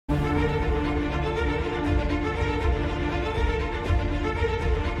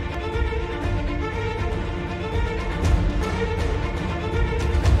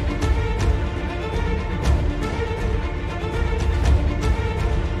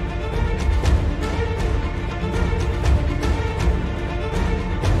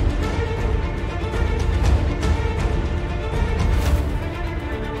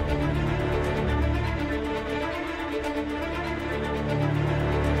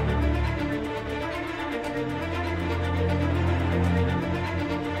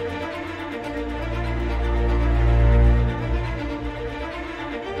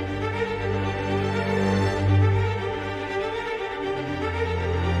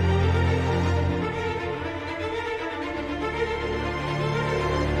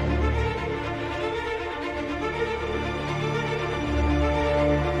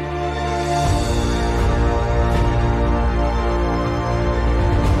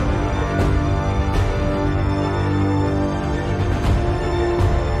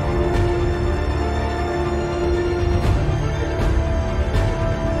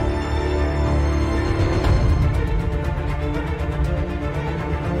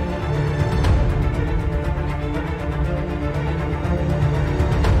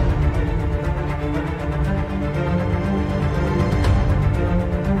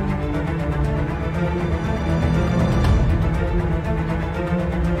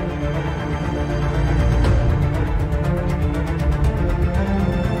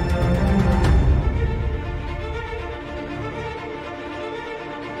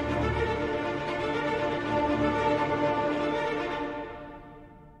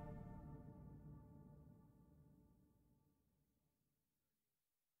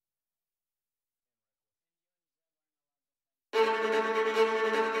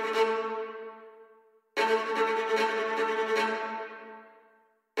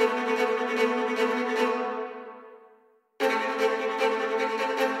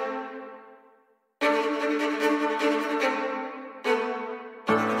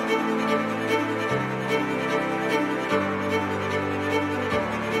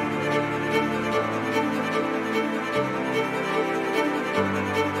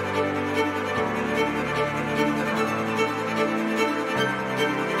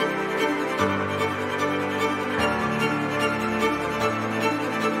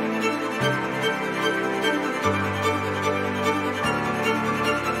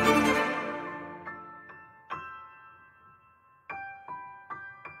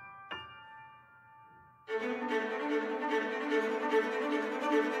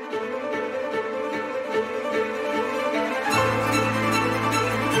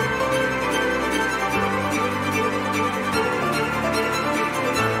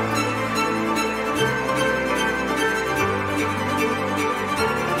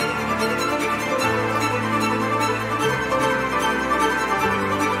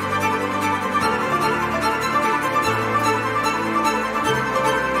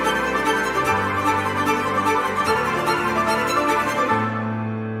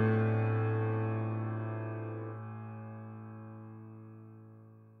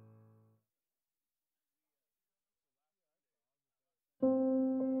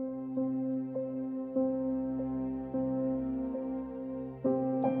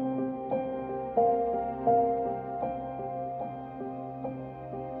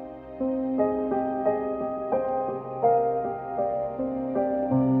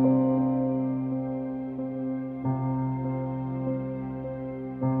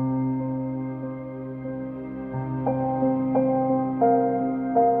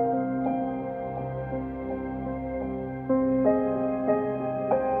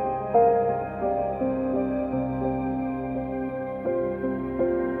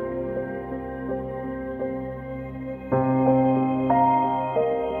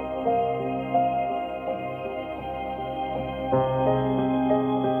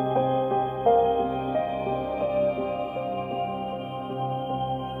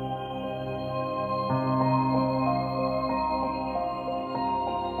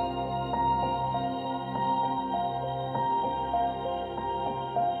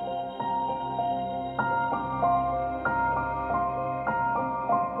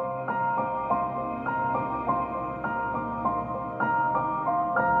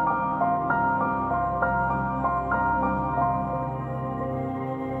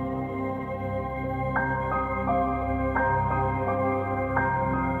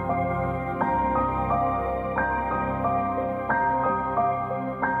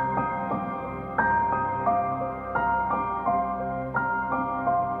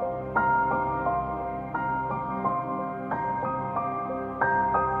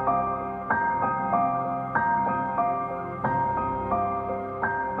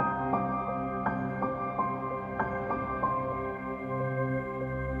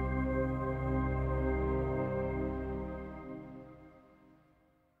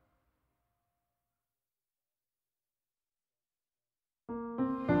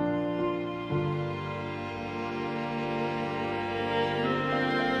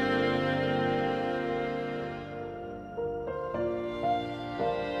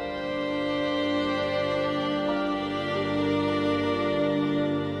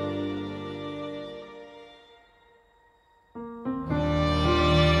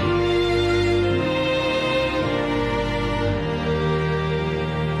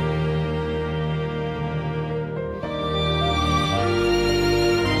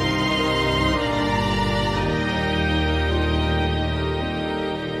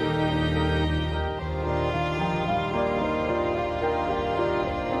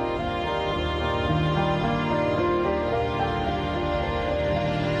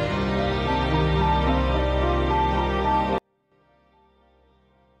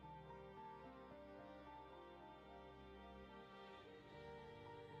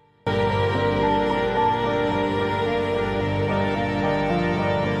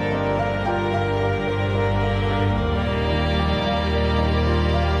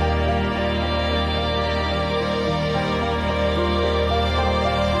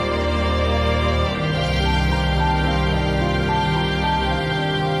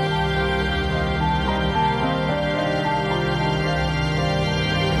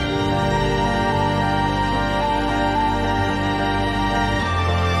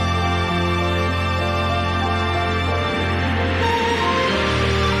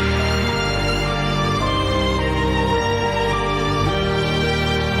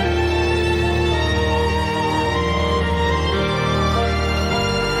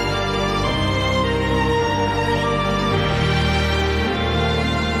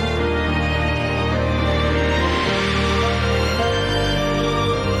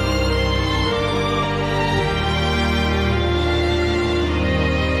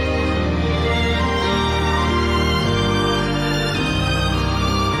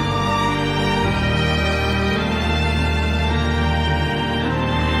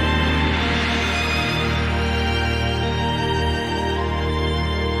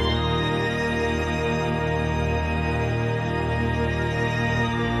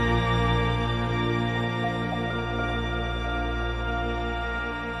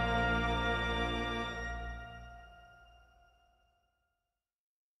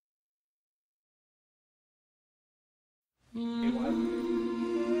Buffer.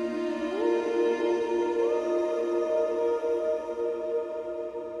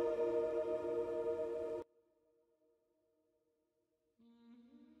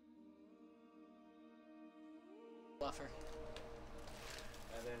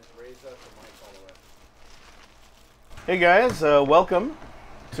 And then raise up the mic all the way. Hey guys, welcome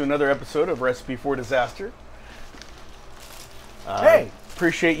to another episode of Recipe for Disaster. Hey!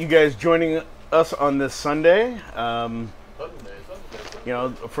 Appreciate you guys joining us on this Sunday, you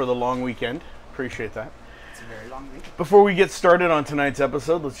know, for the long weekend. Appreciate that. It's a very long week. Before we get started on tonight's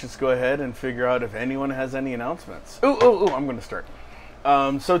episode, let's just go ahead and figure out if anyone has any announcements. Ooh, I'm going to start.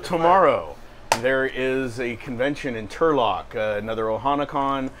 So tomorrow, there is a convention in Turlock, another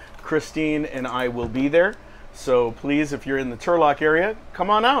OhanaCon. Christine and I will be there. So please, if you're in the Turlock area,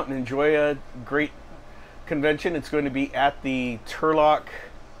 come on out and enjoy a great convention. It's going to be at the Turlock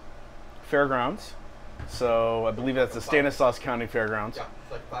Fairgrounds. So I believe that's the Stanislaus County Fairgrounds. Yeah,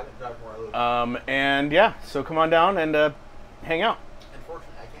 it's like 5 minute drive from where I live. And yeah, so come on down and hang out.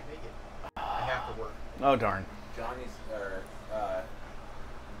 Unfortunately, I can't make it. I have to work. Oh, darn. Johnny's,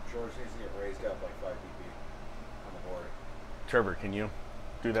 George needs to get raised up like 5 dB on the board. Trevor, can you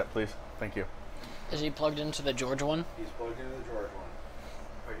do that, please? Thank you. Is he plugged into the George one? He's plugged into the George one.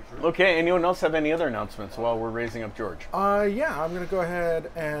 Are you sure? Okay, anyone else have any other announcements while we're raising up George? Yeah, I'm going to go ahead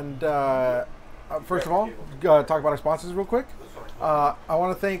and, first of all, talk about our sponsors real quick. I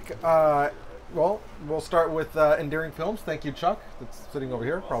want to thank, well, we'll start with Endearing Films. Thank you, Chuck, that's sitting over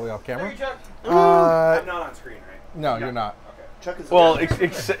here, probably off camera. Thank you, Chuck. I'm not on screen, right? No, you're not. Okay. Chuck is Well,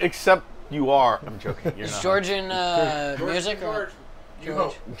 except you are. I'm joking. You're Is not. George in music? George. You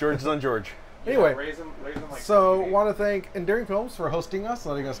George. hope. George's on George. Anyway, Raise him like so 5 dB. want to thank Endearing Films for hosting us,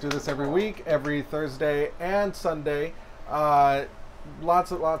 letting us do this every week, every Thursday and Sunday.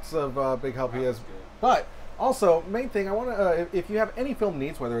 Lots of big help he is. But also, main thing, I want to, if you have any film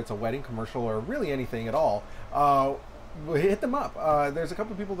needs, whether it's a wedding commercial or really anything at all, hit them up. There's a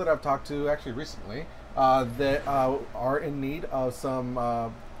couple of people that I've talked to actually recently that are in need of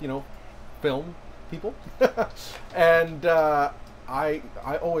some, film people, and I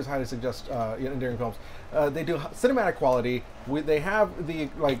always highly suggest Endearing Films. They do cinematic quality. They have the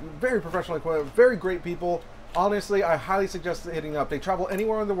very professional equipment, very great people. Honestly, I highly suggest hitting up. They travel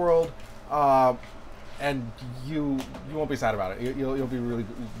anywhere in the world, and you won't be sad about it.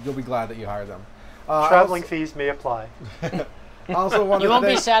 You'll be glad that you hired them. Traveling fees may apply. I also want You to won't be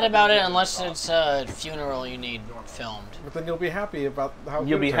thank, sad about it unless it's a funeral you need filmed. but then you'll be happy about how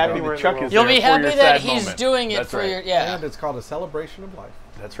You'll good be it turned happy out. that Chuck is You'll there be for happy your that sad he's moment. doing it That's for right. your And it's called a celebration of life.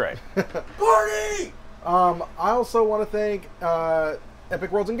 That's right. Party! I also want to thank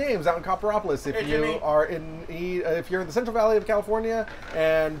Epic Worlds and Games out in Copperopolis. If you are if you're in the Central Valley of California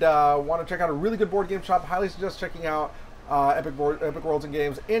and want to check out a really good board game shop, highly suggest checking out Epic Worlds and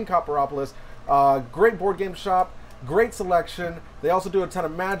Games in Copperopolis. Great board game shop, great selection. They also do a ton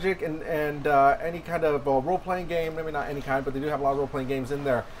of Magic and any kind of role-playing game. Maybe not any kind, but they do have a lot of role-playing games in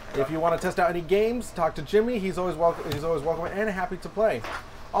there. If you want to test out any games, talk to Jimmy. He's always welcome. He's always welcome and happy to play.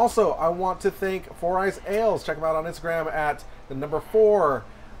 Also, I want to thank Four Eyes Ales. Check them out on Instagram at the number 4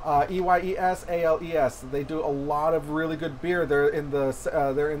 EYESALES. They do a lot of really good beer. They're in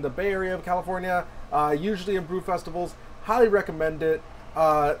the Bay Area of California, usually in brew festivals. Highly recommend it.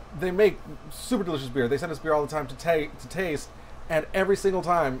 They make super delicious beer. They send us beer all the time to taste, and every single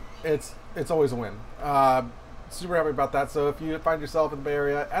time it's always a win. Super happy about that. So if you find yourself in the Bay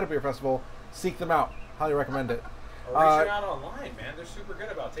Area at a beer festival, seek them out. Highly recommend it. Or reach out online, man. They're super good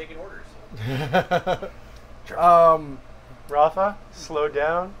about taking orders. Rafa, slow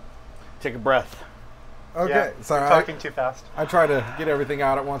down. Take a breath. Okay, Yeah, sorry. you're talking too fast. I try to get everything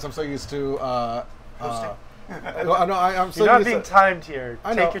out at once. I'm so used to Hosting. I'm so You're not used being to, timed here.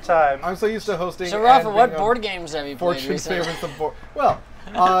 I know. Take your time. I'm so used to hosting. So, Rafa, and what being board games have you played Fortune's recently? favorites of board. Well,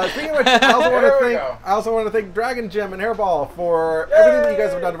 speaking of which, I also want to thank Dragon Gym and Hairball for everything that you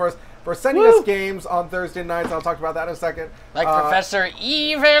guys have done for us, for sending us games on Thursday nights. I'll talk about that in a second. Like Professor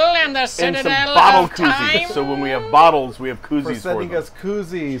Evil and the And some Citadel bottle of Time. koozies. So when we have bottles, we have For koozies for sending them. us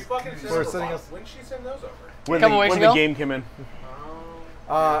koozies. For sending us. When did she send those over? When Couple weeks the ago. game came in.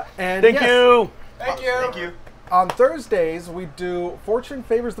 And Thank yes, you. Thank you. Thank you. On Thursdays, we do Fortune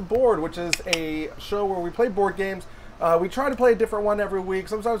Favors the Board, which is a show where we play board games. We try to play a different one every week.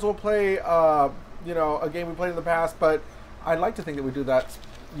 Sometimes we'll play, a game we played in the past, but I'd like to think that we do that,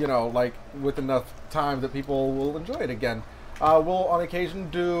 like with enough time that people will enjoy it again. We'll on occasion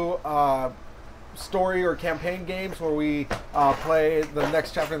do story or campaign games where we play the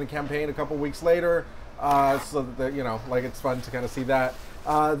next chapter in the campaign a couple weeks later. so that like it's fun to kind of see that.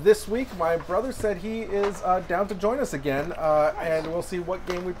 This week, my brother said he is down to join us again, and we'll see what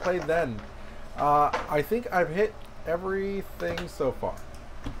game we play then. I think I've hit everything so far.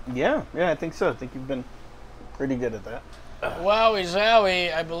 Yeah, I think so. I think you've been pretty good at that. Wowie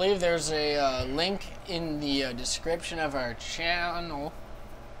zowie, I believe there's a link in the description of our channel,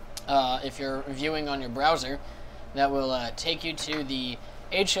 if you're viewing on your browser, that will take you to the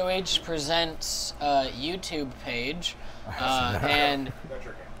HOH Presents YouTube page. And That's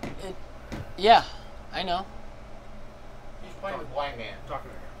your game. yeah, I know. He's playing with blind man. Talking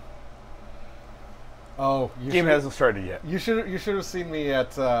to him. Oh, Game hasn't started yet. You should have seen me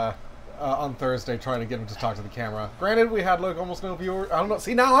at on Thursday trying to get him to talk to the camera. Granted, we had like almost no viewers. I don't know.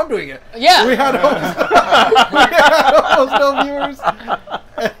 See, now I'm doing it. Yeah. We had almost no viewers.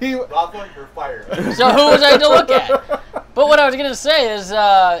 And Rothman, you're fired. So who was I to look at? But what I was gonna say is,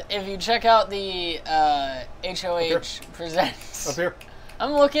 if you check out the HOH Presents, up here.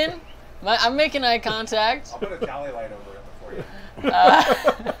 I'm looking. I'm making eye contact. I'll put a jolly light over it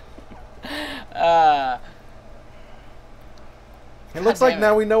for you. It looks like damn it.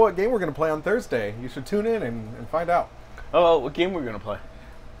 now we know what game we're going to play on Thursday. You should tune in and find out. Oh, what game we're gonna play?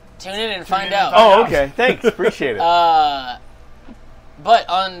 Tune in and find out. Oh, okay. Thanks. Appreciate it. But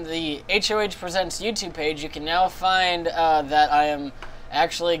on the HOH Presents YouTube page, you can now find that I am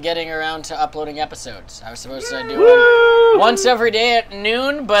actually getting around to uploading episodes. I was supposed to do one once every day at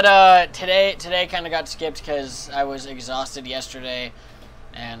noon, but today kind of got skipped because I was exhausted yesterday,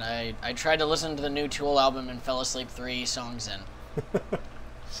 and I tried to listen to the new Tool album and fell asleep 3 songs in.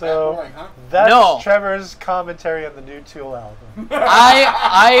 So boring, huh? that's No. Trevor's commentary on the new Tool album.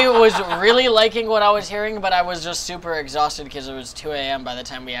 I was really liking what I was hearing, but I was just super exhausted because it was 2 a.m. by the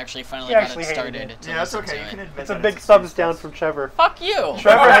time we actually finally He got actually it hated started. it. To Yeah, that's listen okay. to You can it. admit It's a that big it's thumbs excuses. down from Trevor. Fuck you.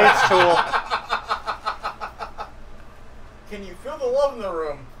 Trevor hates Tool. Can you feel the love in the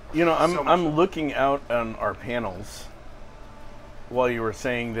room? You know, So much I'm fun. looking out on our panels while you were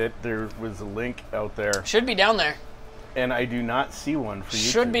saying that there was a link out there, Should be down there. and I do not see one for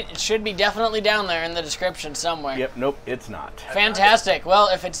YouTube. Should be definitely down there in the description somewhere. Yep. Nope. It's not. Fantastic. Well,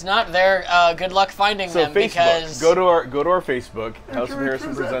 if it's not there, good luck finding So them Facebook, because go to our Facebook, House of Mercury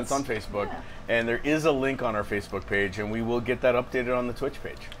Harrison Presents Presents. on Facebook, and there is a link on our Facebook page, and we will get that updated on the Twitch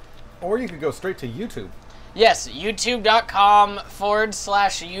page. Or you could go straight to YouTube. yes,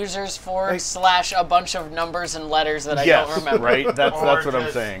 youtube.com/users/ a bunch of numbers and letters that I yes, don't remember. right. That's Or what I'm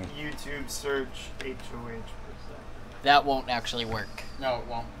just saying. YouTube search HOH percent. That won't actually work. No, it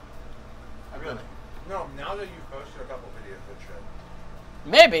won't. Really? No, now that you've posted a couple videos, it should.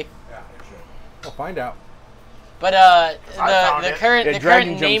 Maybe. Yeah, it should. We'll find out. But found the it. current Yeah, the Dragon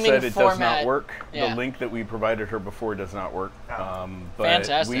current Jump naming said it format. does not work. Yeah. The link that we provided her before does not work. Oh. But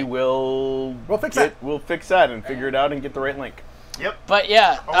Fantastic. we will. We'll fix that. We'll fix that and figure it out and get the right link. Yep. But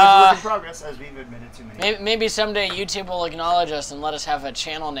yeah, Always a work in progress, as we've admitted to many. maybe someday YouTube will acknowledge us and let us have a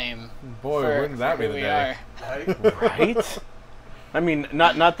channel name. Boy, for, wouldn't that for be who the we day? are. Right? I mean,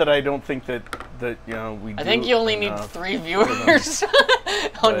 not that I don't think that we. I think you only need enough 3 viewers on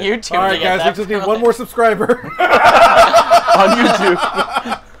But- YouTube. All to right, get guys, we that just need from one it. more subscriber. on YouTube.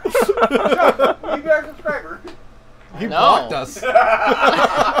 You got a subscriber. He No. blocked us.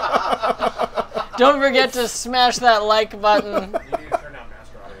 Don't forget to smash that like button. You need to turn down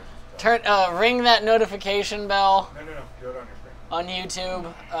master audio. Ring that notification bell No. Do it on your screen. on YouTube.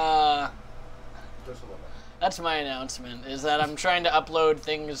 Just a little bit. That's my announcement. Is that I'm trying to upload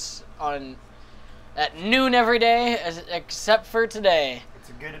things at noon every day, except for today. It's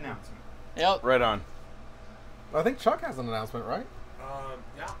a good announcement. Yep. Right on. I think Chuck has an announcement, right?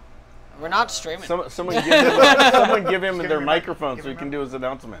 Yeah. We're not streaming. Someone give him Give their him a microphone give so he him can a- do his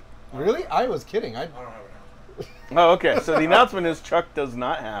announcement. Really? I was kidding. I don't have an announcement. Oh, okay. So the announcement is Chuck does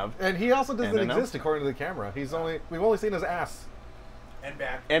not have And he also doesn't And exist according to the camera. We've only seen his ass. And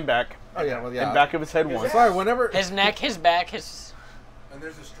back. and back Oh yeah, well yeah. and back of his head once. Sorry, whenever His neck, his back, his. And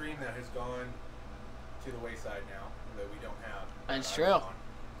there's a stream that has gone to the wayside now that we don't have. That's I true. was on.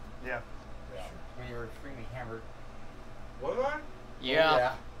 Yeah. Yeah. When you were extremely hammered. Was I?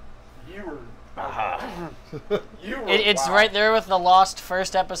 Yeah. You were. Aha. You were. It's wow. right there with the lost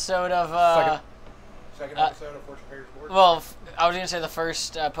first episode of. Second episode of Fortune Pagers Board. Well, I was gonna say the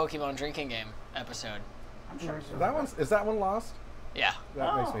first Pokemon drinking game episode. I'm sure. is that one lost? Yeah,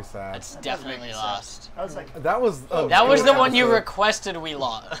 That makes Oh. me sad. it's That does make definitely me sad. lost. I was like, That was That was the one you episode. requested we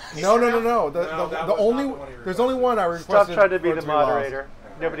lost. No. The, No, the, that the was only not the one he there's only one I requested. Stop trying to be for it the lost. moderator.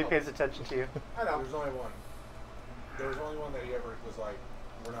 Nobody pays attention to you. I know. There's only one. There was only one that he ever was like,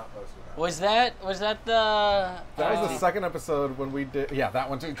 We're not posting that. Was that the? That was the second episode when we did. Yeah, that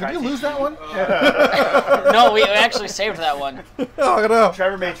one too. Did you lose that one? No, we actually saved that one. Oh no!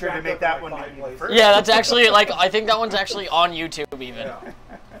 Trevor made sure to make that one first. Yeah, that's actually I think that one's actually on YouTube even. Yeah.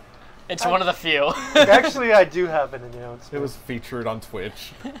 It's one of the few. Actually, I do have an announcement. It was featured on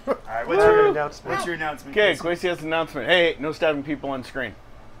Twitch. All right, What's your announcement? what's your announcement? Okay, Quincy? Quasi has an announcement. Hey, no stabbing people on screen.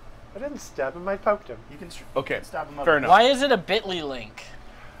 I didn't stab him. I poked him. You can Okay, stop him up. fair enough. Why is it a Bitly link?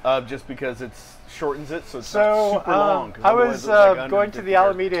 Just because it shortens it, so it's So not super long. 'cause I otherwise was it like going to 150 the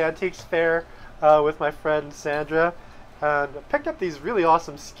Alameda Antiques Fair with my friend Sandra, and I picked up these really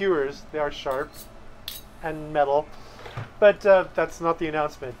awesome skewers. They are sharp and metal, but that's not the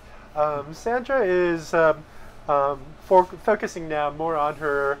announcement. Sandra is focusing now more on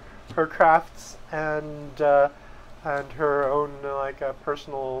her crafts and her own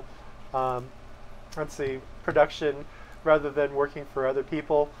personal production rather than working for other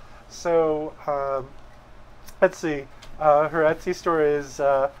people. So let's see. Her Etsy store is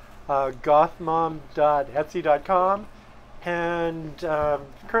gothmom.etsy.com, and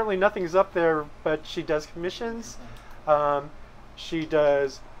currently nothing's up there, but she does commissions. She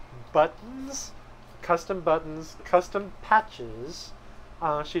does buttons, custom patches.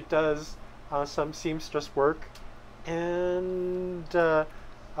 She does some seamstress work, and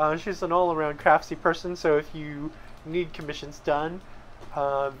she's an all-around craftsy person. So if you need commissions done,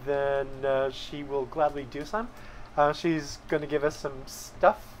 then she will gladly do some. She's going to give us some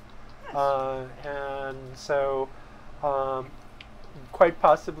stuff, and so quite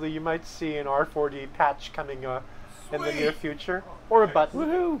possibly you might see an R4D patch coming in the near future, or a button.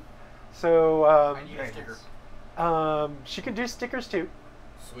 Woohoo! So I need a sticker. she can do stickers too.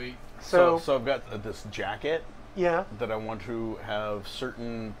 Sweet. So So I've got this jacket yeah, that I want to have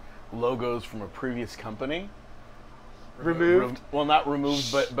certain logos from a previous company. removed Well, not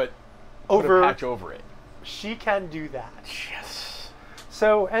removed, but put over. a patch over it. She can do that. Yes.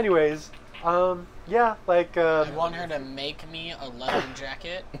 So, anyways, yeah, like I want her to make me a leather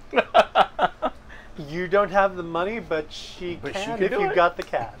jacket. you don't have the money, but she But she can can if do you it. got the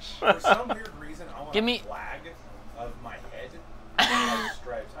cash. For some weird reason, I want Give me- a flag of my head. Like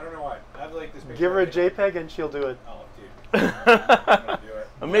stripes. I don't know why. I have like this picture. Give her a of it. JPEG and she'll do it. Oh, dude. I'm gonna do it.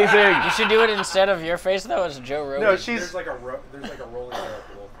 Amazing. You should do it instead of your face though, as Joe Rogan. No, There's she's like a rolling arrow with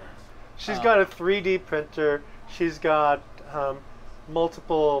little things. she's got a 3D printer. She's got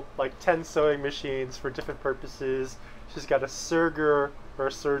multiple 10 sewing machines for different purposes. She's got a serger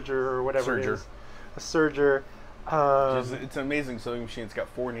or whatever it Serger. is. A serger. It's an amazing sewing machine. It's got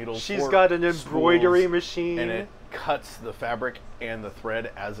 4 needles. She's 4 got an embroidery spools, machine. and it cuts the fabric and the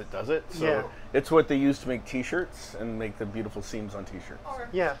thread as it does it. So Yeah. it's what they use to make T-shirts and make the beautiful seams on T-shirts.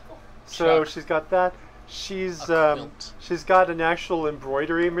 Yeah. So Chuck. she's got that. She's A quilt. she's got an actual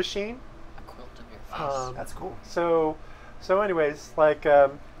embroidery machine. A quilt of your face. That's cool. So anyways,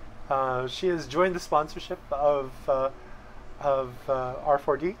 she has joined the sponsorship of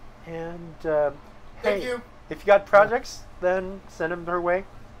R4D, and Thank hey, you. if you got projects, then send them her way.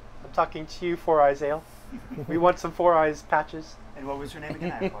 I'm talking to you, Four Eyes Ale. We want some Four Eyes patches. And what was her name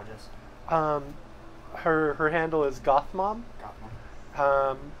again? I apologize. Her handle is Gothmom.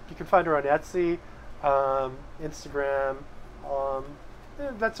 You can find her on Etsy, Instagram.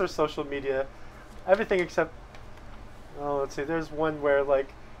 That's her social media. Everything except, let's see. There's one where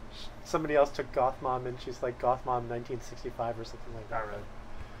somebody else took Gothmom and she's like Gothmom 1965 or something like that. Not really.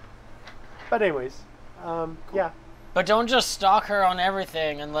 But anyways, yeah. But don't just stalk her on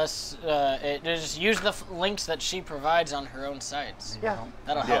everything unless just use the links that she provides on her own sites. Yeah.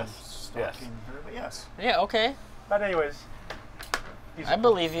 That'll help. Yes. Yes. Stalking her, but yes. Yeah, okay. But anyways, I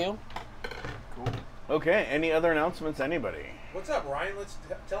believe you. Cool. Okay. Any other announcements? Anybody? What's up, Ryan? Let's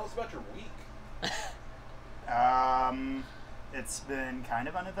tell us about your week. It's been kind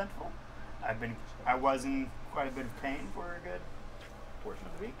of uneventful. I was in quite a bit of pain for a good portion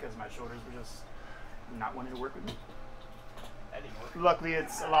of the week because my shoulders were just not wanting to work with me. That didn't work. Luckily,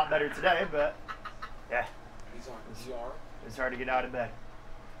 it's a lot better today, but yeah, He's on VR. it's hard to get out of bed.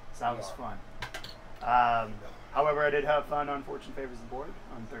 So that was fun. However, I did have fun on Fortune Favors the Board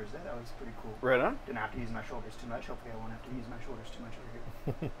on Thursday. That was pretty cool. Right on. Didn't have to use my shoulders too much. Hopefully, I won't have to use my shoulders too much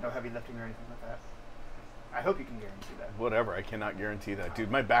over here. No heavy lifting or anything like that. I hope you can guarantee that. Whatever. I cannot guarantee that, dude.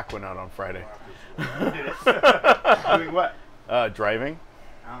 My back went out on Friday. You did it. Doing what? Driving.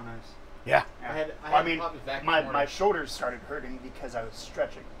 Oh, nice. Yeah. I mean, my shoulders started hurting because I was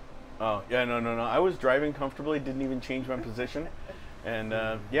stretching. Oh yeah. No. I was driving comfortably. Didn't even change my position. And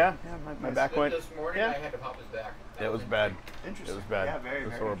yeah. My back went. This morning Yeah. I had to pop his back. Yeah, it was bad. Interesting. It was bad. Yeah, very, It was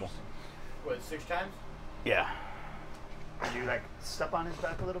very horrible. interesting. What, 6 times? Yeah. Did you like step on his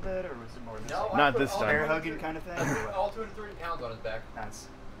back a little bit, or was it more just No, like Not I put this all time. bear 230 hugging kind of thing? I or put what? all 230 pounds on his back. Nice.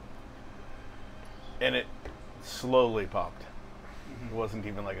 And it slowly popped. It wasn't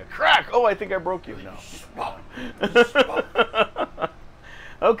even like a crack. Oh, I think I broke you. No.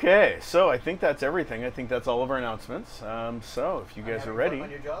 Okay, so I think that's everything. I think that's all of our announcements. So if you guys are ready. On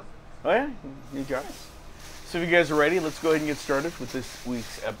your job? Oh yeah, new job. So if you guys are ready, let's go ahead and get started with this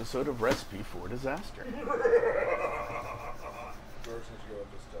week's episode of Recipe for Disaster. George, since you go up,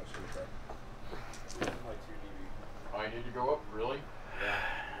 just shoot it back. Like 2 dB. I need to go up, really? Yeah,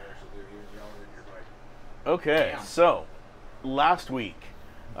 you actually do. He was yelling in your mic. Okay, Damn. so last week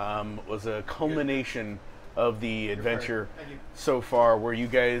was a culmination of the adventure Thank you. so far, where you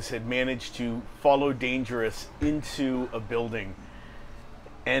guys had managed to follow Dangerous into a building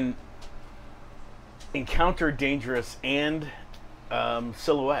and encounter Dangerous and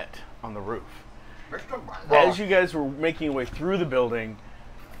Silhouette on the roof. As you guys were making your way through the building,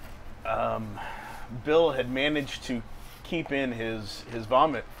 Bill had managed to keep in his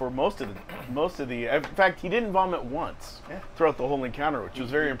vomit for most of the. In fact, he didn't vomit once throughout the whole encounter, which was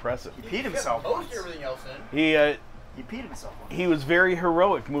very impressive. He peed himself Most once. everything else in. He peed himself once. He was very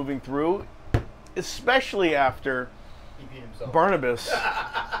heroic moving through, especially after He peed himself. Barnabas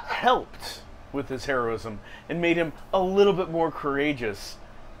helped with his heroism and made him a little bit more courageous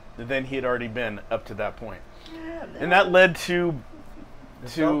than he had already been up to that point. And that led to It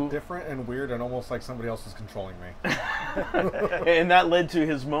felt different and weird and almost like somebody else was controlling me. and that led to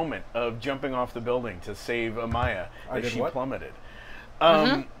his moment of jumping off the building to save Amaya I as did she what? plummeted.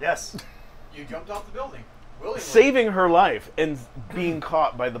 Yes. You jumped off the building. Willingly. Saving her life and being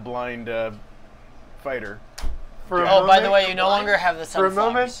caught by the blind fighter. For a Oh, by the moment- way, you no longer have the For a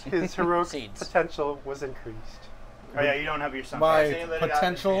moment, sunflowers. his heroic Seeds. potential was increased. Oh yeah, you don't have your son. My Say let it out.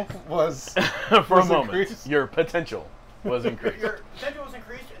 potential was For a Was moment, increased? your potential was increased. Your potential was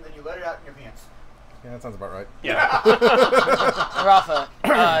increased, and then you let it out in your pants. yeah, that sounds about right. Yeah. Rafa,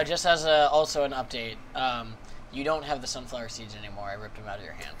 just as also an update, you don't have the sunflower seeds anymore. I ripped them out of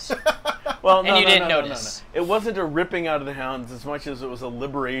your hands. Well, And no, you no, didn't no, no, notice. no. It wasn't a ripping out of the hounds as much as it was a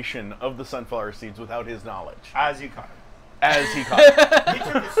liberation of the sunflower seeds without his knowledge, As you caught him. as he caught them. You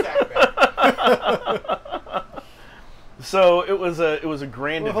took the sack back. So it was a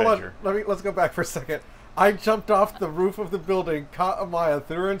grand Well, hold adventure. on. Let's go back for a second. I jumped off the roof of the building, caught Amaya,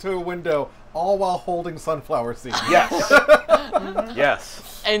 threw her into a window, all while holding sunflower seeds. Yes.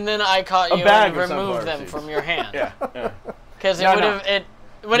 Yes. And then I caught A you bag and of sunflower removed them seeds. from your hand. Yeah. Yeah. Because it No, would no. have it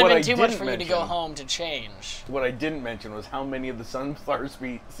would What have I been too much didn't for you to go mention- home to change. What I didn't mention was how many of the sunflower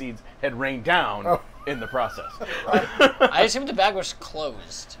seeds had rained down Oh. in the process. I assumed the bag was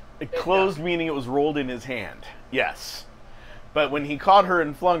closed. It closed, meaning it was rolled in his hand. Yes. But when he caught her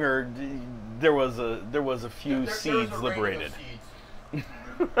and flung her, there was a few There was seeds a rain liberated. of seeds. You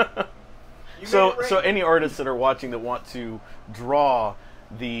made So it rain. so any artists that are watching that want to draw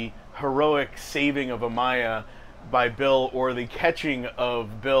the heroic saving of Amaya by Bill or the catching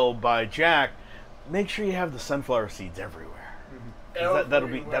of Bill by Jack, make sure you have the sunflower seeds everywhere. 'Cause that'll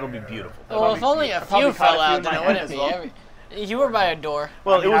be beautiful. Well, if only a probably few caught a fell few out, in then my it hand wouldn't as be. well. You were by a door.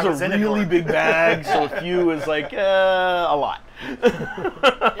 Well, I mean, it was I was a in a really door. big bag, so a few is like a lot.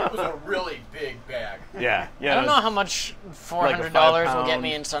 It was a really big bag. Yeah, yeah. I don't know how much $400 will get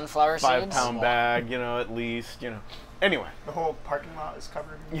me in sunflower seeds. 5-pound bag, at least, Anyway, The whole parking lot is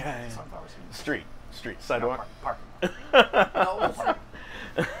covered in Yeah, yeah. sunflower seeds. street, sidewalk. Parking.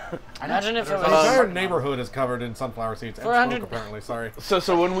 Imagine if it The was. entire neighborhood is covered in sunflower seeds and 400 smoke, apparently. Sorry.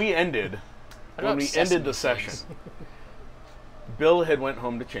 So when we ended, about the sesame session, seeds? Bill had went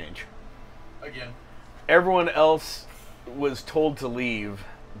home to change. Again. Everyone else was told to leave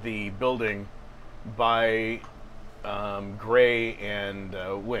the building by Gray and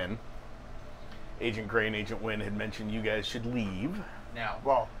Wynn. Agent Gray and Agent Wynn had mentioned you guys should leave. Now.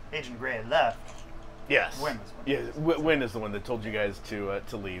 Well, Agent Gray had left. Yes. Wynn was one. Yeah, Wynn is the one that told you guys to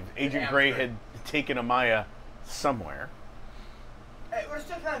leave. Agent Gray had taken Amaya somewhere. Hey, we're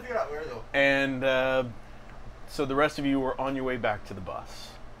still trying to figure out where, though. And so the rest of you were on your way back to the bus.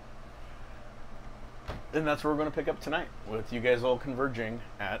 And that's where we're going to pick up tonight, with you guys all converging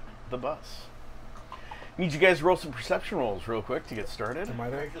at the bus. Need you guys to roll some perception rolls real quick to get started. Am I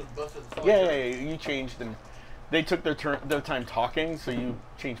there? Make sure the bus isn't Yeah, you changed, and they took their time talking, so you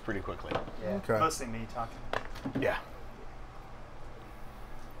changed pretty quickly. Yeah. Okay. Mostly me talking. Yeah.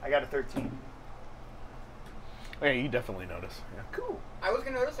 I got a 13. Yeah, you definitely notice. Yeah. Cool. I was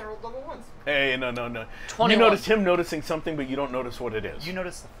going to notice I rolled level ones. Hey, no. 21. You notice him noticing something, but you don't notice what it is. You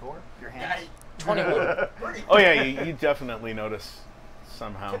notice the floor? Your Yeah, hands? 21. pretty. Oh yeah, you definitely notice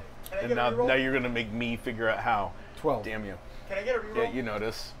somehow. Can I And get a reroll? now you're going to make me figure out how. 12. Damn you. Can I get a reroll? Yeah, you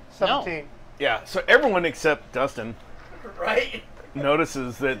notice. 17. Yeah, so everyone except Dustin Right?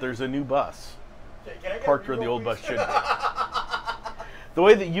 notices that there's a new bus Can I get a parked where the reroll, old bus please? should be. The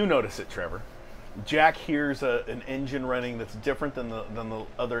way that you notice it, Trevor, Jack hears an engine running that's different than the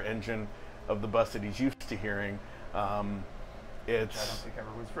other engine of the bus that he's used to hearing. I don't It's think ever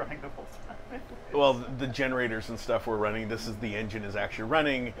was running the whole time. well, the generators and stuff were running. This is the engine is actually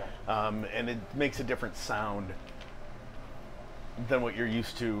running, and it makes a different sound than what you're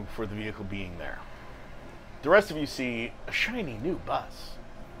used to for the vehicle being there. The rest of you see a shiny new bus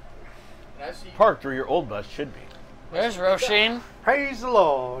And I see parked where your old bus should be. Where's Roisin? Praise the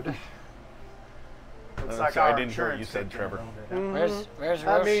Lord. Looks I our didn't hear what you insurance said, kicked in a Trevor. little bit. Where's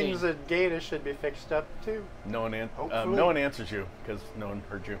That Roisin? means that Gator should be fixed up too. No one Hopefully. no one answers you because no one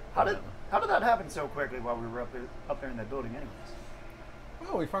heard you. How did that happen so quickly while we were up there in that building, anyways?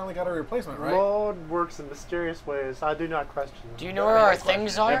 Well, we finally got a replacement, right? Lord works in mysterious ways. I do not question him. Do you know where our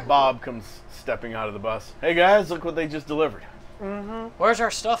things are? And Bob comes stepping out of the bus. Hey guys, look what they just delivered. Where's our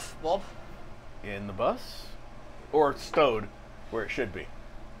stuff, Bob? In the bus, or stowed where it should be.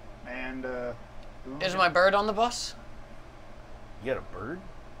 And Is my bird on the bus? You had a bird?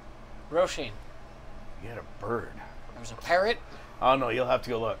 Roisin. You had a bird. There's a parrot. Oh no, you'll have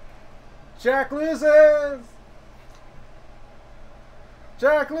to go look. Jack loses!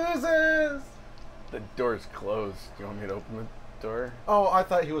 Jack loses! The door's closed. Do you want me to open the door? Oh, I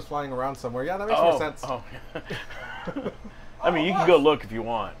thought he was flying around somewhere. Yeah, that makes more sense. Oh. I mean, you can go look if you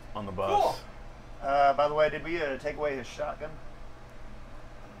want on the bus. Cool. by the way, did we take away his shotgun?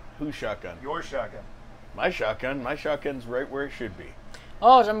 Whose shotgun? Your shotgun. My shotgun. My shotgun's right where it should be.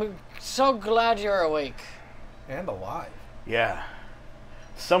 Oh, I'm so glad you're awake. And alive. Yeah.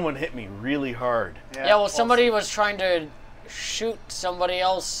 Someone hit me really hard. Yeah, well, somebody was trying to shoot somebody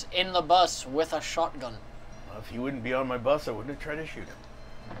else in the bus with a shotgun. Well, if he wouldn't be on my bus, I wouldn't have tried to shoot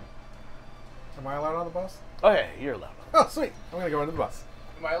him. Am I allowed on the bus? Oh yeah, you're allowed. Oh, sweet. I'm going to go into the bus.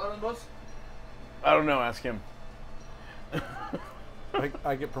 Am I allowed on the bus? I don't know. Ask him.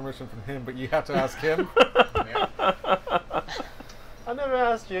 I get permission from him, but you have to ask him. Yeah. I never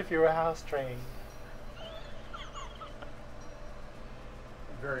asked you if you were house trained.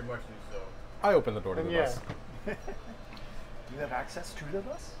 Very much so. I open the door to the Yeah. bus. Do you have access to the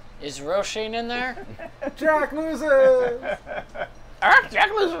bus? Is Roisin in there? Jack loses!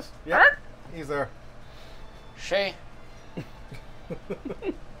 Jack loses. Yep, he's there. She.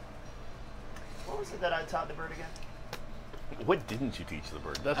 What was it that I taught the bird again? What didn't you teach the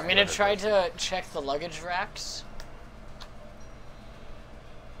bird? That's I'm gonna try to check the luggage racks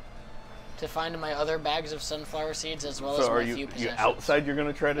to find my other bags of sunflower seeds as well as So my are few you possessions. outside? You're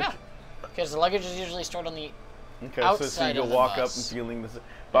gonna try to. Yeah, because the luggage is usually stored on the. Okay, so outside you of go the walk bus. up and feeling this.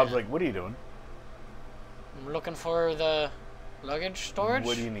 Bob's like, "What are you doing? I'm looking for the luggage storage.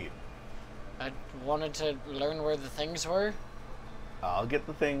 What do you need? I wanted to learn where the things were. I'll get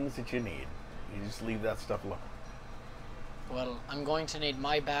the things that you need. You just leave that stuff alone." Well, I'm going to need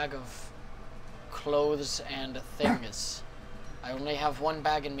my bag of clothes and things. I only have one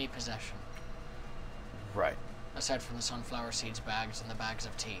bag in me possession, Right. aside from the sunflower seeds bags and the bags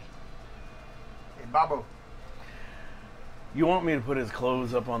of tea. Hey, Babo. You want me to put his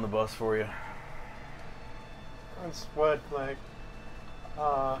clothes up on the bus for you? That's what, like,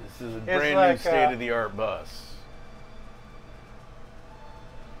 This is a It's brand like, new state-of-the-art bus.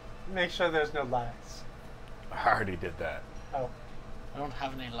 make sure there's no lights. I already did that. Oh. I don't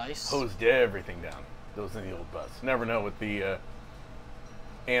have any lice. Hosed everything down. Those in the old bus. Never know what the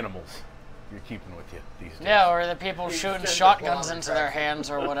animals you're keeping with you these days. Yeah, or the people You shooting send the shotguns bomb into their hands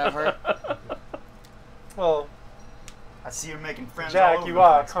or whatever. Well, I see you're making friends all Jack, over you the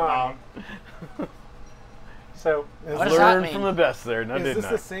are, place, huh? Mom. So, What does that Learn mean? from the best there, now Is didn't this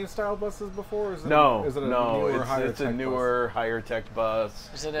I? the same style bus as before? Or is it No, is it a no, newer, higher it's a tech newer, higher tech bus.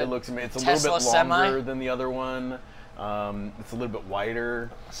 Is it a looks it's a Tesla little bit semi? longer than the other one. It's a little bit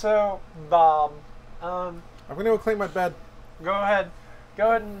wider. Bob, I'm going to go clean my bed. go ahead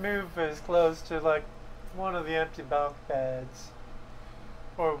and move his clothes to, like, one of the empty bunk beds.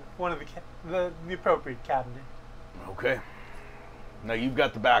 Or one of the appropriate cabinet. Okay. Now you've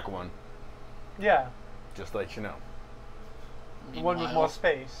got the back one, Yeah, just to let you know. one with more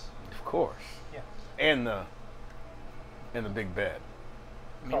space. Of course. Yes. And the big bed.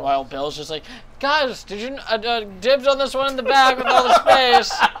 Meanwhile, Bill's just like, guys, did you dibs on this one in the back with all the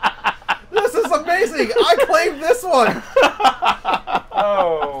space? This is amazing! I claimed this one!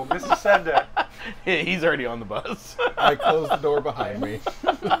 Oh, Mrs. Sender, He's already on the bus. I closed the door behind me.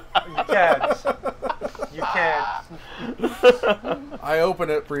 you can't. You can't. I I open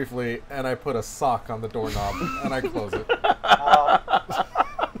it briefly, and I put a sock on the doorknob, and I close it.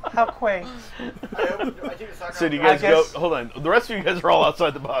 How quaint. I take a sock So do you off. guys go? Hold on. The rest of you guys are all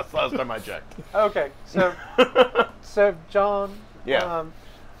outside the bus. Last time I checked. Okay, so John. Yeah.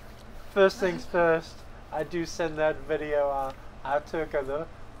 First things first. I do send that video. I took the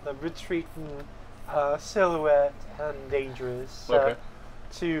retreating silhouette and dangerous Okay.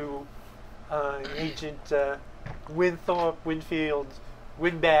 to Agent Winfield,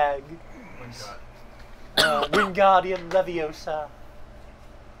 Windbag, Wingardium Leviosa,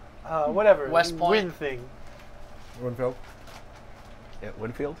 whatever. West Point. Wind thing. Winfield. Yeah,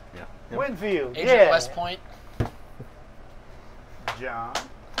 Winfield. Yeah. Yep. Winfield. Agent yeah. West Point. John.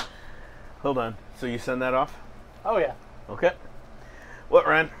 Hold on. So you send that off? Oh yeah. Okay. What,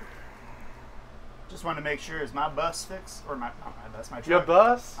 Ryan? Just want to make sure, is my bus fixed? Or not my bus, my truck? Your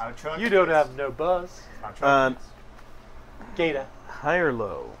bus? My truck You don't fixed? have no bus. My truck fixed. Gator. High or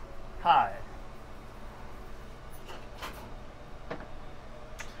low? Hi.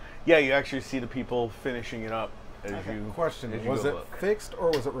 Yeah, you actually see the people finishing it up as you. Question: as you was go it look. fixed or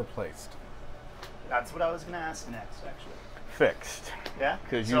was it replaced? That's what I was going to ask next, actually. Fixed? Yeah?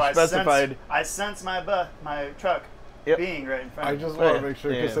 'Cause you I specified- sense my truck Yep. being right in front I of me. just Oh, want yeah. to make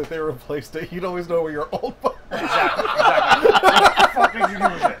sure Yeah, because yeah. if they replaced it, you'd always know where your old bus. Exactly. What the fuck did you do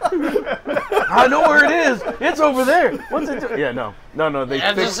with it? I know where it is. It's over there. What's it doing? Yeah, no. They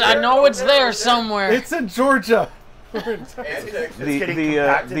fixed I it. know it's there somewhere. It's in Georgia. And It's The- getting the,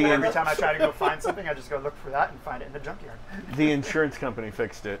 compacted, the- but every time I try to go find something, I just go look for that and find it in the junkyard. The insurance company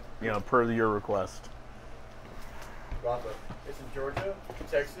fixed it, per your request. Rafa, it's in Georgia,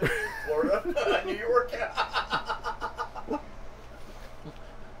 Texas, Florida, New York.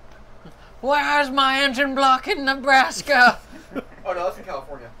 Where's my engine block in Nebraska? Oh no, that's in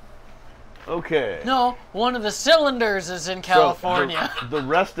California. Okay. No, one of the cylinders is in California. So, the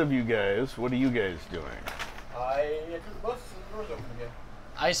rest of you guys, what are you guys doing? I enter the bus and the doors open again.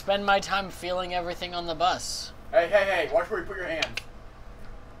 I spend my time feeling everything on the bus. Hey, watch where you put your hands.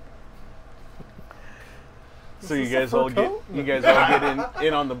 So you this guys a all fur get coat?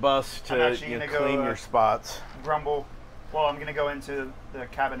 in on the bus I'm to actually gonna go, clean your spots. Grumble. Well, I'm going to go into the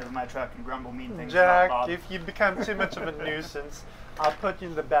cabin of my truck and grumble mean things about Jack, Bob. if you become too much of a nuisance, I'll put you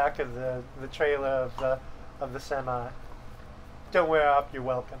in the back of the trailer of the semi. Don't wear up, you're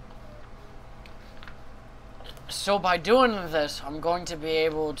welcome. So by doing this, I'm going to be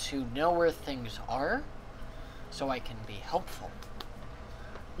able to know where things are, so I can be helpful.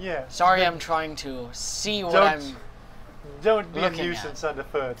 Yeah. Sorry, I'm trying to see what Don't- I'm... Don't be a looking at. nuisance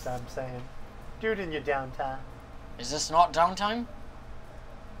underfoot, I'm saying. Do it in your downtime. Is this not downtime?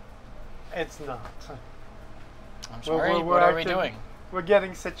 It's not. I'm sorry, we're what are we active- doing? We're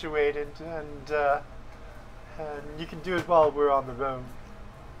getting situated, and you can do it while we're on the road.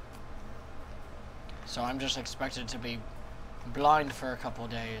 So I'm just expected to be blind for a couple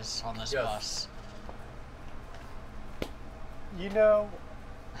days on this Yes. bus. You know,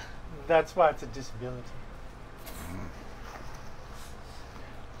 that's why it's a disability.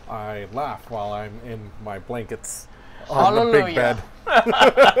 I laugh while I'm in my blankets on the big Hallelujah. bed.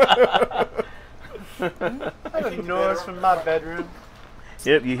 I have a noise from my bedroom.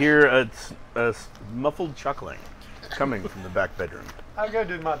 Yep, you hear a muffled chuckling coming from the back bedroom. I'll go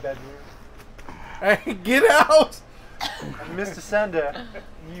to my bedroom. Hey, get out! Mr. Sender,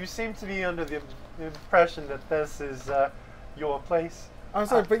 you seem to be under the impression that this is your place. I'm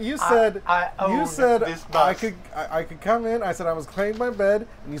sorry, but you said I own you said this bus. I could come in. I said I was claiming my bed,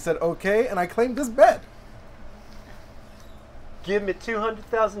 and you said okay, and I claimed this bed. Give me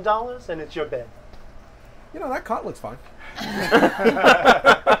 $200,000 and it's your bed. You know that cot looks fine. I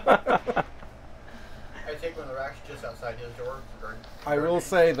take one of the racks just outside his door. I will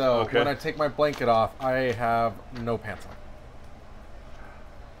say though, Okay. when I take my blanket off, I have no pants on.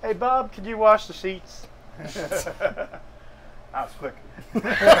 Hey Bob, could you wash the sheets? That was quick.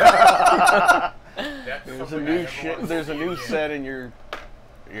 There's a new set in your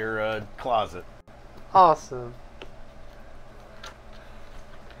closet. Awesome.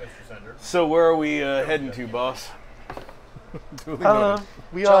 Mr. Sender. So where are we heading to, boss? Duly noted.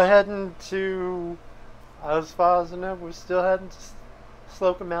 We are heading to, as far as I know, we're still heading to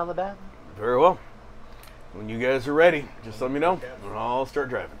Slocomb, Alabama. Very well. When you guys are ready, just let me know, and I'll start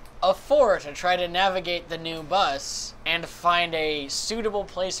driving. A 4 to try to navigate the new bus and find a suitable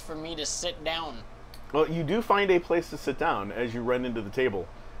place for me to sit down. Well, you do find a place to sit down as you run into the table,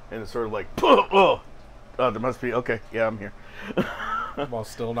 and it's sort of like, oh, there must be, okay, yeah, I'm here. While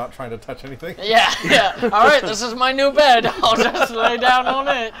still not trying to touch anything. Yeah. All right, this is my new bed. I'll just lay down on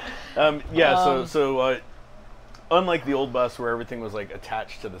it. unlike the old bus where everything was like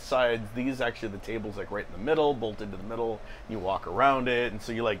attached to the sides, these actually the table's like right in the middle, bolted to the middle. You walk around it, and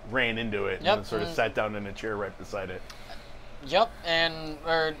so you like ran into it and Yep, then sort of and- sat down in a chair right beside it. Yep, and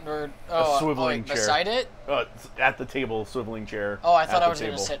or swiveling wait, chair. beside it. It's at the table, swiveling chair. Oh, I at thought I the was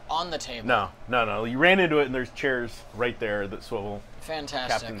going to table. sit on the table. No. You ran into it, and there's chairs right there that swivel.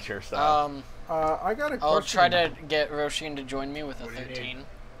 Fantastic. Captain chair style. I got a question. I'll try to get Roshin to join me with a What do you need? 13.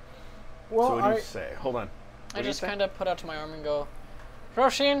 Well, So what do you say? Hold on. I What do you just say? kind of put out my arm and go,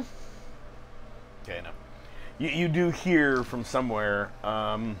 Roshin. Okay, no. You do hear from somewhere.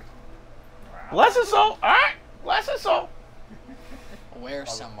 Bless his soul. All right, bless his soul. Where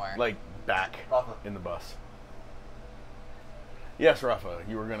somewhere? Like back Rafa. in the bus. Yes, Rafa,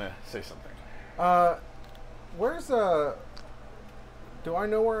 you were gonna say something. Where's do I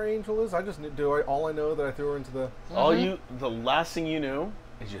know where Angel is? I just all I know that I threw her into the. The last thing you knew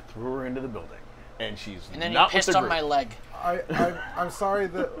is you threw her into the building, and she's And then not you with pissed the on group. my leg. I'm sorry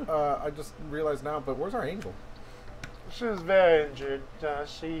that I just realized now, but where's our Angel? She was very injured.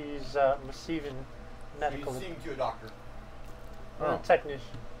 She's receiving medical He's seeing to a doctor. technician.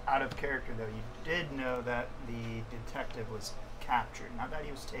 Out of character, though, you did know that the detective was captured. Not that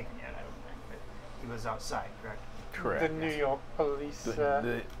he was taken yet, I don't think, but he was outside, correct? Correct. The New York police.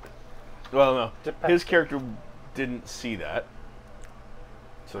 Well, no, Depends. his character didn't see that,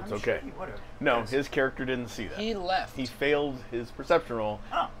 so it's I'm okay. Sure he would've. No, Yes. his character didn't see that. He left. He failed his perception roll.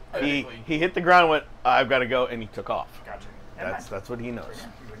 Oh, He Technically. he hit the ground, went, I've got to go, and he took off. gotcha. Never mind. That's what he knows. Yeah,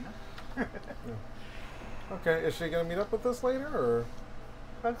 you wouldn't know. Okay, is she gonna meet up with us later, or?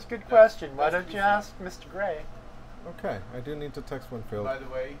 That's a good question. Why that's don't you easy. ask Mr. Gray? Okay, I do need to text Winfield. By the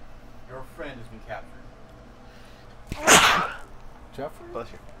way, your friend has been captured. Jeffrey? Bless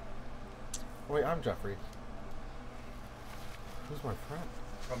you. Wait, I'm Jeffrey. Who's my friend?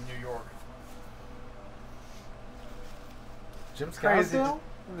 From New York. Jim Crazy, Scarsdale?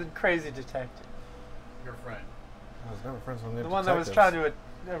 the crazy detective, Your friend. I was never friends with the one that was trying to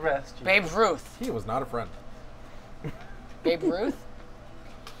arrest you. Babe Ruth. He was not a friend. Babe Ruth?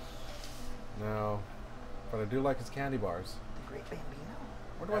 No, but I do like his candy bars. The Great Bambino.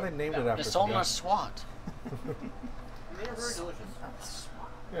 I wonder why they named it The after some guy. Solma SWAT. They are very delicious.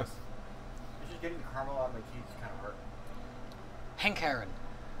 Yes. It's just getting the caramel out of my teeth is kind of hard. Hank Aaron.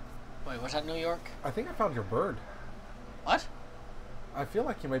 Wait, was that New York? I think I found your bird. What? I feel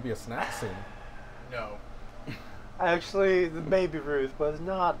like you may be a snack soon. No. Actually, the Baby Ruth was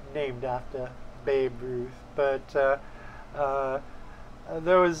not named after Babe Ruth, but there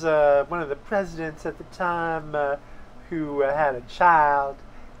was one of the presidents at the time who had a child,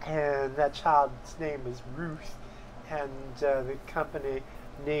 and that child's name was Ruth, and the company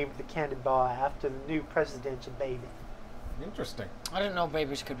named the candy bar after the new presidential baby. Interesting. I didn't know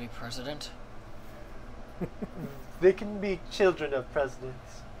babies could be president. They can be children of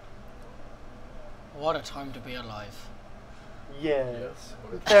presidents. What a time to be alive. Yes.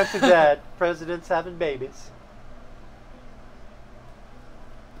 Fancy that. Presidents having babies.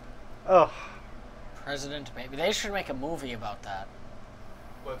 Oh, President baby. They should make a movie about that.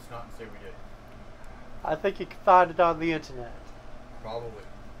 Let's not say we did. I think you can find it on the internet. Probably.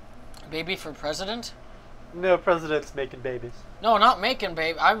 Baby for president? No presidents making babies. No, not making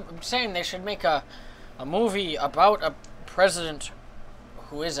baby. I'm saying they should make a movie about a president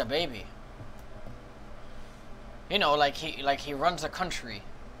who is a baby. You know, like he runs a country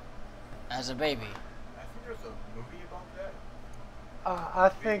as a baby. I think there's a movie about that. I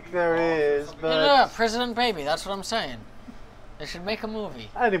think there is, but Yeah, President Baby. That's what I'm saying. They should make a movie.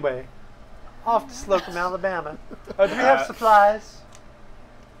 anyway, off to Slocomb, Alabama. Do we have supplies?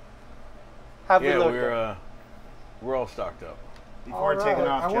 Have we Yeah, looked up? we're all stocked up. Before Alright. taking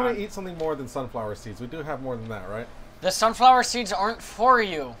off, I John. want to eat something more than sunflower seeds. We do have more than that, right? The sunflower seeds aren't for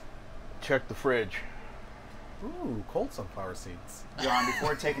you. Check the fridge. Ooh, cold sunflower seeds. John,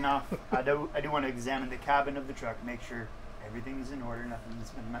 before taking off, I do want to examine the cabin of the truck, make sure everything's in order, nothing's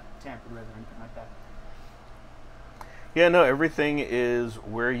been tampered with or anything like that. Yeah, no, everything is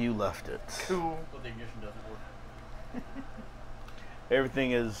where you left it. Cool. So the ignition doesn't work.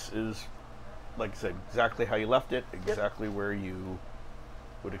 Everything is like I said, exactly how you left it, exactly where you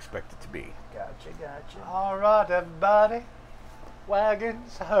would expect it to be. Gotcha. All right, everybody.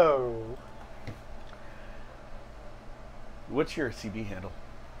 Wagons ho. What's your CB handle?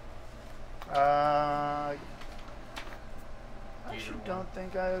 I actually don't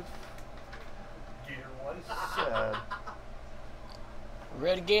think I've Gator one. said.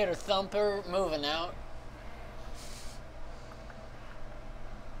 Red Gator Thumper moving out.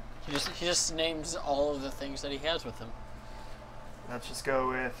 He just names all of the things that he has with him. Let's just go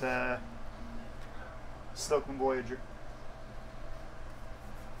with Slocomb Voyager.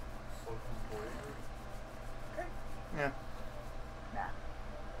 Slocomb Voyager. Okay. Yeah. Nah.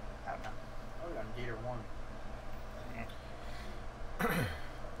 I don't know. Oh, we got Gator 1.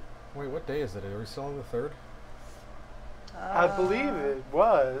 Wait, what day is it? Are we still on the 3rd? I believe it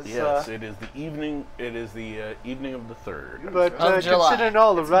was. Yes, it is the evening. It is the evening of the 3rd. But Of July. considering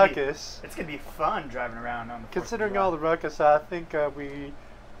all the It's gonna be- ruckus, It's gonna be fun driving around on the 4th of considering July. all the ruckus, I think we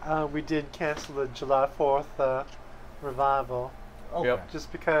did cancel the July 4th revival Okay. Yep.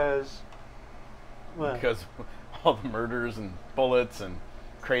 just because. Well, Because all the murders and bullets and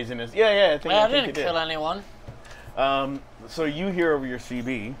craziness. Yeah, I think I you didn't did. kill anyone. So you hear over your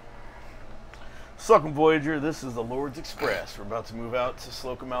CB, Slocomb Voyager, this is the Lord's Express. We're about to move out to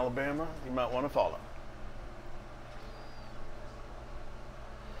Slocomb, Alabama. You might want to follow.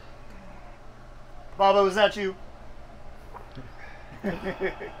 Bobo, is that you?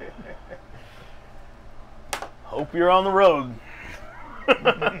 Hope you're on the road.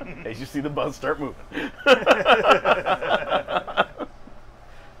 As you see the bus start moving.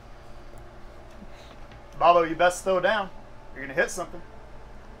 Bobo, you best slow down. You're gonna hit something.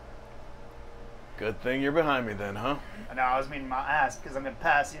 Good thing you're behind me then, huh? No, I was meaning my ass because I'm gonna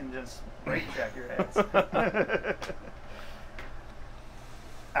pass you and just brake check your ass.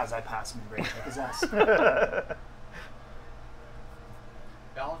 As I pass him and brake check his ass.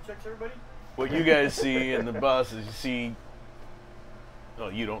 Balance checks, everybody? What you guys see in the bus is you see, oh,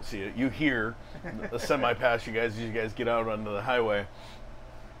 you don't see it. You hear a semi pass you guys as you guys get out onto the highway.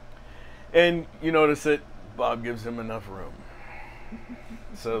 And you notice that Bob gives him enough room.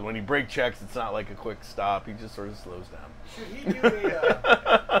 So when he brake checks, it's not like a quick stop. He just sort of slows down. Should he do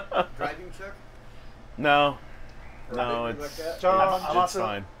a driving check? No. Or No, anything it's, like that? John, it's also,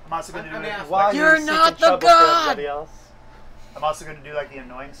 fine. I'm also gonna do I'm it. asking. why You're you not seeking the trouble for god! everybody else? I'm also gonna do like the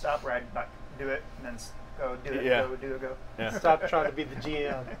annoying stop where I like, do it and then go do it, Yeah. go do it, go. Yeah. Stop trying to be the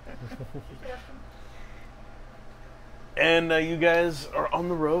GM. And you guys are on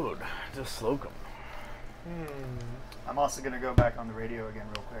the road to Slocomb. I'm also gonna go back on the radio again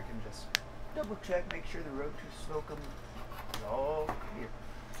real quick and just double check, make sure the road to Slocomb is all clear.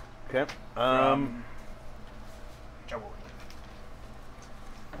 Okay. From Joey.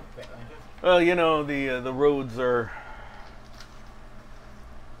 Well, you know, the roads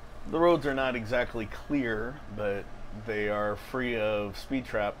are not exactly clear, but they are free of speed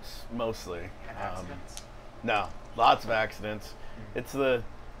traps mostly. And accidents. No, lots of accidents. It's the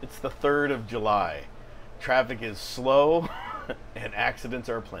 3rd of July. Traffic is slow, and accidents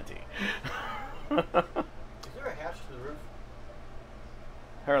are plenty. Is there a hatch to the roof?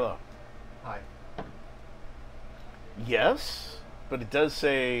 Hello. Hi. Yes, but it does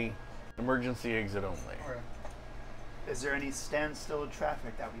say emergency exit only. Alright. Is there any standstill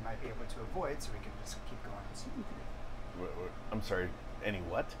traffic that we might be able to avoid so we can just keep going? I'm sorry, any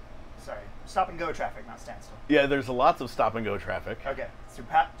what? Sorry, stop and go traffic, not standstill. Yeah, there's lots of stop and go traffic. Okay, to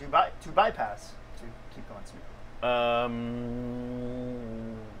bypass, to keep going smoothly.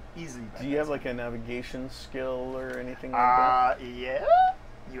 Easily bypass. Do you have like a navigation skill or anything like that? Yeah.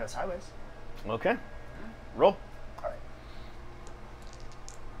 U.S. highways. Okay. Roll. All right.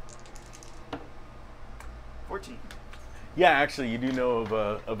 14. Yeah, actually, you do know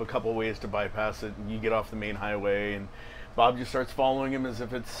of a couple ways to bypass it. You get off the main highway, and Bob just starts following him as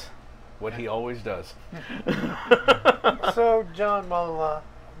if it's what he always does. So, John, while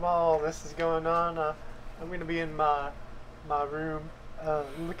all this is going on, I'm going to be in my room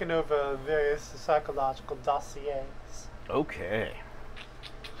looking over various psychological dossiers. Okay.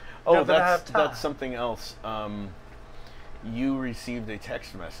 Now Oh, that I have time. that's something else. You received a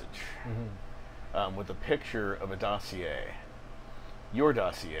text message with a picture of a dossier, your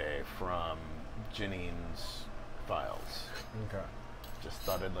dossier from Janine's files. Okay. Just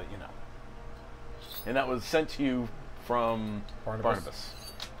thought I'd let you know. And that was sent to you from Barnabas.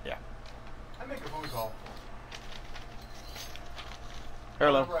 Yeah. I make a phone call.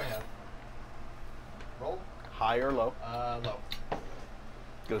 Hello. Number I have. Roll. High or low? Low.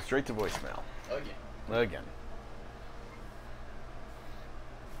 Go straight to voicemail. Again. Again.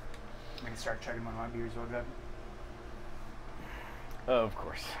 I can start checking when my beers while driving. Of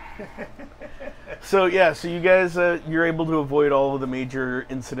course. So yeah, so you guys, you're able to avoid all of the major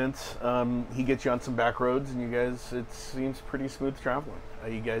incidents. He gets you on some back roads, and you guys, it seems pretty smooth traveling.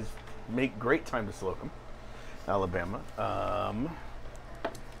 You guys make great time to Slocomb, Alabama.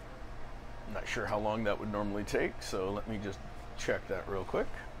 Not sure how long that would normally take, so let me just check that real quick.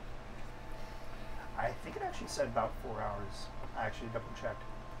 I think it actually said about 4 hours. I actually double checked.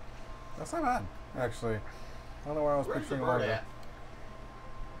 That's not bad, actually. I don't know where I was Where's the picturing bird longer. at?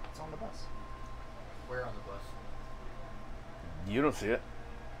 It's on the bus. Where on the bus? You don't see it.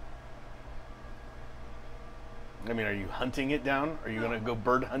 I mean, are you hunting it down? Are you going to go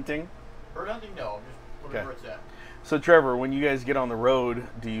bird hunting? Bird hunting? No, I'm just wondering where it's at. So, Trevor, when you guys get on the road,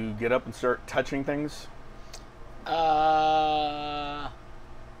 do you get up and start touching things? Well,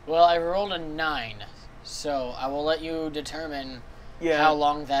 I rolled a 9, so I will let you determine how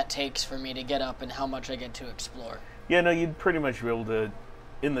long that takes for me to get up and how much I get to explore. Yeah, no, you'd pretty much be able to,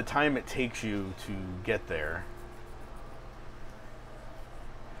 in the time it takes you to get there.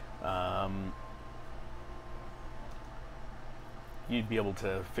 You'd be able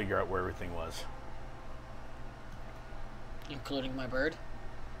to figure out where everything was. Including my bird?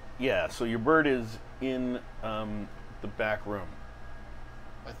 Yeah, so your bird is in the back room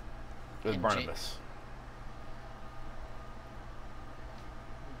with Barnabas.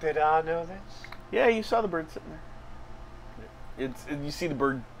 Did I know this? Yeah, you saw the bird sitting there. You see the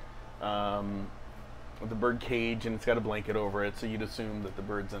bird, the bird cage, and it's got a blanket over it, so you'd assume that the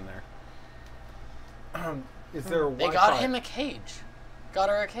bird's in there. Is there They got him a cage. Got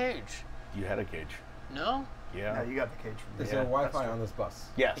her a cage. You had a cage. No? Yeah. No, you got the cage from Is the there Wi-Fi on this bus?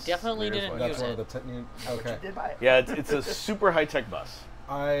 Yes. I definitely there is didn't Wi-Fi. use That's one it. of the okay. You did buy it. Yeah, it's a super high-tech bus.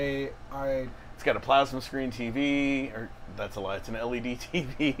 I It's got a plasma screen TV, or that's a lie. It's an LED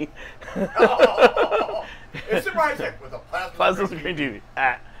TV. Oh, it's super high tech with a Plasma screen TV.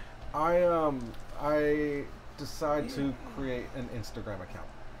 Ah. I decide to create an Instagram account.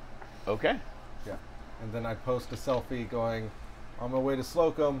 Okay. Yeah, and then I post a selfie going on my way to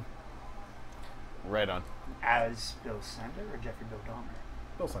Slocomb. Right on. As Bill Sender or Jeffrey Bill Dahmer?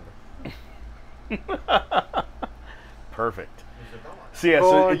 Bill Sender. Perfect. So yeah,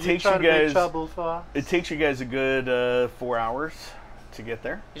 so it takes you guys. For It takes you guys a good 4 hours to get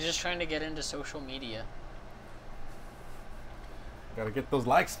there. He's just trying to get into social media. Gotta get those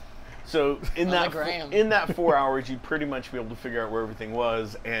likes. So in On that the gram. in that 4 hours, you'd pretty much be able to figure out where everything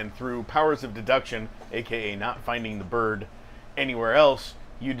was, and through powers of deduction, aka not finding the bird anywhere else,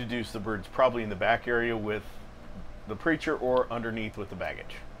 you deduce the bird's probably in the back area with the preacher or underneath with the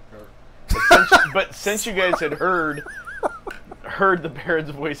baggage. But since you guys had heard the Baird's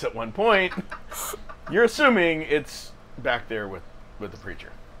voice at one point, you're assuming it's back there with the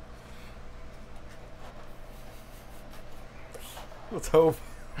preacher. Let's hope.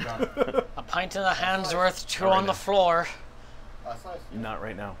 A pint in the hand's worth, two on the floor. That's nice. Not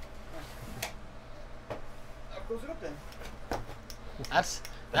right now. I'll close it up then.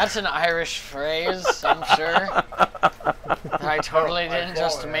 That's an Irish phrase, I'm sure. That I totally didn't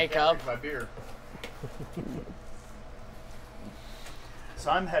just make up. My beer. So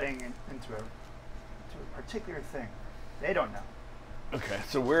I'm heading into a particular thing. They don't know. Okay,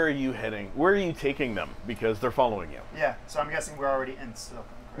 so where are you heading? Where are you taking them? Because they're following you. Yeah, so I'm guessing we're already in Slocomb.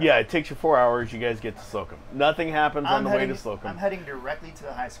 correct? Yeah, it takes you 4 hours. You guys get to Slocomb. Nothing happens on the way to Slocomb. I'm heading directly to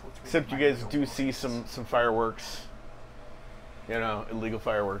the high school. to Except you visit my guys little do boys. see some fireworks. You know, illegal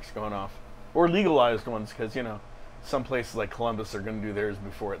fireworks going off. Or legalized ones, because, you know, some places like Columbus are going to do theirs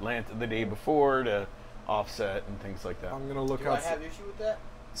before Atlanta, the day before, to offset and things like that. I'm gonna look Do I out. have issue with that?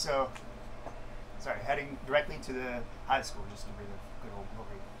 So, sorry, heading directly to the high school just to breathe a good old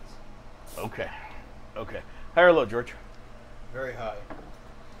breeze. Okay. Okay. High or low, George? Very high.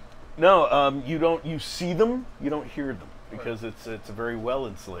 No, you don't. You see them, you don't hear them, because it's a very well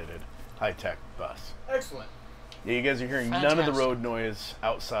insulated, high tech bus. Excellent. Yeah, you guys are hearing none of the Fantastic. road noise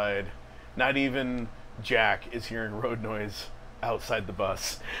outside. Not even Jack is hearing road noise outside the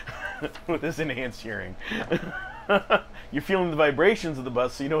bus with his enhanced hearing. You're feeling the vibrations of the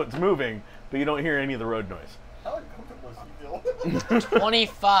bus, so you know it's moving, but you don't hear any of the road noise. How uncomfortable is he feel?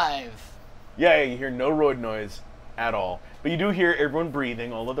 25. Yeah, you hear no road noise at all. But you do hear everyone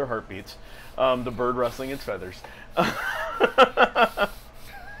breathing, all of their heartbeats, the bird rustling its feathers.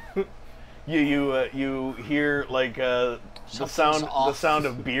 You hear like the Something's off. sound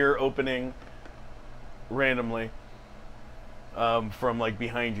of beer opening randomly from like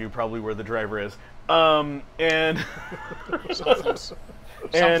behind you, probably where the driver is. And Something's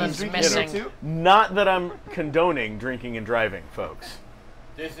and you know, missing. not that I'm condoning drinking and driving, folks.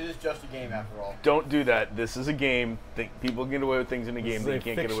 This is just a game after all. Don't do that. This is a game. People get away with things in a game is that a you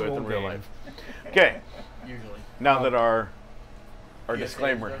can't get away with in fictional real game. life. Okay, Usually. now that our Yes,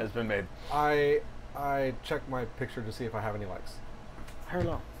 disclaimer yes, has been made. I check my picture to see if I have any likes. High or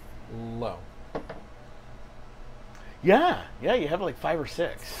low? Low. Yeah, you have like 5 or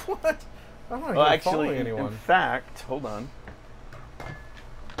 6. What? I'm not Well, even actually, following in anyone. fact, hold on.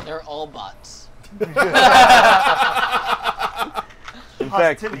 They're all bots. In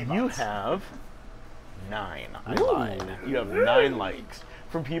fact, Positivity you bots. have 9. I Ooh. lied. You have 9 likes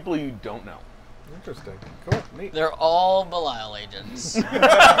from people you don't know. Interesting. Cool. Neat. They're all Belial agents.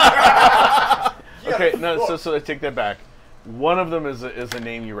 Okay, no, so I take that back. One of them is a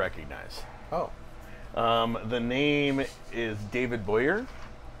name you recognize. Oh. The name is David Boyer.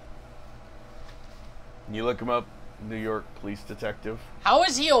 You look him up, New York police detective. How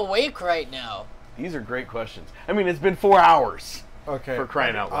is he awake right now? These are great questions. I mean, it's been 4 hours. Okay. For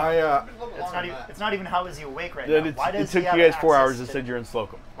crying out loud. It's not even how is he awake right It, now. Why it does took he have you guys 4 hours access and to- said you're in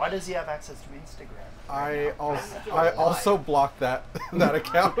Slocomb. Why does he have access to Instagram? I also blocked that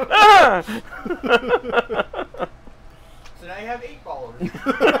account. So now you have 8 followers.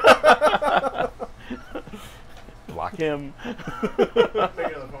 Block him. Make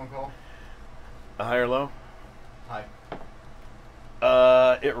another phone call. High or low? Hi.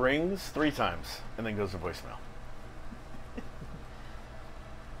 It rings 3 times and then goes to voicemail.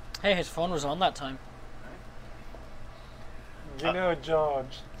 Hey, his phone was on that time. You know,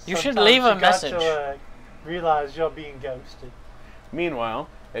 George. You should sometimes leave a you got message. to, realize you're being ghosted. Meanwhile,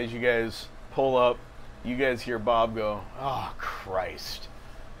 as you guys pull up, you guys hear Bob go, "Oh, Christ.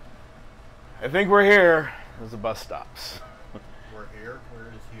 I think we're here." As the bus stops. We're here. Where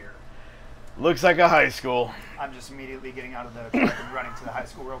is here? Looks like a high school. I'm just immediately getting out of the truck and running to the high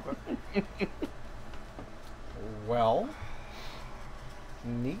school real quick. Well.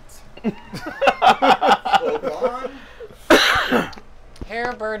 Neat. Hold on.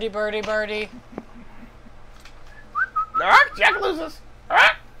 Here, birdie, birdie, birdie. Jack loses.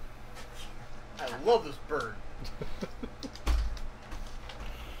 I love this bird.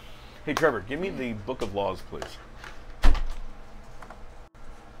 Hey, Trevor, give me the Book of Laws, please.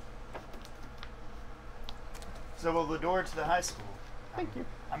 So will the door to the high school? Thank you.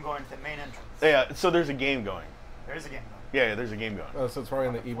 I'm going to the main entrance. Yeah, so there's a game going. There is a game going. Yeah, there's a game going. So it's probably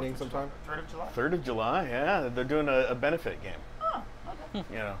in the evening sometime? 3rd of July? 3rd of July, yeah. They're doing a benefit game. Oh, okay.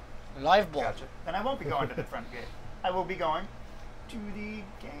 You know. Live ball. Gotcha. Then I won't be going to the front gate. I will be going to the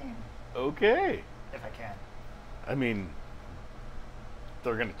game. Okay. If I can. I mean,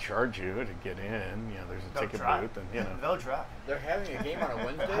 they're going to charge you to get in. You know, there's a They'll ticket try. booth, and you know. They'll try. They're having a game on a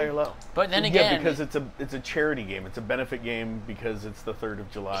Wednesday? High or low? But then Yeah, again, because it's a charity game. It's a benefit game because it's the 3rd of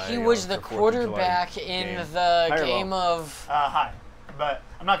July. he you was know, the it's the 4th of July quarterback in game. the High or low? game of. Hi. But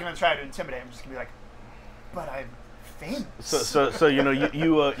I'm not going to try to intimidate. I'm just going to be like, but I'm famous. So you know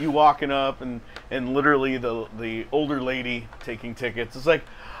you walking up and literally the older lady taking tickets is like,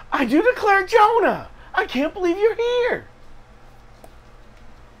 "I do declare Jonah. I can't believe you're here."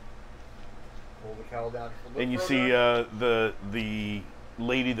 Pull the cowl down. And you see the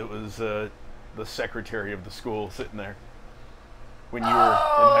lady that was the secretary of the school sitting there when you were in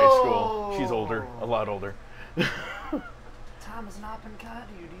high school. She's older, a lot older. Tom has not been kind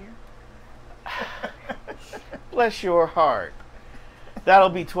to you, dear. Bless your heart. That'll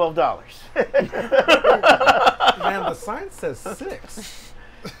be $12. Man, the sign says 6.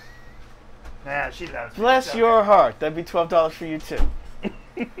 Nah, she loves me. Bless It's your okay. heart. That'd be $12 for you too.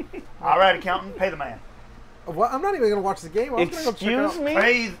 All right, accountant, pay the man. Well, I'm not even going to watch the game. I was gonna go check it Excuse out. me?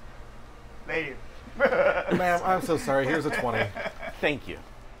 Pay lady. Ma'am, I'm so sorry. Here's a 20. Thank you.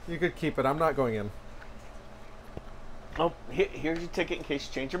 You could keep it. I'm not going in. Oh, here's your ticket in case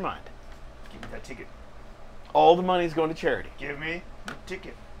you change your mind. Give me that ticket. All the money's going to charity. Give me the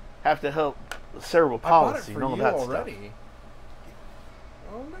ticket. Have to help cerebral I bought it palsy for and all you that already. stuff.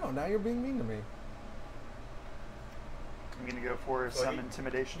 Oh no, now you're being mean to me. I'm going to go for some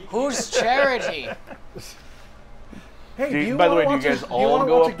intimidation. Whose charity? Hey, Do you- do you by the wanna way, do you watch guys a- all wanna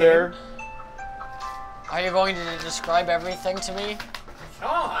go watch a up there? game? Are you going to describe everything to me?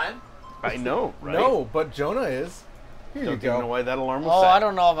 Sean! I know, right? No, but Jonah is. Here Don't you even know go. why that alarm was Oh, set. I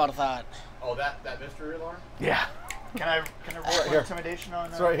don't know about that. Oh, that mystery alarm? Yeah. Can I roll for here. intimidation on?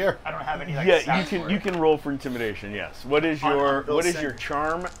 It's right here. I don't have any. Like, Yeah, you stats can for you it. can roll for intimidation. Yes. What is On your Bill's what is thing. your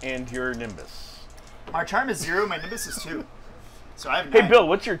charm and your nimbus? My charm is 0. My nimbus is 2. So I have. Hey 9. Bill,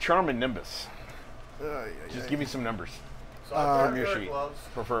 what's your charm and nimbus? Just give me some numbers, So I from your wear sheet, gloves.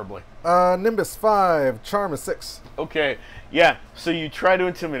 preferably. Nimbus 5, Charm is 6. Okay. Yeah. So you try to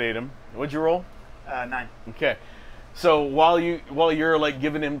intimidate him. What'd you roll? 9. Okay. So while you're like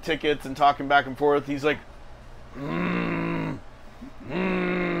giving him tickets and talking back and forth, he's like, and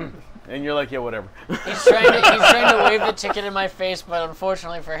you're like, yeah, whatever. He's trying to wave the ticket in my face, but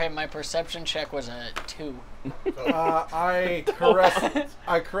unfortunately for him, my perception check was a 2. I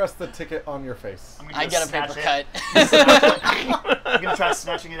caress the ticket on your face. I'm gonna I go get a snatch paper cut. I'm gonna try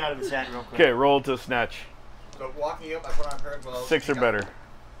snatching it out of his hand real quick. Okay, roll to snatch. So walking up, I put on a pair of gloves. 6 or better.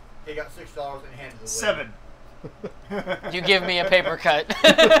 He got $6 and handed the 7. You give me a paper cut.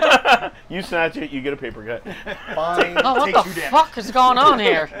 You snatch it, you get a paper cut. Fine. Oh, what Take the 2 damage. fuck is going on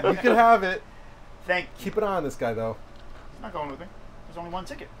here? You can have it. Thank you. Keep an eye on this guy, though. He's not going with me. There's only one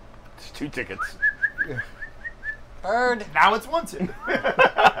ticket. It's 2 tickets. Bird. Now it's one ticket.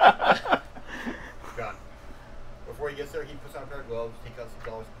 John, before he gets there, he puts on a pair of gloves, takes out some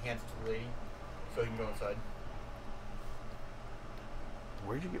dollars, hands it to the lady, so he can go inside.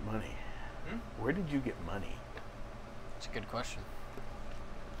 Where'd you get money? Hmm? Where did you get money? That's a good question.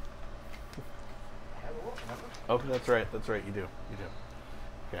 I have a look, remember? Oh, that's right. That's right. You do. You do.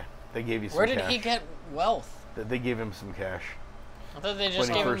 Okay. They gave you some Where cash. did he get wealth? They gave him some cash. I thought they just When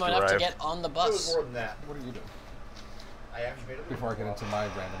he gave him first enough to arrived. get on the It was bus. more than that. What are you doing? I actually made it. Before I get into my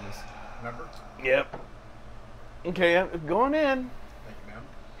randomness. Remember? Yep. Okay, go on in. Thank you, ma'am.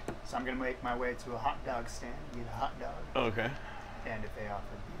 So I'm going to make my way to a hot dog stand, get a hot dog. Okay. And if they offer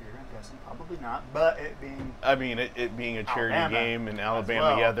beer, I'm guessing probably not. But it being I mean, it being a charity Alabama game in as Alabama,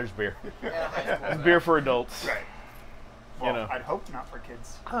 well. yeah, there's beer. Yeah, high school. There's beer for adults. right. Well, know. I'd hope not for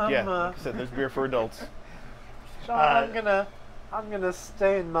kids. Yeah, like I said, there's beer for adults. Sean, I'm gonna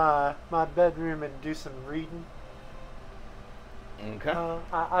stay in my bedroom and do some reading. Okay.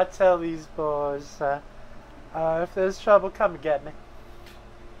 I tell these boys, if there's trouble, come and get me.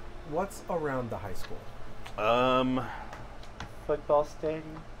 What's around the high school? Football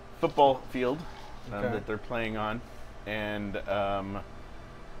stadium. Football field Okay. that they're playing on, and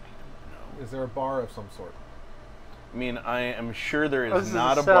Is there a bar of some sort? I mean, I am sure there This is is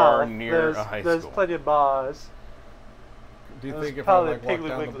not the a bar South. near there's, a high There's school. plenty of bars. Do you There's think if I probably like walk Piggly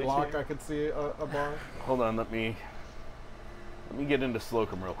down the Wiggly block, here. I could see a bar? Hold on, let me get into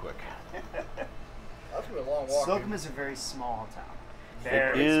Slocomb real quick. That's gonna be a long walk. Slocomb is a very small town. It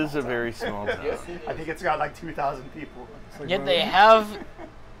Very is small a town. very small town. Yes, it I is. think it's got like 2,000 people. It's like Yet one they of have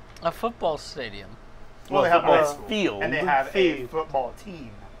a football stadium. Well, they have football a high school, field, and they have a Field. football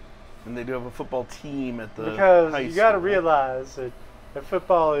team. and they do have a football team at the Because high you got to school. realize that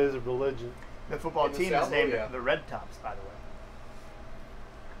football is a religion. The football In the team South, is named yeah. the Red Tops, by the way.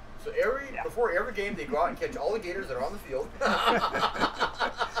 So Yeah. before every game, they go out and catch all the gators that are on the field. The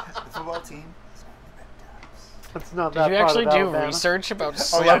football team is named the Red Tops. It's not Did that you part actually of do Alabama. research about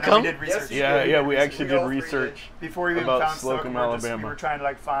Oh yeah, no, we Slocomb? did research. Yes, Yeah, yeah, we We actually did all three research. Before we even About found Slocomb, Slocomb, Alabama. we were trying to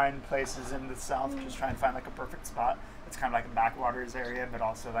like find places in the South, just trying to find like a perfect spot. It's kind of like a backwaters area, but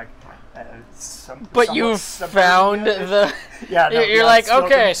also like some. But you somewhat found suburban-ish. the. Yeah, no, You're yeah, like, Slocomb.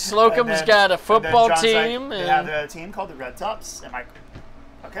 okay, And Slocomb's then- got a and then football John's like, team, they have and a team called the Red Tops, and like,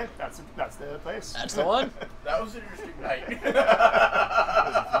 okay, that's the place. that's the one. That was an interesting night.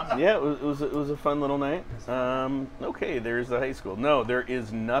 Yeah, it was a fun little night. Okay, there's the high school. No, there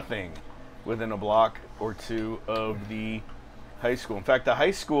is nothing within a block or two of the high school. In fact, the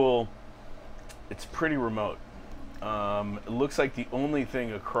high school, it's pretty remote. It looks like the only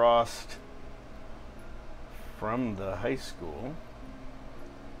thing across from the high school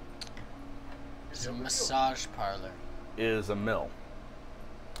It's a massage parlor. is a mill.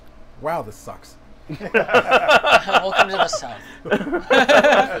 Wow, this sucks. Welcome to the South.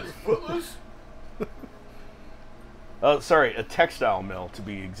 Footloose? Oh, sorry, a textile mill to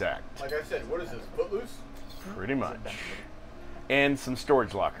be exact. Like I said, what is this? Footloose? Pretty much. And some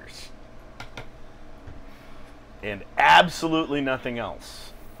storage lockers. And absolutely nothing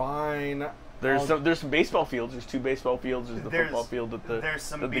else. Fine. There's some baseball fields. There's 2 baseball fields. There's the football field that There's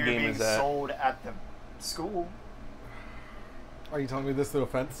some that the beer game being is at. sold at the school. Are you telling me this through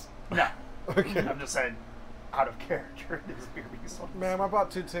offense? No, Okay. I'm just saying, out of character, there's beer being sold. Ma'am, I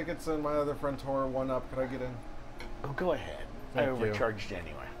bought 2 tickets and my other friend tore one up. Could I get in? Oh, go ahead. I Thank you. overcharged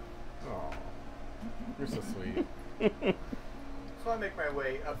anyway. Oh, you're so sweet. So I make my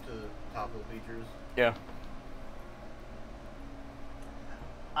way up to the top of the bleachers. Yeah.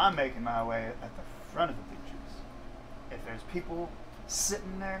 I'm making my way at the front of the bleachers. If there's people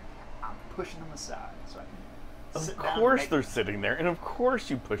sitting there, I'm pushing them aside so I can sit Of down. course and they're make, sitting there, and of course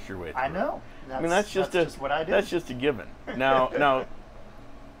you push your way through. I know. I mean, that's just what I do. That's just a given. Now,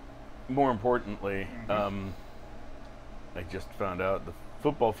 more importantly, I just found out the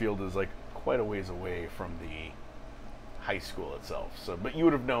football field is like quite a ways away from the high school itself. So, but you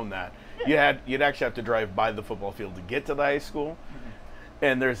would have known that. You'd actually have to drive by the football field to get to the high school,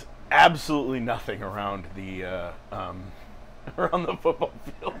 and there's absolutely nothing around the around the football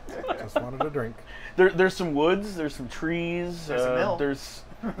field. Just wanted a drink. There's some woods. There's some trees. There's a mill. There's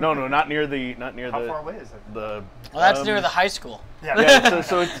no, not near the How far away is it? the. Well, that's near the high school. Yeah,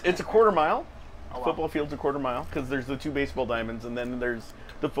 so it's a quarter mile. Oh, wow. Football field's a quarter mile because there's the 2 baseball diamonds, and then there's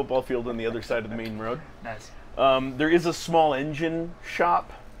the football field on the other side of the main road. Nice. There is a small engine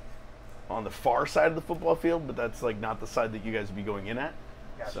shop on the far side of the football field, but that's like not the side that you guys would be going in at.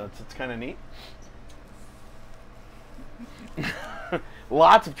 Gotcha. So it's kind of neat.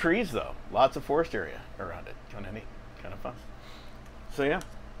 Lots of trees, though. Lots of forest area around it. Kind of neat. Kind of fun. So, yeah.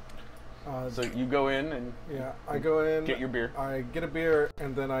 So you go in and Yeah, I go in. get your beer. I get a beer,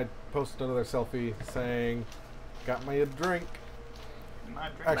 and then I post another selfie saying, "Got me a drink."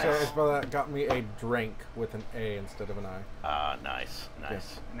 Not drink Actually, I that. spell that. Got me a drink with an A instead of an I. Nice.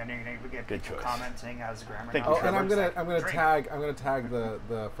 And then you're gonna get Good people choice. commenting as grammar. Thank not you, Oh, and I'm Trevor's gonna like, drink. tag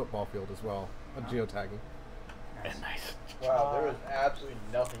the football field as well. Geotagging. And nice. Wow, there is absolutely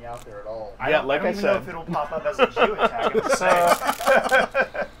nothing out there at all. I Yeah, don't, like I don't I even know said. if it'll pop up as a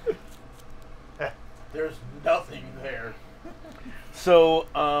geotag. There's nothing there. So,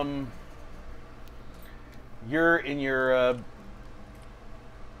 you're in your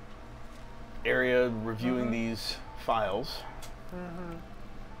area reviewing these files.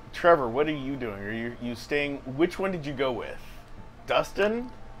 Trevor, what are you doing? Are you staying? Which one did you go with?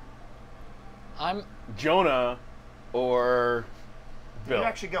 Dustin, I'm Jonah, or Did Bill? you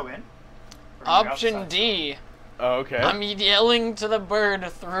actually go in? Or you were option outside? D. Oh, okay. I'm yelling to the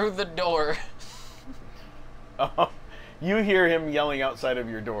bird through the door. Oh, you hear him yelling outside of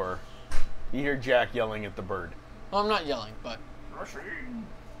your door. You hear Jack yelling at the bird. Well, I'm not yelling, but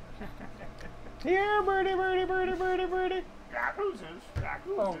Here, birdie, birdie, birdie, birdie, birdie.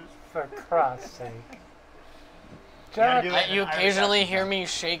 Oh, for Christ's sake. gotta Jack, do it. you Irish occasionally accent, hear though. me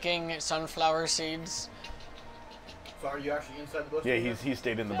shaking sunflower seeds. So are you actually inside the bus? Yeah, right he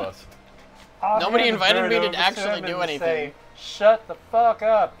stayed in the bus. I'll Nobody hand the invited bird me to over actually him do and anything. Say, shut the fuck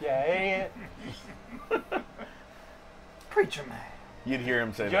up, you idiot. Preacher man. You'd hear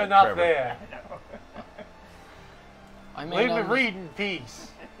him say that. You're not Trevor. there. I mean, Leave me I'm, read in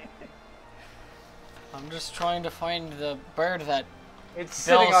peace. I'm just trying to find the bird that It's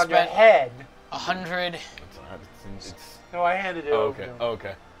Bill sitting on your spent- head. 100. It's not. It's No, I handed it oh, over okay. to him.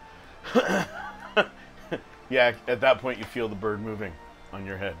 Okay. Yeah, at that point you feel the bird moving on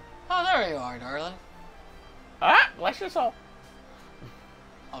your head. Oh, there you are, darling. Ah, bless your soul.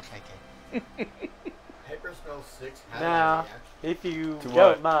 I'll take it. now? Paper smells 6. How Now, did I react? if you To don't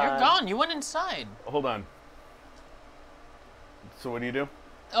what? mind. You're gone. You went inside. Hold on. So what do you do?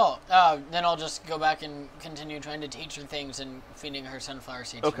 Oh, then I'll just go back and continue trying to teach her things and feeding her sunflower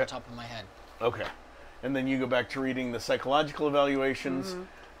seeds Okay. from the top of my head. Okay. And then you go back to reading the psychological evaluations.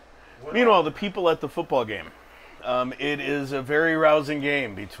 What Meanwhile, the people at the football game. It is a very rousing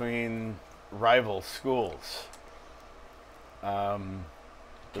game between rival schools. They're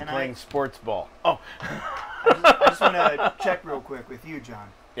Can playing I- sports ball. Oh, I just want to check real quick with you, John.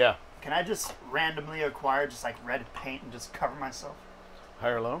 yeah. Can I just randomly acquire just like red paint and just cover myself? High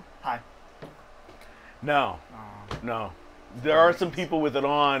or low? Hi. No. No. There are some people with it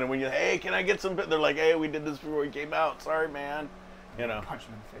on, and when you, hey, can I get some? They're like, hey, we did this before we came out. Sorry, man. You know. Punch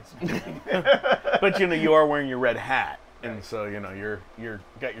him in the face. But you know, you are wearing your red hat, and so you know you're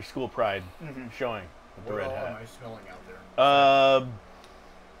got your school pride showing with the What red all am hat. I smelling out there?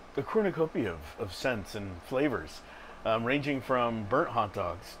 A cornucopia of scents and flavors, ranging from burnt hot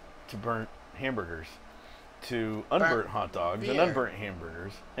dogs to burnt hamburgers, to unburnt hot dogs and beer. unburnt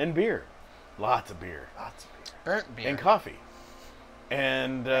hamburgers, and beer. Lots of beer. Lots of beer. Burnt beer. And coffee.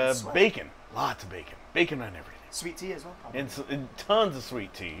 And sweat. bacon. Lots of bacon. Bacon on everything. Sweet tea as well. probably. And tons of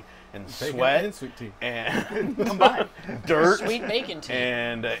sweet tea. And Bacon sweat. and sweet tea. And Combined. dirt. Sweet bacon tea.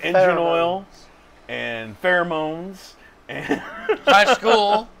 And engine oil. And pheromones. And By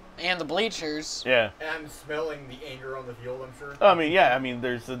school and the bleachers. yeah. And smelling the anger on the field, I'm sure. I mean, yeah. I mean,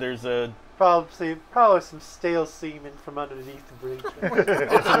 there's a Probably some stale semen from underneath the bridge.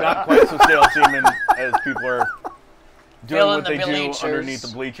 it's not quite so stale semen as people are doing Filling what the they do bleachers. underneath the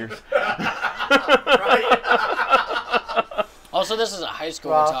bleachers. Also, this is a high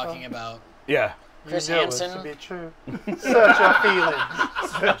school Rafa. we're talking about. Yeah. Chris you know this Hansen. to be true. Search your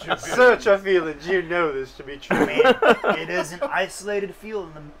feelings. Search your feelings. You know this to be I true. mean, it is an isolated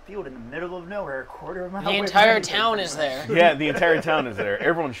field in the middle of nowhere, a quarter of a mile The away from entire anything, town pretty is much. there. Yeah, the entire town is there.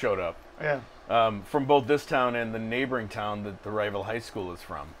 Everyone showed up. Yeah. From both this town and the neighboring town that the rival high school is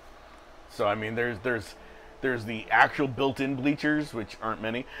from. So I mean, there's the actual built-in bleachers, which aren't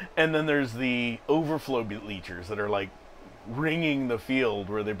many, and then there's the overflow bleachers that are like ringing the field,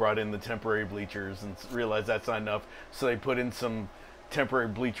 where they brought in the temporary bleachers and realized that's not enough, so they put in some temporary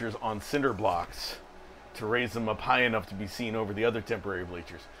bleachers on cinder blocks to raise them up high enough to be seen over the other temporary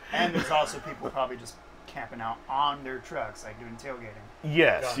bleachers. And there's also people probably just camping out on their trucks, like doing tailgating.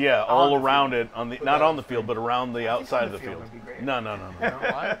 Yes, Yeah. yeah, all On the around field. it, on the Put not that on on the the field, screen. but around the I think outside on of the the field field. would be great. No.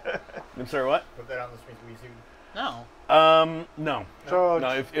 What? I'm sorry, what? Put that on the screen so we see. No. No. George, No,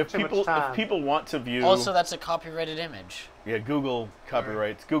 if too much people time. if people want to view, Also, that's a copyrighted image. yeah, Google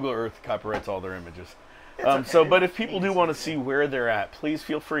copyrights, Google Earth copyrights all their images. But if people do want to see where they're at, please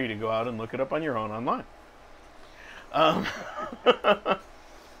feel free to go out and look it up on your own online.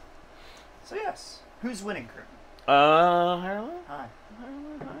 So yes, who's winning currently? Ireland? Hi.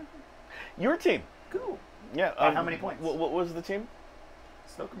 Your team. Cool. Yeah. How many points? What was the team?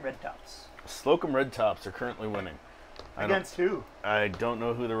 Slocomb Red Tops. Slocomb Red Tops are currently winning. Against who? I don't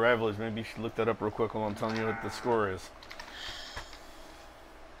know who the rival is. Maybe you should look that up real quick while I'm telling you what the score is.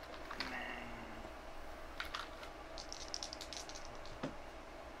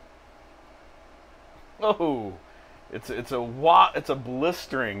 Oh, it's a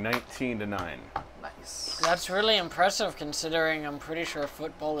blistering 19-9. Nice. That's really impressive considering I'm pretty sure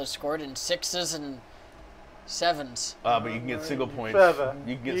football is scored in 6s and 7s. But you can get single points. Seven.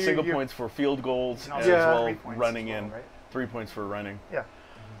 You can get single points for field goals can as also get well 3 points running as well, in. right? 3 points for running. Yeah.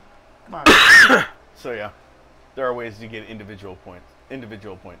 Come on. So yeah, there are ways to get individual points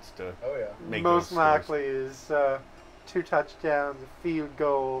to Oh yeah. make Most those scores. likely is 2 touchdowns, a field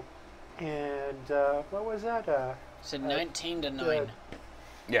goal, and what was that? So 19 to 9. uh,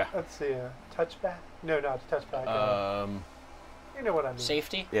 Yeah. Let's see, a touchback? No, not a touchback. You know what I mean.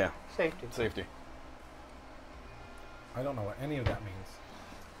 Safety? Yeah. Safety. Safety. I don't know what any of that means.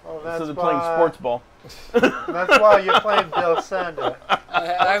 Well, that's So they're why, playing sports ball. That's why you're playing Bill Sander.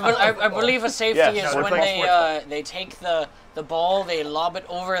 I believe a safety Yeah, is we're when they take the ball, they lob it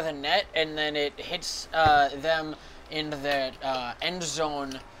over the net, and then it hits them in the end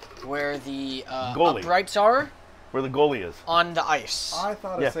zone where the Goalie. uprights are Where the goalie is. on the ice. I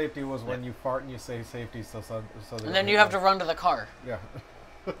thought Yeah. a safety was when you fart and you say safety, so And then you have to run to the car Yeah.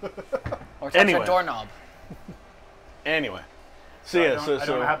 or touch Anyway. a doorknob. Anyway. So I yeah, don't, so I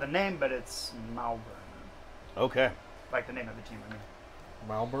don't have the name, but it's Malvern. okay. Like the name of the team. I mean,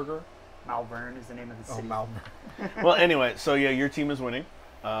 Malburger? Malvern is the name of the Oh, city. Malburger. Well, anyway, so yeah, your team is winning.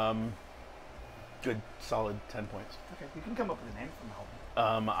 Good, solid 10 points. Okay, you can come up with a name for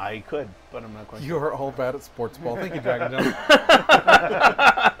Malvern. I could, but I'm not quite You are all bad at sports ball. Thank you, Dragon Jump.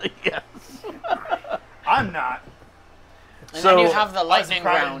 sure. Yes. I'm not. And So- then you have the That's the lightning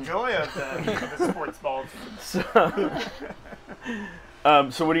pride and round. joy of the sports ball.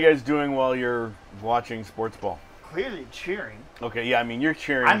 So what are you guys doing while you're watching sports ball? Clearly cheering. Okay, yeah, I mean you're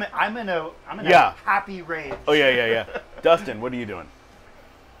cheering. I'm in a Yeah. happy rage. Oh yeah. Dustin, what are you doing?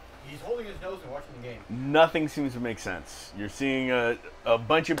 He's holding his nose and watching the game. Nothing seems to make sense. You're seeing a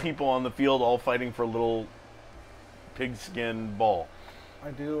bunch of people on the field all fighting for a little pigskin ball.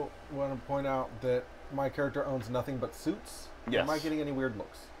 I do want to point out that my character owns nothing but suits. Yes. Am I getting any weird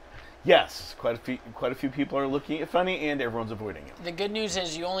looks? Yes, quite a few people are looking at funny, and everyone's avoiding it. The good news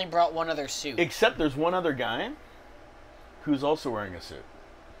is you only brought one other suit. Except there's one other guy who's also wearing a suit.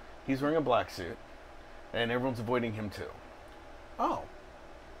 He's wearing a black suit, and everyone's avoiding him too. Oh.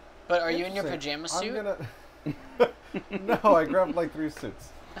 But are you in your Interesting. pajama suit? I'm gonna. No, I grabbed like 3 suits.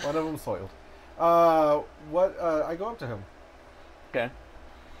 One of them soiled. I go up to him. Okay.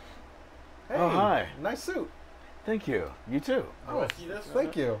 Hey, Oh, hi. Nice suit. Thank you. You too. Oh, see this?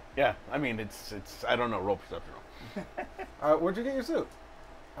 thank you. Yeah. I mean, it's. I don't know. Roll perception. Where'd you get your suit?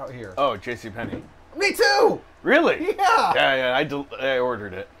 Out here. Oh, JCPenney. Me too. Really? Yeah. Yeah. I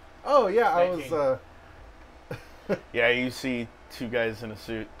ordered it. Oh yeah, I was. Yeah. You see 2 guys in a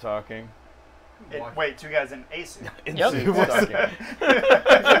suit talking. Wait, 2 guys in a suit. In Yep. suits talking.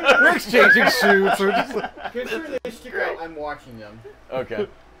 We're exchanging shoots. We're just. Consider they stick out. I'm watching them. Okay.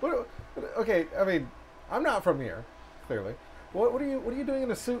 Okay, I mean, I'm not from here, clearly. What are you doing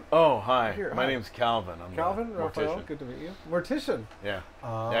in a suit? Oh, hi. Here, My hi. name's Calvin. I'm Calvin, a Raphael, mortician. good to meet you. Mortician. Yeah.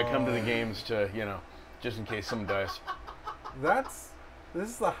 Yeah. I come to the games to, just in case someone dies. This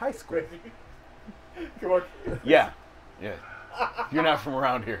is the high school. Come on. Yeah. Yeah. You're not from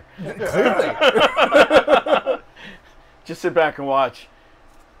around here. Clearly. Just sit back and watch.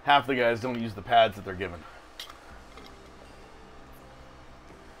 Half the guys don't use the pads that they're given.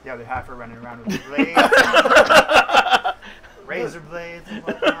 The other half are running around with blades. Razor blades and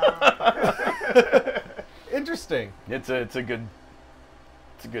whatnot. Interesting. It's a good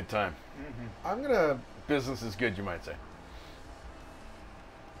time. I'm gonna Business is good, you might say.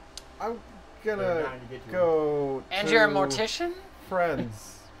 They're dying to get you. go. And to you're a mortician?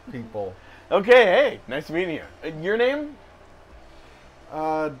 Friends, people. Okay, hey, nice meeting you. Your name?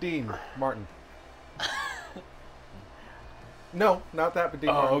 Dean Martin. No, not that, but Dean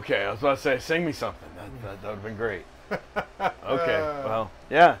Oh, Martin. okay. I was about to say, sing me something. That would have been great. Okay, well,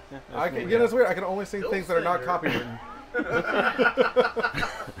 yeah. I can, it's weird. I can only sing things that are not singer. copywritten.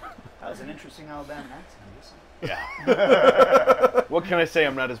 That was an interesting Alabama accent. Yeah. What can I say?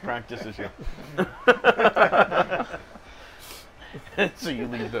 I'm not as practiced as you. So you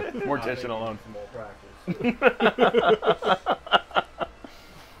leave the mortician alone. Some more practice.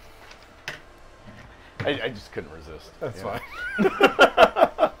 I just couldn't resist. That's Yeah.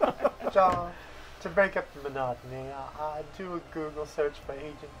 fine. John, to break up the monotony, I do a Google search for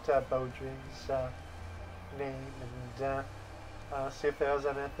Agent Bodring's name and see if there was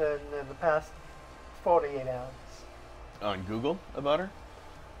anything in the past 48 hours. On Google about her?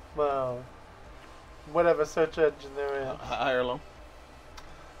 Well, whatever search engine there is. High or low?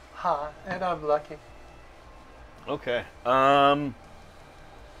 Hi, and I'm lucky. Okay.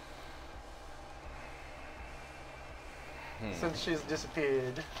 Since she's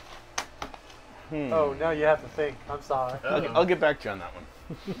disappeared. Oh, now you have to think. I'm sorry. I'll get back to you on that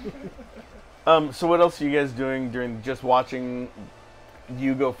one. So what else are you guys doing during just watching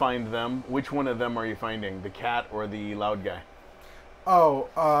you go find them? Which one of them are you finding? The cat or the loud guy? Oh,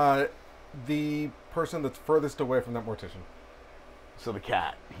 the person that's furthest away from that mortician. So the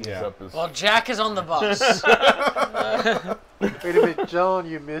cat. He's Yeah. up as... Well, Jack is on the bus. Wait a minute, John,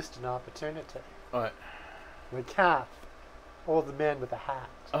 you missed an opportunity. What? With Kath, or the man with the hat.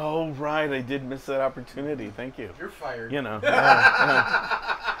 Oh, right. I did miss that opportunity. Thank you. You're fired. You know.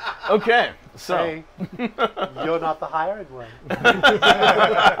 Okay. So. Hey, you're not the hired one.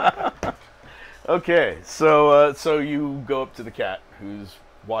 Okay. So you go up to the cat, who's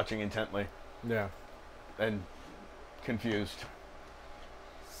watching intently Yeah. and confused.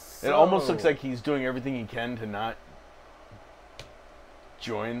 It almost looks like he's doing everything he can to not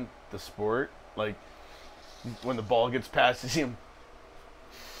join the sport. Like, when the ball gets passed, you see him.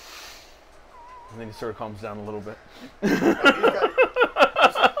 And then he sort of calms down a little bit. He's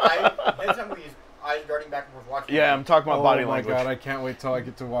eyes darting back and forth watching. Yeah, I'm talking about body Oh my language. god, I can't wait till I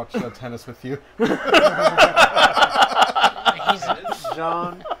get to watch tennis with you.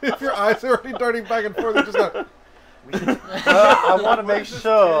 John, If your eyes are already darting back and forth, you just go. I want to make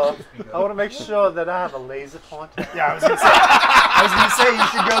sure. I want to make sure that I have a laser pointer. Yeah, I was gonna say you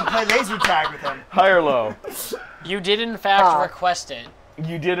should go play laser tag with him. High or low? You did, in fact, request it.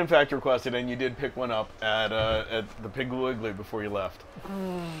 You did, in fact, request it, and you did pick one up at the Piggly Wiggly before you left.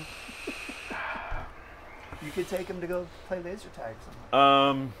 You could take him to go play laser tag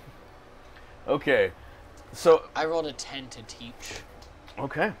somewhere. Okay. So, I rolled a 10 to teach.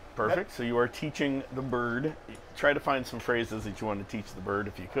 okay, perfect. So you are teaching the bird. Try to find some phrases that you want to teach the bird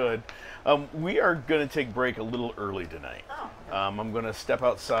if you could. We are going to take break a little early tonight. I'm going to step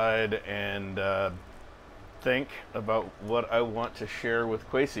outside and think about what I want to share with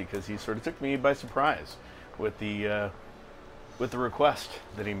Quasi, because he sort of took me by surprise with the request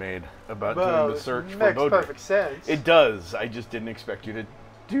that he made about doing the search for makes Bodrick. perfect sense. It does. I just didn't expect you to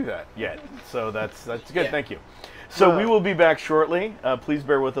do that yet. So that's good. Yeah. Thank you. So Well- we will be back shortly. Please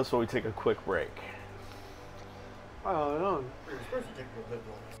bear with us while we take a quick break. Oh, no. You're supposed to take a good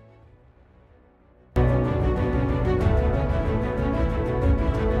one.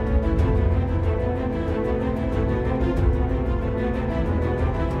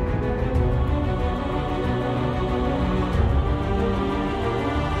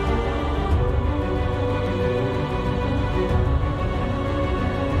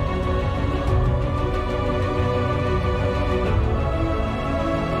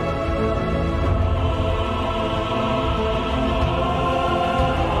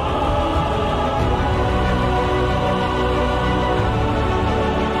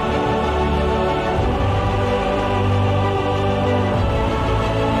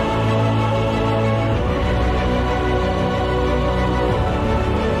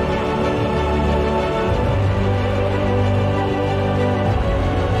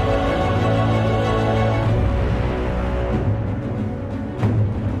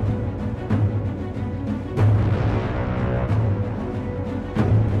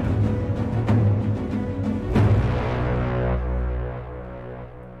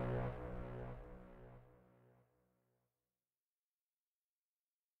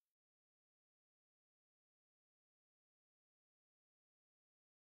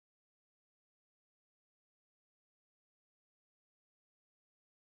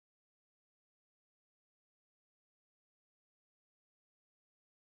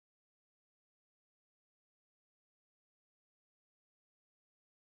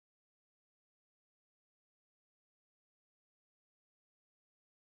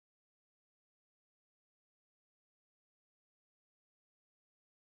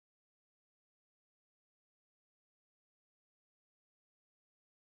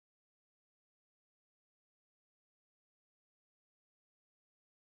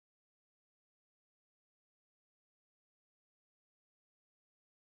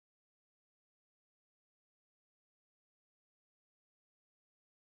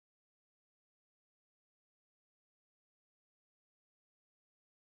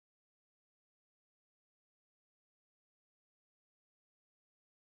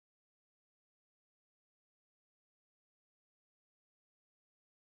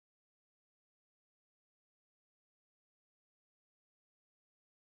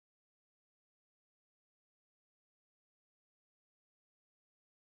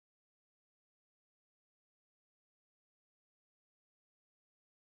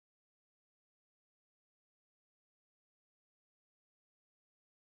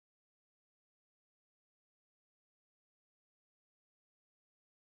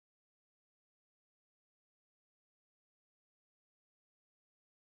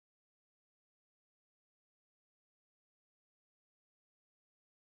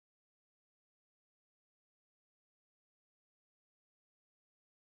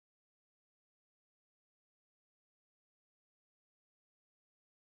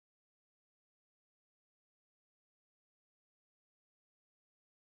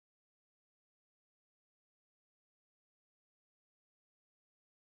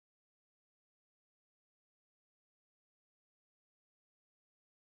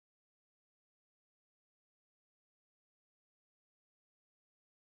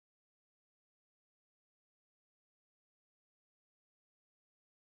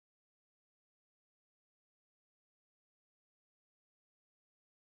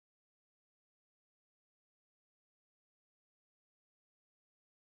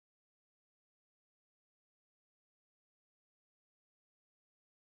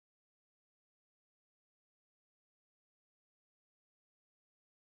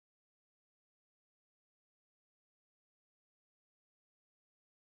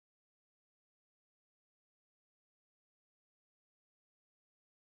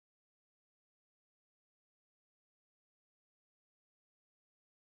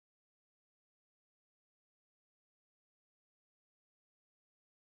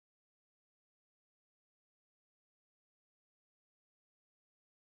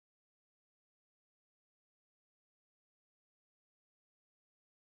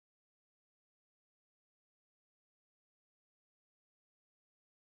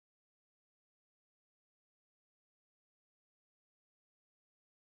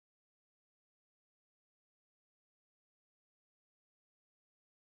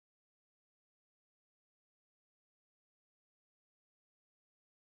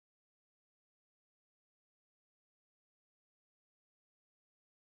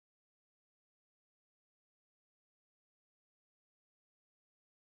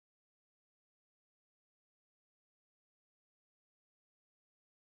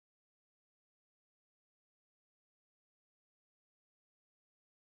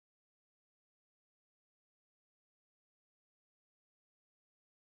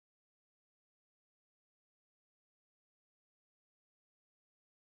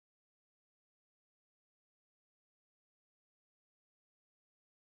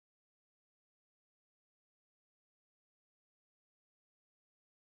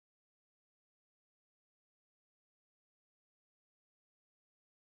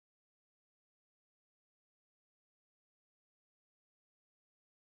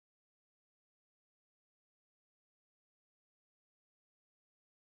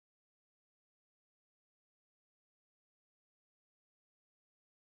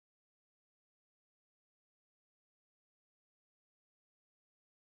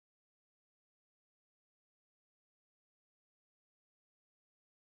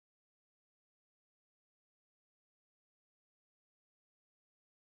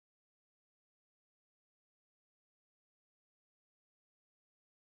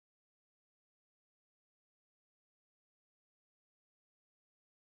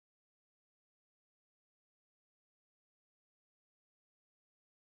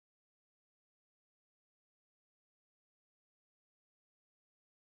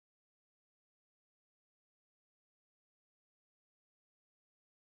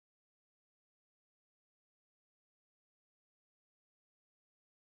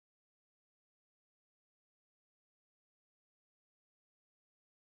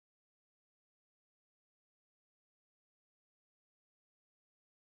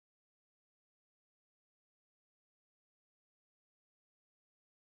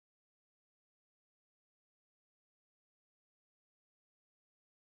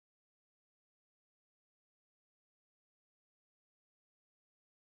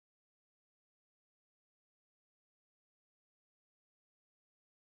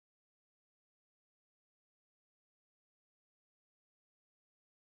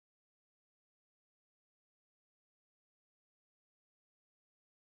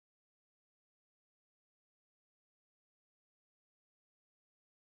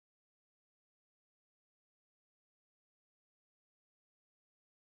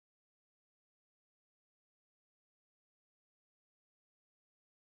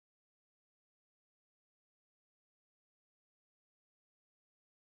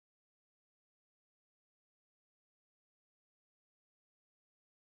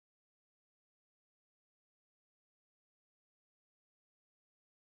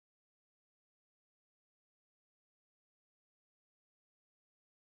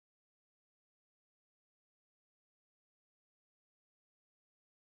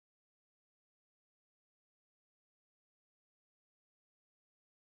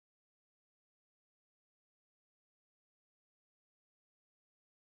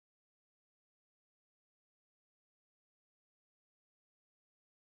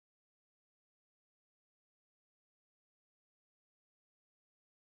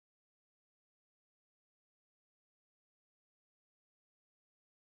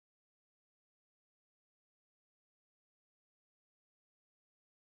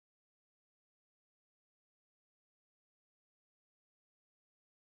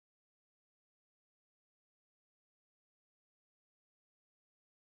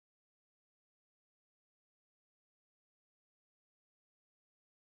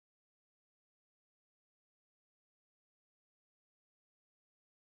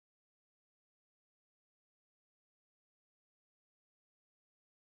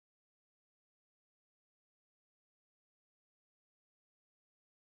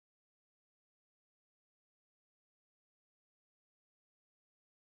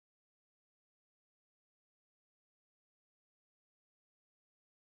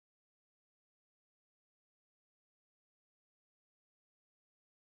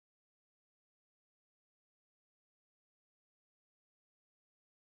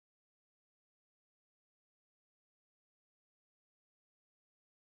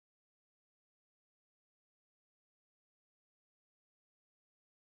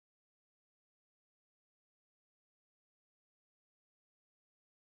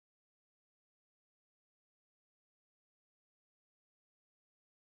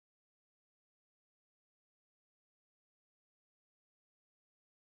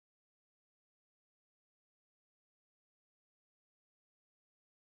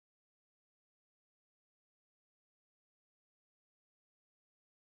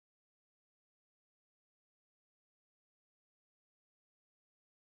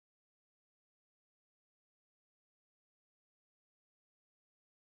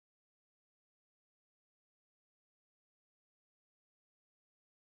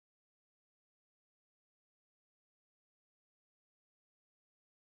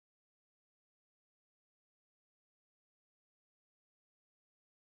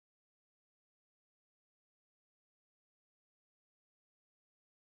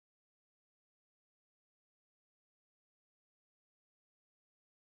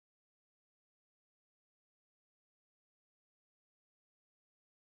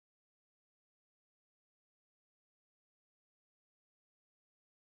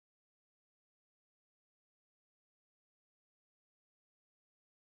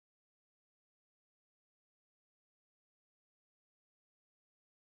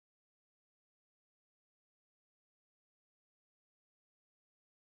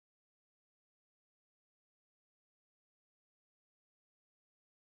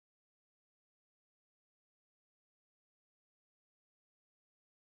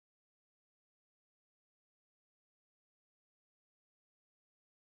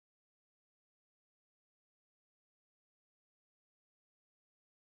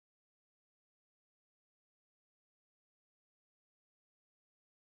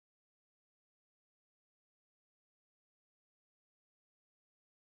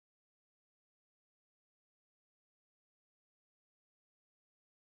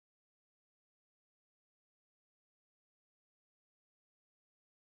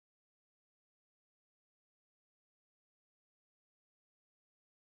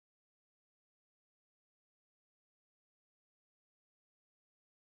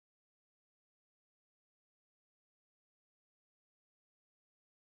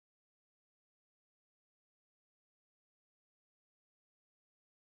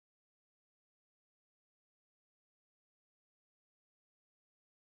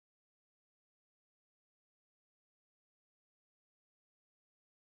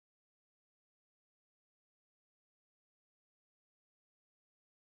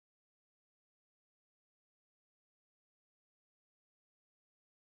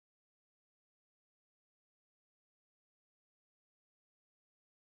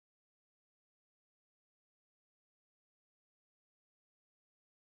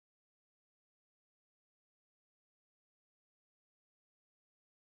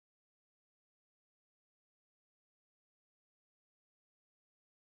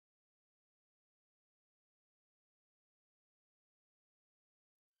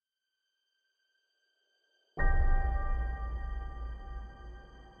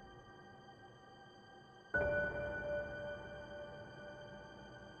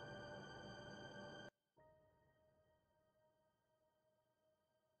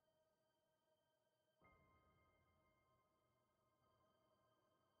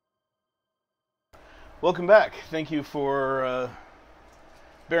 Welcome back. Thank you for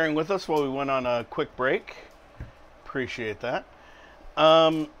bearing with us while we went on a quick break. Appreciate that.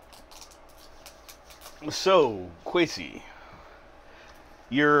 So, Quasi,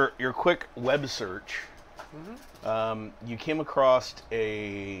 your quick web search, you came across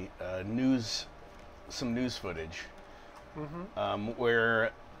some news footage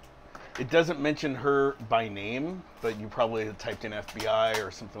where it doesn't mention her by name, but you probably had typed in FBI or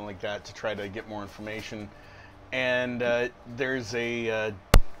something like that to try to get more information. And there's a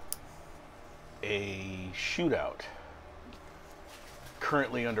shootout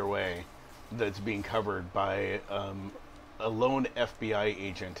currently underway that's being covered by a lone FBI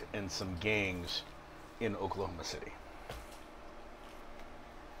agent and some gangs in Oklahoma City.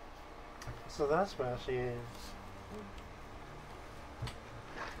 So that's where she is.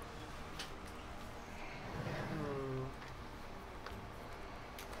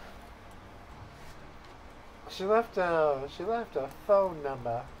 She left a phone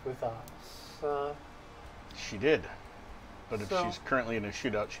number with us. She did. But if So- she's currently in a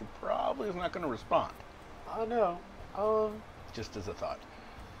shootout, she probably is not going to respond. I know. Just as a thought.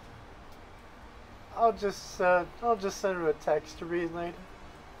 I'll just send her a text to read later.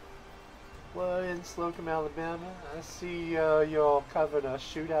 We're in Slocomb, Alabama. I see you're covering a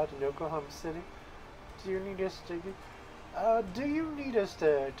shootout in Oklahoma City. Do you need us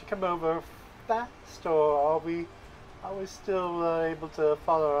to come over fast, or are we still able to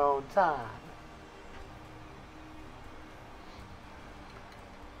follow our own time?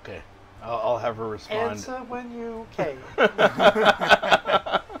 Okay. I'll have her respond. Answer when you can.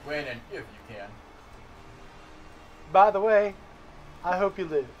 When and if you can. By the way, I hope you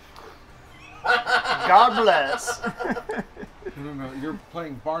live. God bless. No, you're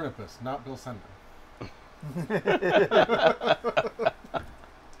playing Barnabas, not Bill Sender.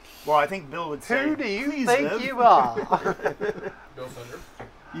 Well, I think Bill would say, Who do you "Please think live." you are? Bill Thunder.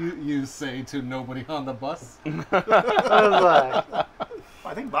 You say to nobody on the bus. I was like, Well,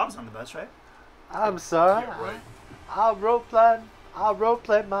 I think Bob's on the bus, right? I'm sorry. Yeah, right. I'll role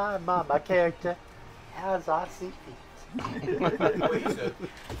play my character as I see fit. What he said.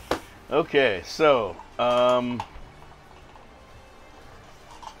 Okay, so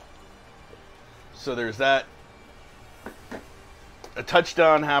there's that. A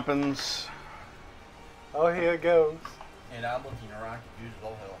touchdown happens. Oh, here it goes. And I'm looking around confused as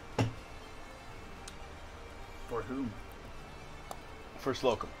all hell. For whom? For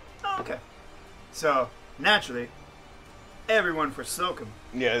Slocomb. Oh, okay. So, naturally, everyone for Slocomb.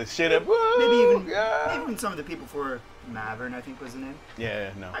 Yeah, they straight up. Maybe "Woo, even yeah." maybe even some of the people for Mavern, I think was the name.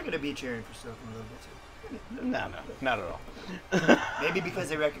 Yeah, no. I gotta be cheering for Slocomb a little bit too. No, not at all. Maybe because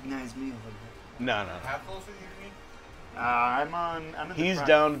they recognize me a little bit. No. How close are you to me? I'm in the He's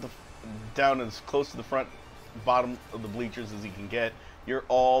front. down as close to the front bottom of the bleachers as he can get. You're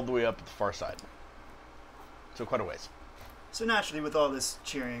all the way up at the far side. So quite a ways. So naturally, with all this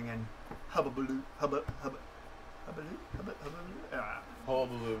cheering and hubbubaloo, hullabaloo,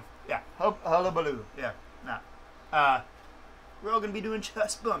 Hullabaloo. yeah, hullabaloo, yeah, we're all gonna be doing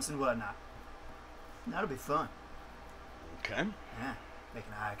chest bumps and whatnot. That'll be fun. Okay. Yeah,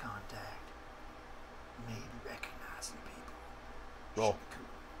 making eye contact, maybe recognizing people. Roll.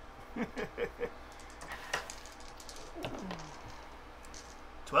 Cool.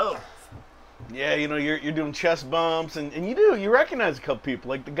 12. Yeah, you're doing chest bumps, and you recognize a couple people,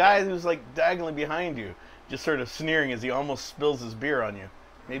 like the guy who's like diagonally behind you, just sort of sneering as he almost spills his beer on you.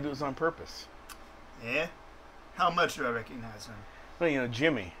 Maybe it was on purpose. Yeah. How much do I recognize him? Well,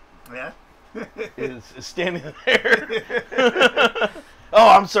 Jimmy Yeah. is standing there. Oh,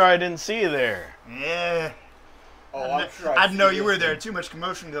 I'm sorry, I didn't see you there. Yeah. Oh, I'm sure I didn't know see you were this there. dude. Too much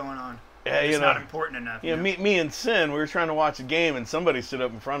commotion going on. Yeah, It's not important enough. Yeah, me and Sin, we were trying to watch a game, and somebody stood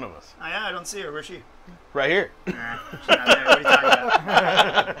up in front of us. Oh, yeah, I don't see her. Where's she? Right here. Nah, she's not there. What are you talking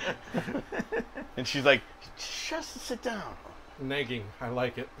about? And she's like, just sit down. Nagging. I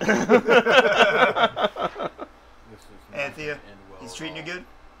like it. This is Hey, not Thea, gonna end well he's at treating you all. good?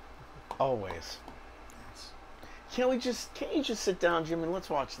 Always. Can't you just sit down, Jimmy, and let's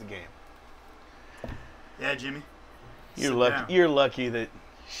watch the game? Yeah, Jimmy. You're Sit lucky. down. You're lucky that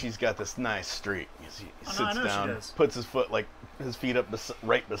she's got this nice streak. He Oh, no, sits I know she down, does. puts his feet up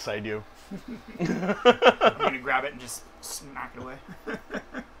right beside you. I'm going to grab it and just smack it away. Or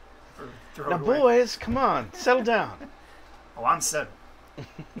throw Now, it away. boys, come on, settle down. Oh, I'm settled.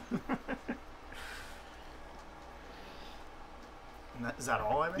 Is that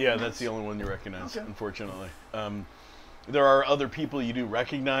all I recognize? Yeah, that's the only one you recognize, Okay. unfortunately. There are other people you do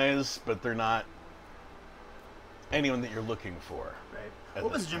recognize, but they're not anyone that you're looking for. Right. At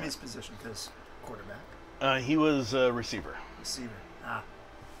What this was Jimmy's position? Because Quarterback. He was a receiver. Receiver. Ah.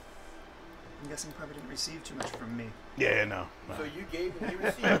 I'm guessing he probably didn't receive too much from me. Yeah, no. So you gave and he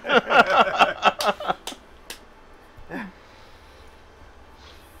received.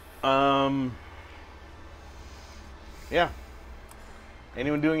 Yeah.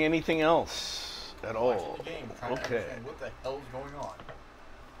 Anyone doing anything else at all? Watching the game, trying to Okay. understand what the hell's going on.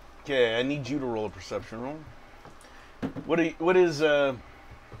 Okay, I need you to roll a perception roll. What is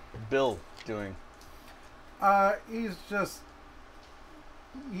Bill doing?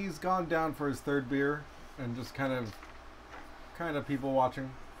 He's gone down for his third beer and just kind of people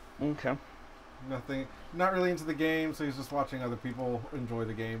watching. Okay. Not really into the game, so he's just watching other people enjoy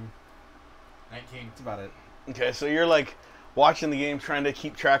the game. 19. That's about it. Okay, so you're like watching the game, trying to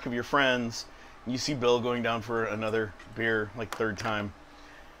keep track of your friends. You see Bill going down for another beer, like third time.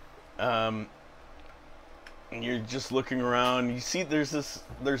 And you're just looking around. You see there's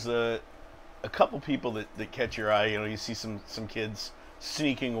a couple people that catch your eye. You know, you see some kids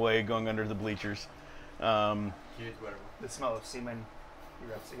sneaking away, going under the bleachers. Kids, whatever. The smell of semen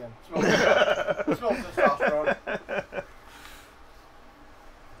erupts again. Smells testosterone.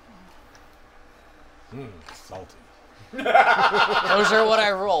 Salty. Those are what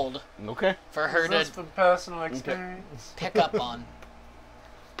I rolled Okay. for her Is this to from personal experience? pick up on.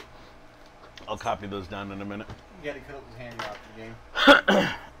 I'll copy those down in a minute. He had to cut up his hand after the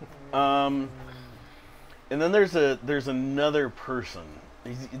game. And then there's another person.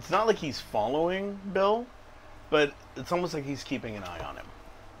 It's not like he's following Bill, but it's almost like he's keeping an eye on him.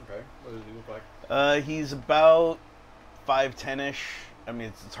 Okay. What does he look like? He's about 5'10"-ish. I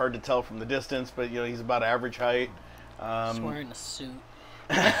mean, it's hard to tell from the distance, but he's about average height. He's wearing a suit.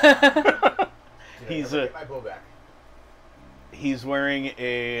 He's Get my bow back. He's wearing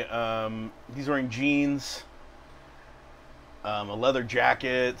he's wearing jeans, a leather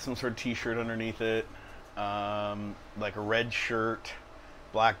jacket, some sort of t-shirt underneath it, like a red shirt,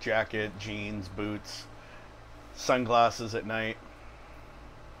 black jacket, jeans, boots, sunglasses at night,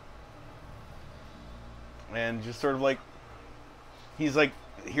 and just sort of like he's like,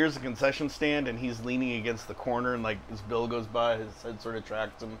 here's a concession stand, and he's leaning against the corner, and like as Bill goes by, his head sort of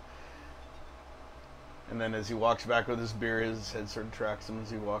tracks him. And then as he walks back with his beer, his head sort of tracks him as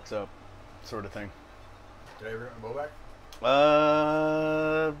he walks up, sort of thing. Did I ever get my bow back?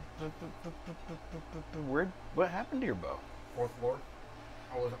 What happened to your bow? 4th floor.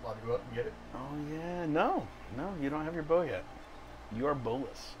 I wasn't allowed to go up and get it. Oh yeah, no, you don't have your bow yet. You are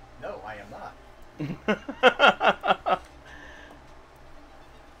bowless. No, I am not.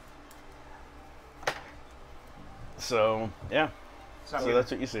 So yeah, So so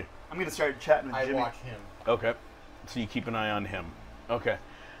that's what you see. I'm gonna start chatting with I Jimmy. watch him. Okay, so you keep an eye on him. Okay,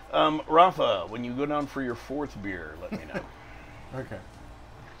 Rafa, when you go down for your 4th beer, let me know. Okay.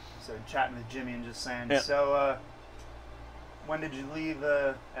 So chatting with Jimmy and just saying, Yeah. so when did you leave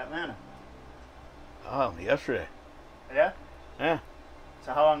Atlanta? Oh, yesterday. Yeah? Yeah.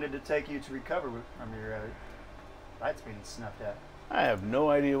 So how long did it take you to recover from your lights being snuffed out? I have no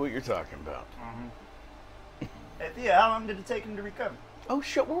idea what you're talking about. Yeah, how long did it take him to recover? Oh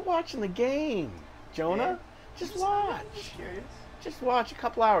shit, we're watching the game, Jonah. Just watch. Just curious. Just watch a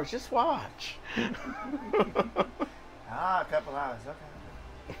couple hours. Just watch. Ah, a couple hours.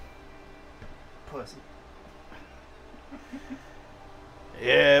 Okay. Pussy.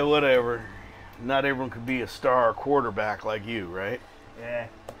 Yeah, whatever. Not everyone could be a star quarterback like you, right? Yeah.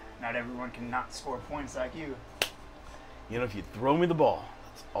 Not everyone can not score points like you. You know, if you throw me the ball,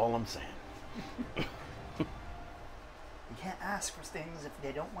 that's all I'm saying. You can't ask for things if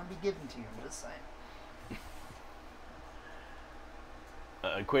they don't want to be given to you. I'm just saying.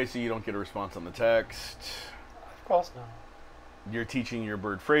 Quasi, you don't get a response on the text. Of course not. You're teaching your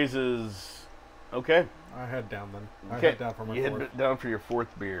bird phrases. Okay. I head down then. I Okay. head down for my You 4th. head down for your 4th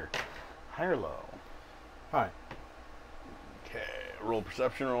beer. High or low? Hi. Okay. Roll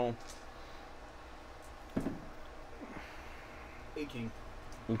perception roll. 18.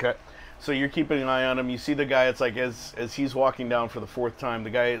 Okay. So you're keeping an eye on him. You see the guy. It's like as he's walking down for the 4th time, the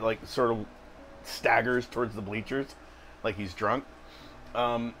guy like sort of staggers towards the bleachers, like he's drunk.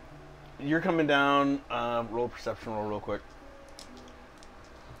 You're coming down. Roll perception roll real quick.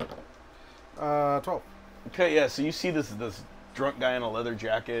 12. Okay, yeah. So you see this drunk guy in a leather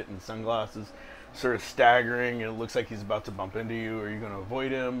jacket and sunglasses, sort of staggering. And it looks like he's about to bump into you. Are you going to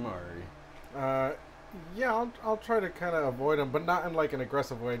avoid him, or? Yeah, I'll try to kind of avoid him, but not in like an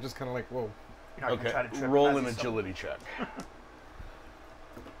aggressive way. Just kind of like, whoa. You're not gonna try to Okay. trip Roll him an as he's agility check.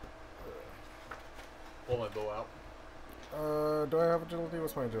 Pull my bow out. Do I have agility?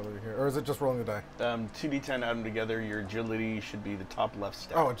 What's my agility here? Or is it just rolling the die? 2d10, add them together. Your agility should be the top left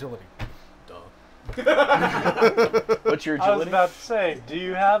stat. Oh, agility. Duh. What's your I was agility? about to say, do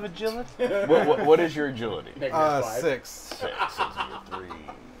you have agility? What is your agility? -5. 6. 6 is your 3.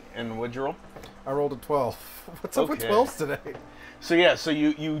 And what'd you roll? I rolled a 12. What's up with Okay. 12s today? So yeah, so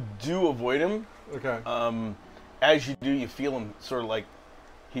you do avoid him. Okay. As you do, you feel him sort of like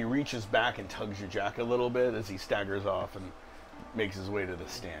he reaches back and tugs your jacket a little bit as he staggers off and makes his way to the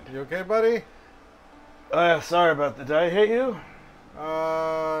stand. You okay, buddy? Sorry about that. Did I hit you?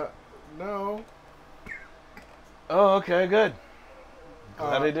 No. Oh, okay, good.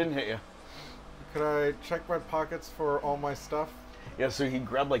 Glad Uh, I didn't hit you. Could I check my pockets for all my stuff? Yeah, so he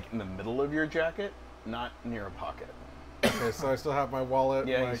grabbed like in the middle of your jacket, not near a pocket. Okay, so I still have my wallet,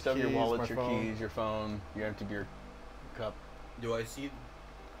 Yeah, my you still have keys, your wallet, my your phone. keys, your phone, your empty beer cup. Do I see?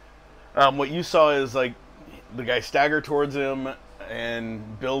 What you saw is like the guy stagger towards him,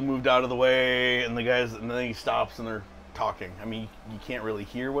 and Bill moved out of the way, and and then he stops and they're talking. I mean, you can't really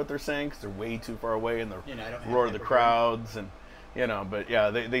hear what they're saying because they're way too far away in the You know, I don't have roar of the hypercare. crowds, and but yeah,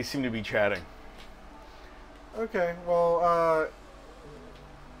 they seem to be chatting. Okay, well,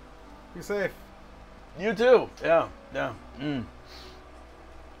 be safe. You too. Yeah.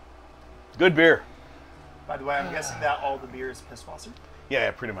 Good beer. By the way, I'm guessing that all the beer is Pisswasser.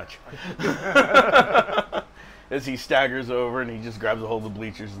 Yeah, pretty much. As he staggers over and he just grabs a hold of the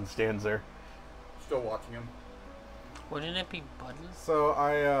bleachers and stands there. Still watching him. Wouldn't it be Buddy? So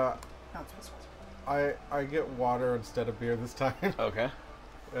No, it's Pisswasser. I get water instead of beer this time, Okay.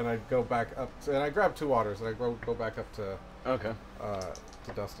 and I go back up and I grab 2 waters, and I go back up to Okay.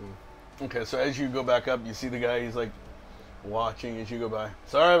 Dustin. Okay, so as you go back up, you see the guy, he's like watching as you go by.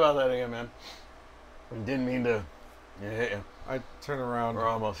 Sorry about that again, man. Didn't mean to hit you. I turn around Or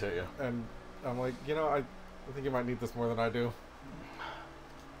almost hit you. and I'm like, I think you might need this more than I do.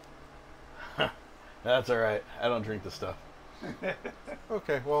 That's alright. I don't drink the stuff.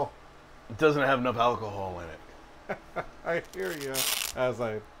 Okay, well, It doesn't have enough alcohol in it. I hear you. As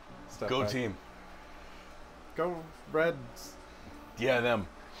I step Go back. team. Go Reds. Yeah, them.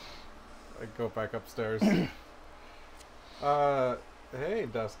 I go back upstairs. Hey,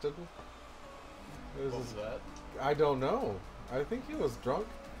 Dustin. What was that? I don't know. I think he was drunk.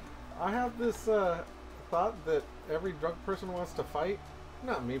 I have this thought that every drunk person wants to fight.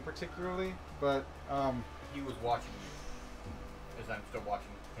 Not me particularly, but He was watching me. As I'm still watching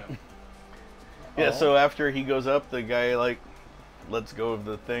him. Yeah, Oh. so after he goes up, the guy like lets go of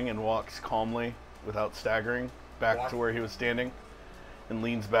the thing and walks calmly without staggering back to where he was standing and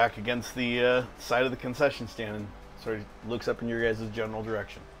leans back against the side of the concession stand and sort of looks up in your guys' general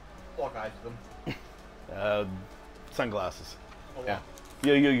direction. Lock eyes with them. Sunglasses. Oh, Yeah.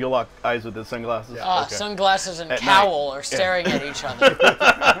 You lock eyes with his sunglasses? Yeah. Okay. Sunglasses and At cowl night. are staring at each other.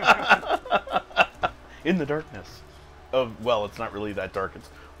 In the darkness. Well, it's not really that dark. It's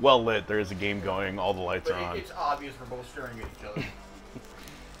well lit. There is a game going. All the lights But are on. it's obvious we're both staring at each other.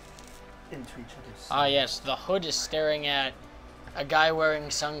 Into each other's. Ah, yes, the hood is staring at a guy wearing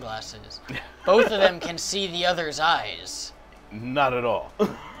sunglasses. Both of them can see the other's eyes. Not at all.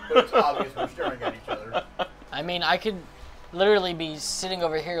 But it's obvious we're staring at each other. I mean, I could literally be sitting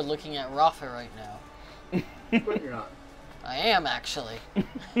over here looking at Rafa right now. But you're not. I am, actually.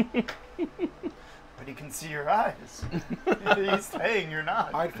 But he can see your eyes. He's saying you're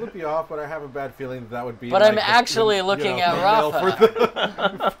not. I'd flip you off, but I have a bad feeling that would be. But like I'm actually looking at thumbnail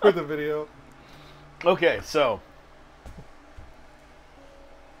Rafa. for the video. Okay, so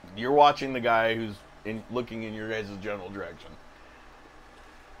you're watching the guy who's looking in your guys' general direction.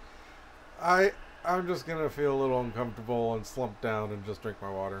 I'm just gonna feel a little uncomfortable and slump down and just drink my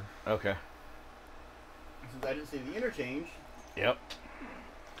water. Okay. Since I didn't see the interchange, Yep.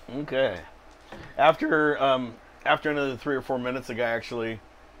 Okay. After another 3 or 4 minutes, the guy actually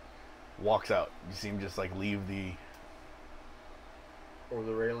walks out. You see him just like leave the. over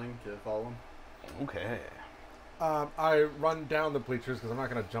the railing to follow him. Okay. I run down the bleachers because I'm not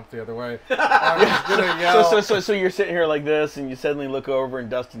gonna jump the other way. I'm just gonna yell. So you're sitting here like this, and you suddenly look over, and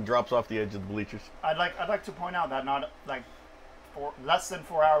Dustin drops off the edge of the bleachers. I'd like to point out that not like less than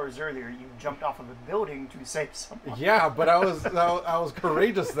 4 hours earlier, you jumped off of a building to save someone. Yeah, but I was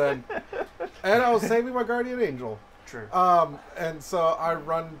courageous then, and I was saving my guardian angel. True. And so I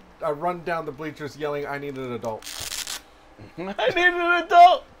run down the bleachers yelling, "I need an adult." I need an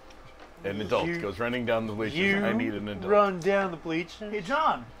adult. An adult You- goes running down the bleachers. You I need an adult. run down the bleachers. Hey,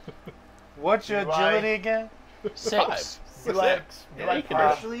 John. What's your Do I- agility again? 6. Do I, Six. do Yeah, I you can do it.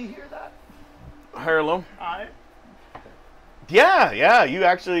 partially hear that? Harlow. I. Yeah, you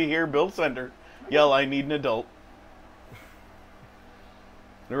actually hear Bill Sender yell, "I need an adult."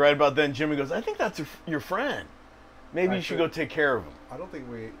 And right about then, Jimmy goes, "I think that's your friend. Maybe you should go take care of him." I don't think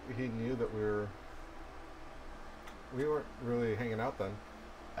he knew that we were We weren't really hanging out then.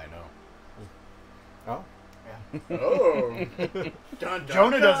 I know. Oh. Oh. Dun, dun,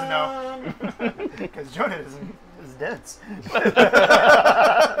 Jonah dun. doesn't know. Because Jonah is dense.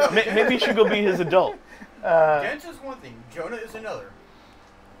 Maybe you should go be his adult. Dense is one thing. Jonah is another.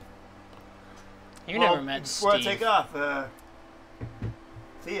 You never met Before I Steve. take off,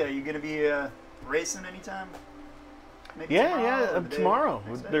 Thea, you gonna be racing anytime? Maybe tomorrow, the day tomorrow.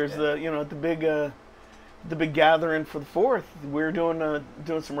 next day? There's Yeah. the big gathering for the 4th. We're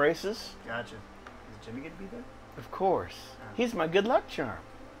doing some races. Gotcha. Is Jimmy gonna be there? Of course. He's my good luck charm.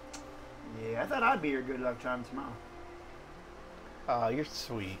 Yeah, I thought I'd be your good luck charm tomorrow. Oh, you're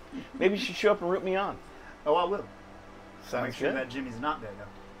sweet. Maybe you should show up and root me on. Oh, I will. Sounds Make sure good. that Jimmy's not there, though.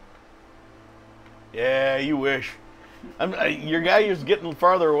 Yeah, you wish. Your guy is getting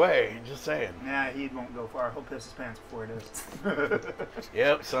farther away. Just saying. Nah, he won't go far. He'll piss his pants before he does.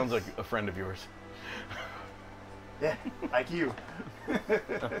 Yep, sounds like a friend of yours. Yeah, like you.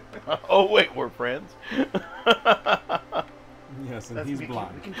 Oh wait, we're friends. Yes, and That's- he's we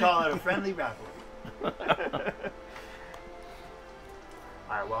blind. we can call it a friendly rivalry.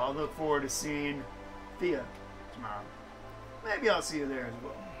 Alright, well, I'll look forward to seeing Thea tomorrow. Maybe I'll see you there as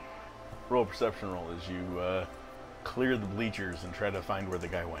well. Roll a perception roll as you clear the bleachers and try to find where the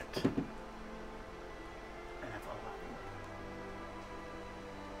guy went. And I follow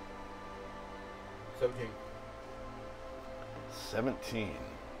 17. 17.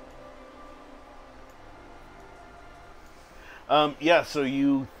 Yeah,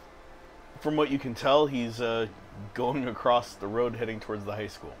 so from what you can tell, he's going across the road heading towards the high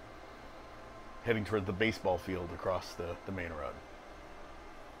school. Heading toward the baseball field across the main road.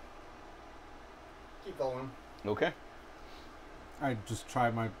 Keep following. Okay. I just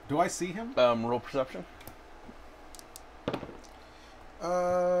try my. Do I see him? Roll perception.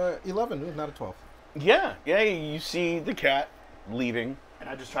 11, not a 12. Yeah, you see the cat leaving. And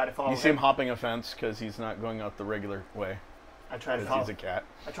I just try to follow You see him him. hopping a fence because he's not going out the regular way. I try to Because follow. he's a cat.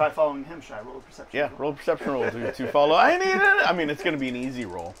 I try following him. Should I roll a perception? Yeah, roll a perception roll to follow. I mean, it's going to be an easy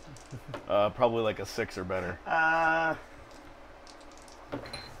roll. Probably like a 6 or better.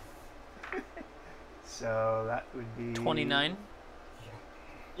 So that would be 29.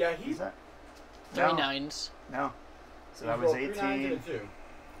 Yeah, Is he's. that? Three No. nines. No. So he's that was rolled 3 nines and 18. a 2.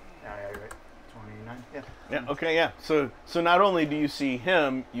 Yeah, you're right. 29. Yeah. Yeah. Okay. Yeah. So not only do you see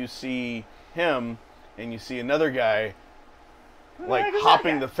him, and you see another guy, like heck is that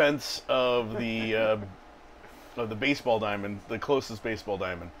hopping guy? the fence of the baseball diamond, the closest baseball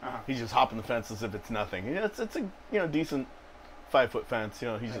diamond. Uh-huh. He's just hopping the fence as if it's nothing. Yeah, it's a decent 5-foot fence.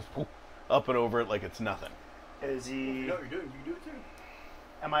 He's just up and over it like it's nothing. Is You he? know what you're doing. You can do it too.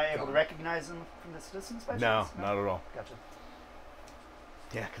 Am I able to recognize him from this distance by No, chance? not at all. Gotcha.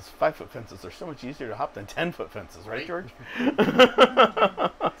 Yeah, because 5-foot fences are so much easier to hop than 10-foot fences, right, Right. George? All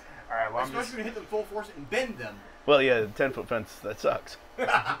right. Well, I'm Especially just. when you hit them full force and bend them. Well, yeah, 10-foot fence that sucks.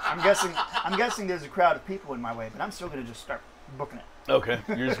 I'm guessing there's a crowd of people in my way, but I'm still gonna just start booking it. Okay,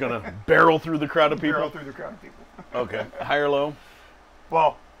 you're just gonna barrel through the crowd of people. Barrel through the crowd of people. Okay, high or low?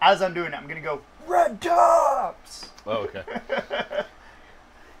 Well, as I'm doing it, I'm gonna go red tops. Oh, okay.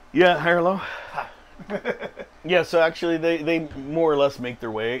 Yeah, high or low? Yeah, so actually they more or less make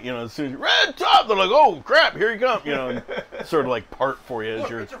their way, as soon as red top, they're like, oh crap, here you come, and sort of like part for you as Look,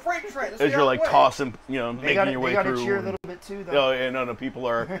 you're it's a freight train. Let's as get you're out like of the way. tossing, They making gotta, your they way gotta through. cheer a and- little bit too, though. Oh, yeah, no, people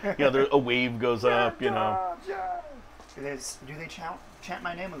are, there a wave goes up, Do they chant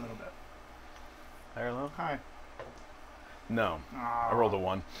my name a little bit? High or low? Hi. No, I rolled a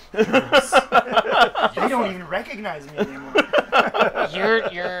 1. They don't even recognize me anymore.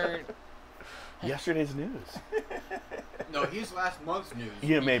 You're Yesterday's news. No, he's last month's news.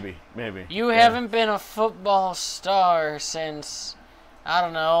 Yeah, maybe. you Yeah. haven't been a football star since, I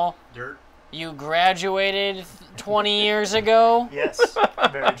don't know, Dirt. you graduated 20 years ago. Yes,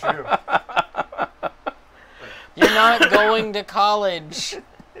 very true. You're not going to college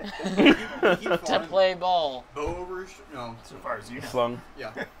Keep to flying. play ball. Bow over his no. So far as you know. Slung.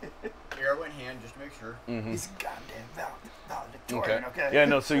 Yeah. Arrow in hand, just to make sure. He's goddamn valedictorian, okay? Yeah,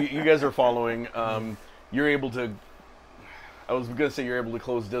 no, so you guys are following. You're able to... I was going to say you're able to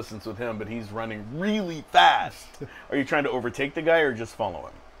close distance with him, but he's running really fast. Are you trying to overtake the guy or just follow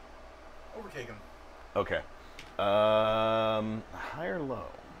him? Overtake him. Okay. High or low?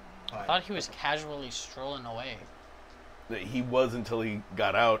 I thought he was casually strolling away. He was until he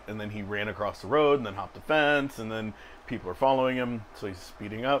got out, and then he ran across the road, and then hopped the fence, and then people are following him, so he's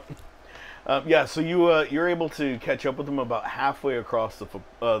speeding up. Yeah, so you're able to catch up with him about halfway across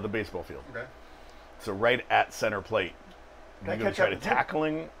the baseball field. Okay. So right at center plate. Can I You gonna catch try up to with him?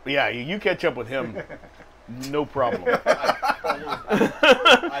 tackling? Yeah, you catch up with him No problem.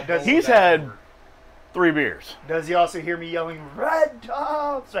 He's He's had 3 beers. Does he also hear me yelling, Red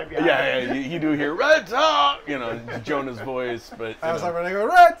Tops? Right behind Yeah, him? you do hear Red Top, you know, Jonah's voice, but I was you like, know, when I go,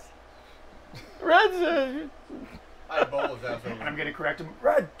 Reds! Red I bowl his ass And I'm over. going to correct him,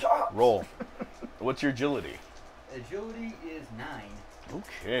 Red Tops! Roll. What's your agility? Agility is 9.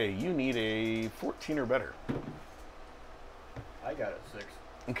 Okay, you need a 14 or better. I got a 6.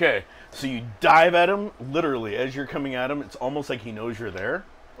 Okay, so you dive at him, literally, as you're coming at him. It's almost like he knows you're there.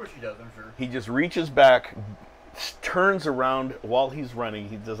 Of course he does, I'm sure. He just reaches back, turns around while he's running.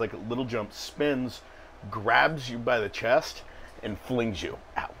 He does like a little jump, spins, grabs you by the chest, and flings you.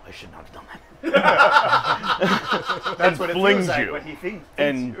 Ow, I should not have done that. That's what it flings feels like you. when he thinks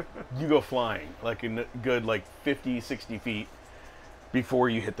And you. you go flying like a good 50, 60 feet before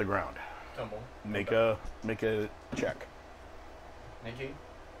you hit the ground. Tumble. Make a check. 19.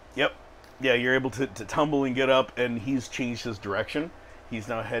 Yep. Yeah, you're able to tumble and get up, and he's changed his direction. He's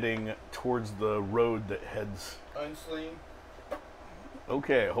now heading towards the road that heads... Unsling.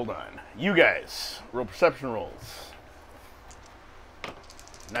 Okay, hold on. You guys, roll perception rolls.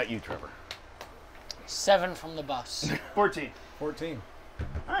 Not you, Trevor. 7 from the bus. 14. 14.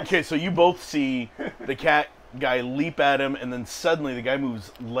 Okay, so you both see the cat guy leap at him, and then suddenly the guy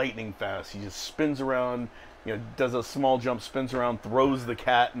moves lightning fast. He just spins around, does a small jump, spins around, throws the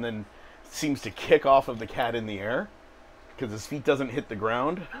cat, and then seems to kick off of the cat in the air because his feet doesn't hit the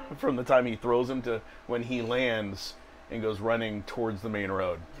ground from the time he throws him to when he lands and goes running towards the main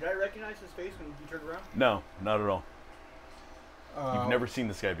road. Did I recognize his face when he turned around? No, not at all. You've never seen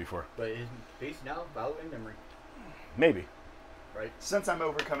this guy before. But his face now, valid in memory. Maybe. Right? Since I'm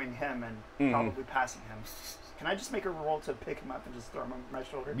overcoming him and Mhm. probably passing him, can I just make a roll to pick him up and just throw him on my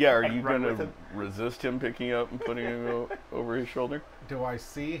shoulder? Yeah, are and you run going with to him? resist him picking up and putting him over his shoulder? Do I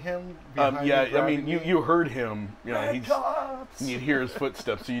see him behind Yeah, you I mean, grabbing me? you heard him. Red He's, Tops! you'd hear his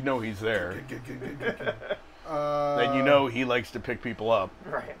footsteps, so you know he's there. Uh, Then you know he likes to pick people up.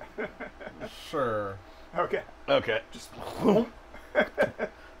 Right. Sure. Okay. Okay. Just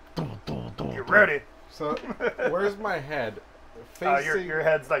get ready. So, where's my head? Facing... Your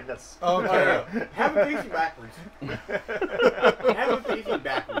head's like this. Okay. Have him facing backwards. Have him facing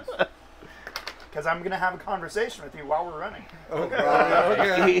backwards. Because I'm going to have a conversation with you while we're running.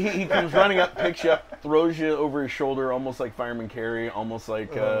 Okay. He comes running up, picks you up, throws you over his shoulder, almost like Fireman Carey, almost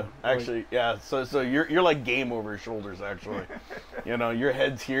like actually, yeah. So you're like game over his shoulders, actually. Your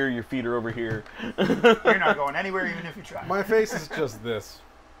head's here, your feet are over here. You're not going anywhere even if you try. My face is just this.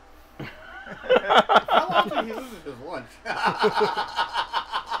 How often he loses his lunch?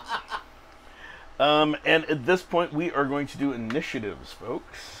 And at this point, we are going to do initiatives,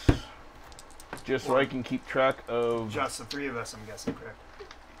 folks. Just so I can keep track of Just the 3 of us, I'm guessing, correct?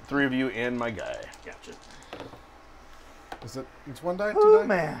 3 of you and my guy. Gotcha. It's 1 die, 2 Oh, die?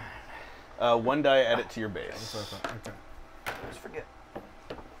 man. 1 die, add it to your base. That's what I thought. Okay. I always forget.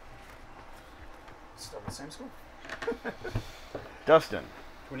 Still the same score. Dustin.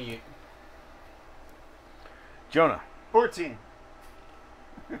 28. Jonah. 14.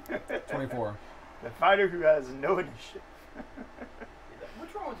 24. The fighter who has no initiative.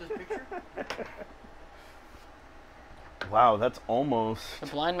 What's wrong with this picture? Wow, that's almost The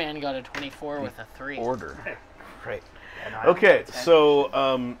blind man got a 24 with a 3. order. Right. And I Okay, have 10.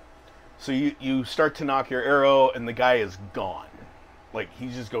 so you start to knock your arrow, and the guy is gone. Like, he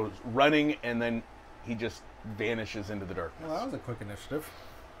just goes running, and then he just vanishes into the darkness. Well, that was a quick initiative.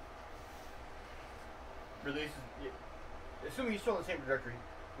 Releases. Assuming he's still in the same trajectory,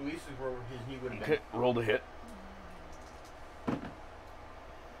 releases where his knee would have been. Okay, roll to hit.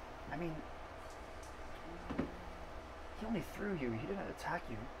 I mean, he only threw you. He didn't attack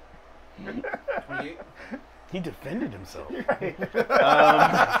you. 28. He defended himself. Right.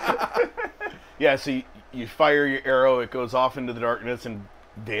 Yeah, so you fire your arrow, it goes off into the darkness and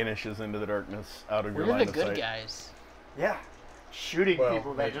vanishes into the darkness out of your We're line the of good sight. guys. Yeah. Shooting Well,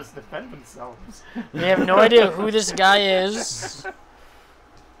 people that maybe. just defend themselves. We have no idea who this guy is.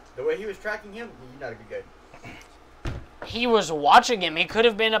 The way he was tracking him, he's not a good guy. He was watching him. He could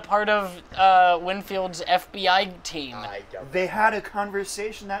have been a part of Winfield's FBI team. I doubt They had a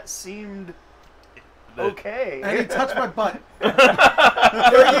conversation that seemed okay. And he touched my butt. There you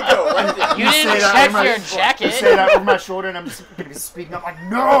go. Right there. You didn't say that check over my- your You say jacket. that over my shoulder, and I'm just going to be speaking up like,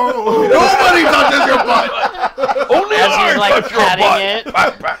 no! Nobody touches your butt! Only As I he's like touch your butt! patting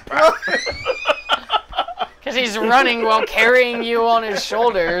it. Because he's running while carrying you on his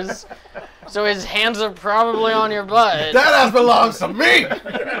shoulders. So his hands are probably on your butt. That ass belongs to me!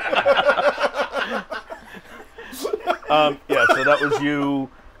 Yeah, so that was you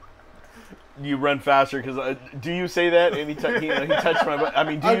you run faster because do you say that? And he touched my butt. I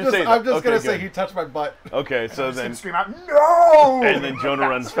mean, do you say that? I'm just Okay, gonna say good. he touched my butt. Okay, so I'm just then gonna scream out, no! and then Jonah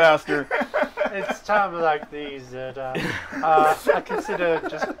runs faster. It's times like these that I consider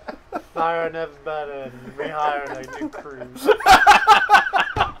just firing everybody and rehiring a new crew.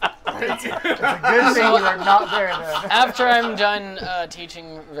 It's a good thing you're not there then. After I'm done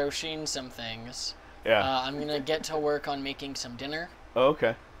teaching Roshin some things, Yeah. I'm gonna get to work on making some dinner. Oh,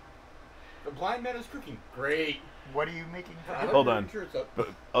 okay. The blind man is cooking. Great. What are you making for dinner? Hold on. Sure it's up. But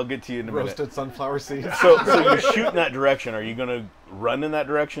I'll get to you in a minute. Roasted sunflower seeds. So you shoot in that direction. Are you gonna run in that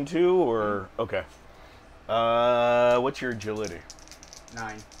direction too, or okay? What's your agility?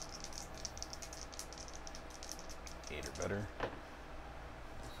 9. 8 or better. This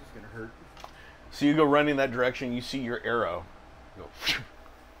is gonna hurt. So you go running that direction. You see your arrow go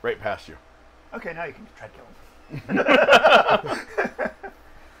right past you. Okay, now you can try to kill him.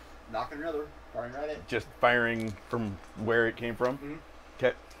 Knocking another. Firing right at. Just firing from where it came from. Mhm.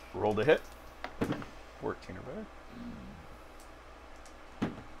 Okay, roll to hit. 14 or better.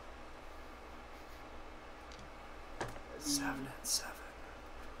 7 and 7.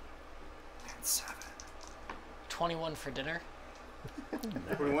 And 7. 21 for dinner.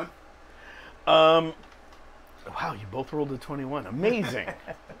 21. Wow, you both rolled a 21. Amazing.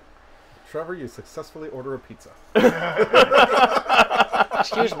 Trevor, you successfully order a pizza.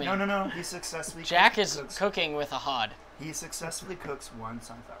 Excuse me. No. He successfully Jack is cooks, cooking with a hod. He successfully cooks 1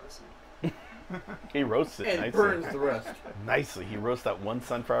 sunflower seed. He roasts it And nicely. burns the rest. Nicely. He roasts that one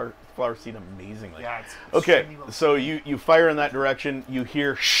sunflower seed amazingly. Yeah, it's Okay, extremely well so you fire in that direction. You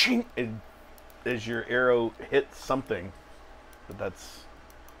hear shing as your arrow hits something, but that's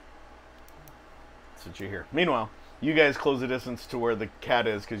what you hear. Meanwhile, you guys close the distance to where the cat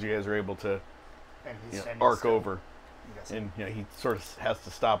is because you guys are able to and he's standing arc still. over, I'm guessing. and he sort of has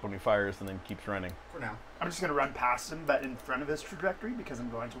to stop when he fires and then keeps running. For now. I'm just gonna run past him, but in front of his trajectory because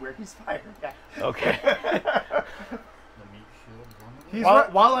I'm going to where he's firing. Yeah. Okay. The meat shield one. He's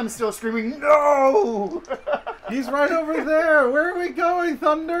While I'm still screaming, no! He's right over there. Where are we going,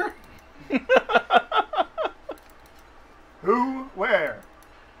 Thunder? Who? Where?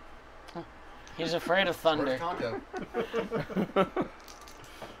 He's afraid of thunder. Where's Tonto?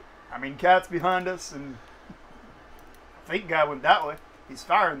 I mean, cat's behind us, and I think guy went that way. He's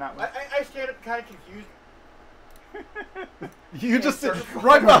firing that way. I stand up kind of confused. You just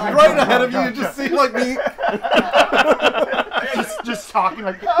right ahead of you. You just see like me. just talking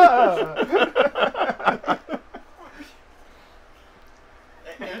like, ah!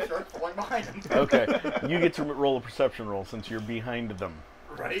 And start falling behind him. Okay. You get to roll a perception roll since you're behind them.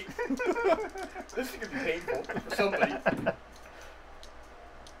 Right? This is gonna be painful for somebody.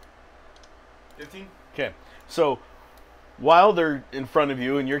 15? Okay. So while they're in front of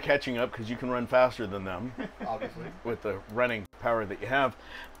you and you're catching up because you can run faster than them Obviously. with the running power that you have,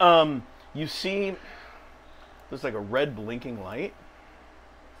 you see there's like a red blinking light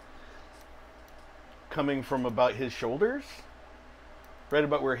coming from about his shoulders, right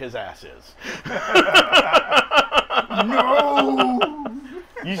about where his ass is. No!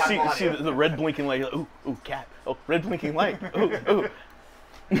 You see the red blinking light. Ooh, cat. Oh, red blinking light. Ooh.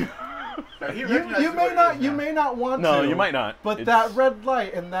 Now, he You recognizes may what it not. is You now. may not want No, to. you might not. But It's- that red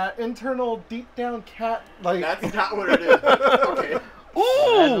light and that internal deep down cat like. That's not what it is. Okay.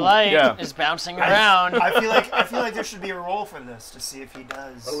 Red light Yeah. is bouncing around. I feel like there should be a roll for this to see if he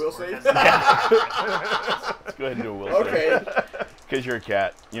does. A will or save? doesn't. Let's go ahead and do a will save. Okay. Because you're a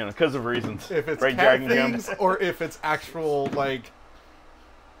cat. Because of reasons. if it's right, cat Dragon Jam? things or if it's actual like.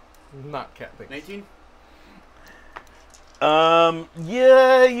 Not cat things. 19?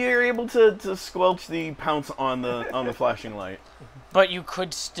 Yeah, you're able to squelch the pounce on the flashing light. But you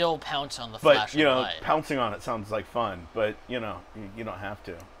could still pounce on the But flashing light. pouncing on it sounds like fun. But you don't have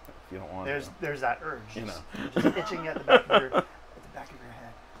to if you don't want to. There's that urge. You just itching at the back of your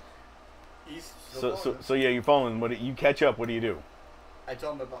head. He's So yeah, you're falling. You catch up. What do you do? I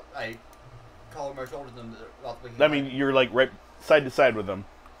tell him about. I call him my shoulders and about the way he I mean, you're like right side to side with them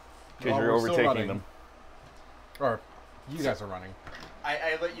because While you're we're still overtaking running. them. Or you guys are running.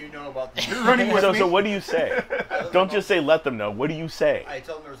 I let you know about the. You're running with me. So what do you say? Don't just say let them know. What do you say? I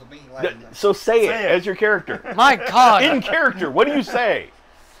tell him there's a blinking light. In the, So say it Say it. as your character. My God! In character. What do you say?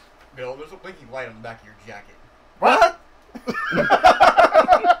 Bill, there's a blinking light on the back of your jacket. What?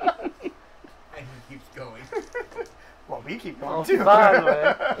 And he keeps going. Well, we keep Oh, going too. by the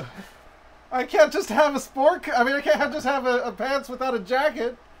way, I can't just have a sport. I mean, I can't just have a pants without a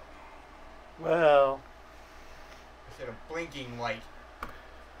jacket. well, I said a blinking light.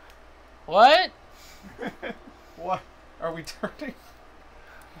 What? What? Are we turning?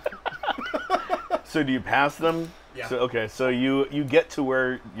 So do you pass them? Yeah. So, okay, so you get to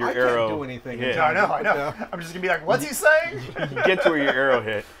where your I arrow can't do anything. hit. I know. Yeah. I'm just gonna be like, what's he saying? You get to where your arrow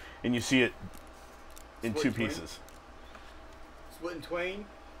hit, and you see it in Split two in twain? pieces, Split in twain,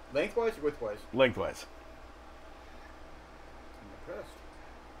 lengthwise or widthwise? lengthwise. I'm impressed.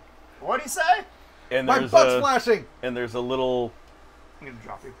 What'd he say? And My there's butt's a flashing. and there's a little I'm gonna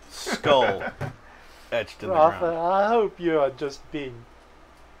drop you. skull etched in the Rafa, ground. I hope you are just being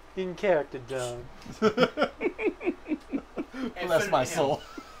in character, John. Bless my soul.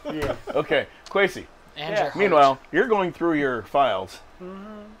 Yeah. Okay, Quasi. And Yeah. your heart. Meanwhile, you're going through your files,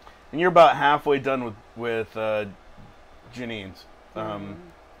 and you're about halfway done with Janine's,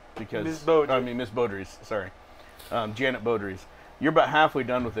 because Miss Beaudry. I mean Miss Beaudry's. Sorry, Janet Beaudry's. You're about halfway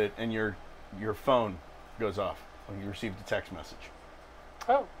done with it, and your phone goes off. You received a text message.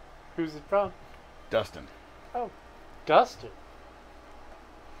 Oh, who's it from? Dustin. Oh, Dustin.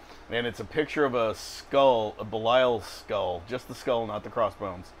 And it's a picture of a skull, a Belial's skull, just the skull, not the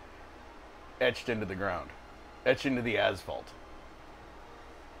crossbones, etched into the ground, etched into the asphalt.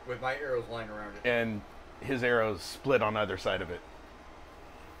 With my arrows lying around it. And his arrows split on either side of it.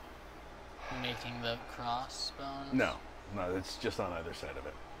 Making the crossbones. No, it's just on either side of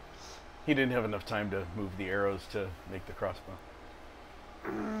it. He didn't have enough time to move the arrows to make the crossbow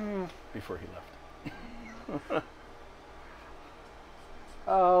before he left.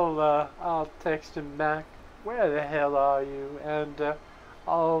 I'll text him back. Where the hell are you? And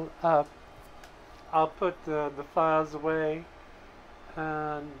I'll put the files away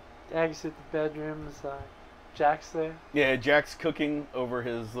and exit the bedrooms. Jack's there. Yeah, Jack's cooking over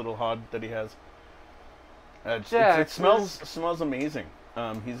his little hod that he has. It Jack, smells amazing.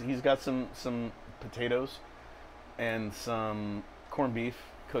 He's got some potatoes and some corned beef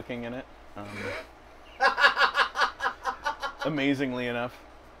cooking in it. Amazingly enough,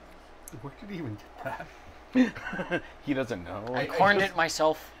 Where did he even get that? he doesn't know. I corned it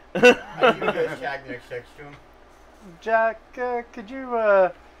myself. I need you guys tag the next text to him. Jack, could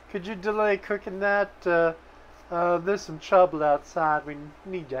you delay cooking that? There's some trouble outside. We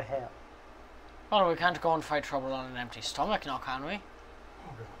need your help. Well, we can't go and fight trouble on an empty stomach now, can we?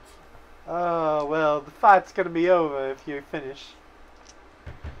 Oh, well, the fight's gonna be over if you finish.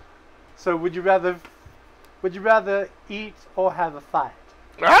 So would you rather eat or have a fight?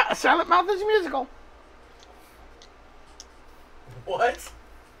 Ah, Silent Mouth is musical. What?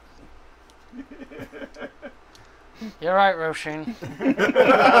 You're right, Roshin.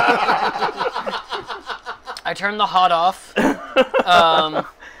 I turned the hot off.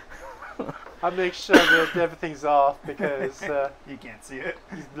 I make sure that everything's off because You can't see it.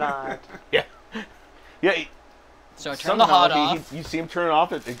 he's blind. Yeah. So I turned the hot off. You see him turn it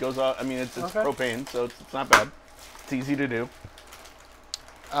off. It goes off. I mean, it's Okay. propane, so it's not bad. It's easy to do.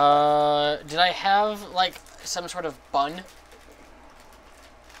 Did I have like some sort of bun?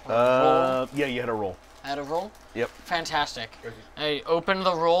 Or roll? Yeah, you had a roll. I had a roll? Yep. Fantastic. I opened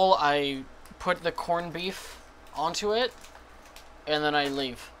the roll, I put the corned beef onto it, and then I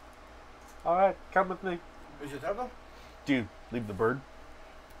leave. All right, come with me. Is it ever? Do you leave the bird?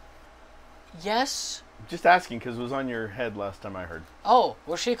 Yes? Just asking because it was on your head last time I heard. Oh,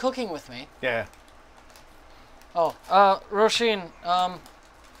 was she cooking with me? Yeah. Oh, Roshin,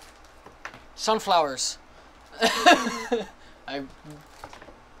 sunflowers. I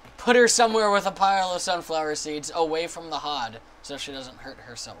put her somewhere with a pile of sunflower seeds away from the hod so she doesn't hurt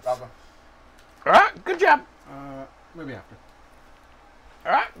herself. Bravo. All right. Good job. Maybe after.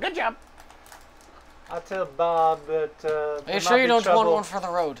 All right. Good job. I'll tell Bob that. Are you sure you don't want one for the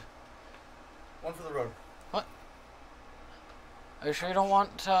road? One for the road. Are you sure you don't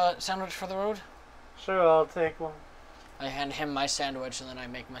want sandwich for the road? Sure, I'll take one. I hand him my sandwich and then I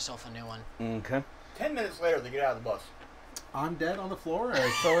make myself a new one. Okay. 10 minutes later, they get out of the bus. I'm dead on the floor,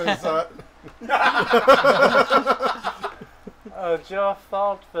 and so is. It's your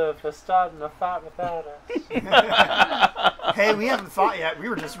fault for starting a fight without us. Hey, we haven't fought yet. We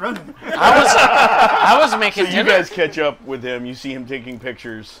were just running. I was making You dinner. guys catch up with him. You see him taking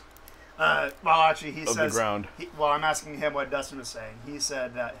pictures Well, actually, he of the says. ground. Well, I'm asking him what Dustin was saying. He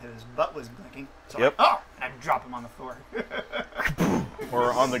said that his butt was blinking. So Yep. I'm like, oh! And I drop him on the floor.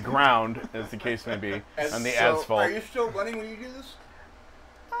 Or on the ground, as the case may be, And on the so, asphalt. Are you still running when you do this?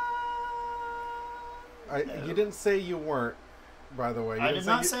 You didn't say you weren't, by the way. You I didn't did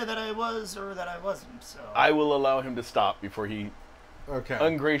not you- say that I was or that I wasn't. So. I will allow him to stop before he Okay.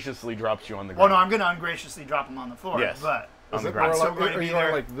 ungraciously drops you on the Well, ground. no, I'm going to ungraciously drop him on the floor. Yes. But on Is the it ground. more still like, going to are be you going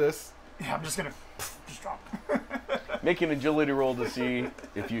there. like this? yeah, I'm just going to just drop him. Make an agility roll to see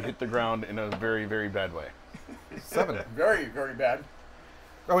if you hit the ground in a very, very bad way. 7. Very, very bad.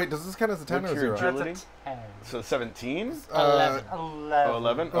 Oh wait, does this count as a 10 What's or your 0? agility? That's a 10. So 17? 11. 11. Oh,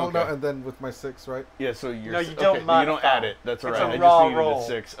 11? Oh Okay. no, and then with my 6, right? Yeah, so you're No, s- you don't okay, you don't modify. add it. That's all It's right. a I just raw needed roll. a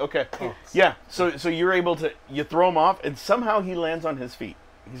 6. Okay. Yeah. So you're able to throw him off, and somehow he lands on his feet.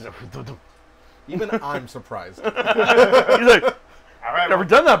 He's like, Even I'm surprised. he's like, All right, never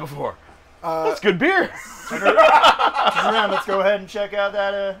done that before. That's good beer. turn around. Let's go ahead and check out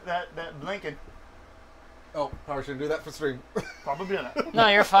that blinking. Oh, probably shouldn't do that for stream. Probably not. No,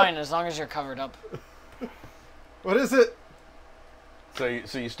 you're fine as long as you're covered up. What is it? So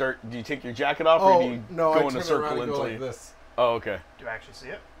you start. Do you take your jacket off, or Oh do you no, go I in a turn circle around and go until like you? this. Oh, okay. Do I actually see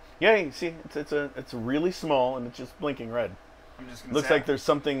it? Yeah, you see, it's really small, and it's just blinking red. I'm just gonna Looks say, like there's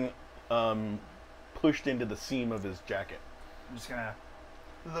something pushed into the seam of his jacket. I'm just gonna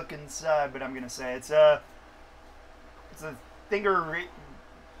look inside, but I'm gonna say it's a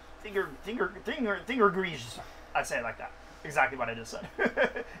finger grease. I say it like that. Exactly what I just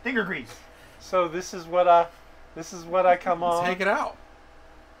said. Finger grease. So this is what I come on. Take it out.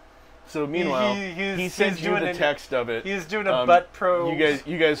 So meanwhile, he's he sends you doing the text of it. He's doing a butt probe.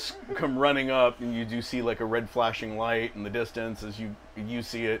 You guys come running up, and you do see like a red flashing light in the distance. As you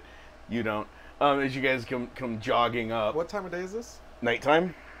see it, you don't. As you guys come jogging up, What time of day is this?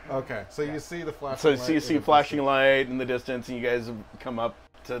 nighttime. Okay, so you see the flashing So light. you in see the a flashing distance. light in the distance, and you guys have come up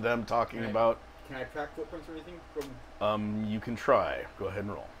to them talking Right. about. Can I track footprints or anything from? You can try. Go ahead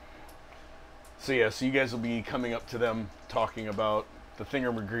and roll. So yeah, so you guys will be coming up to them talking about the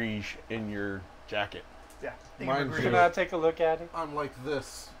thingamagreege in your jacket. Yeah. Mind Finger Can grease. I take a look at it? I'm like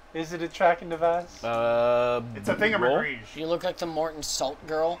this. Is it a tracking device? It's a finger roll. grease. You look like the Morton Salt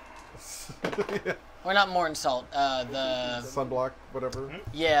girl. Yeah. Or not Morton Salt. The Sunblock, whatever.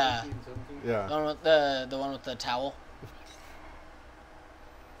 yeah, 17? Yeah. the one with the one with the towel.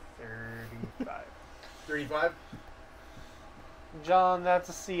 35. 35? John, that's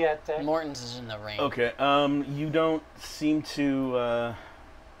a Siete. Morton's is in the rain. Okay. You don't seem to.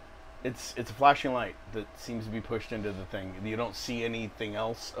 It's a flashing light that seems to be pushed into the thing. You don't see anything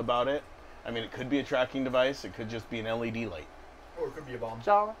else about it. I mean, it could be a tracking device. It could just be an LED light. Or it could be a bomb.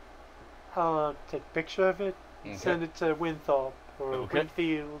 John, I'll take a picture of it, Okay. send it to Winthorpe or Okay.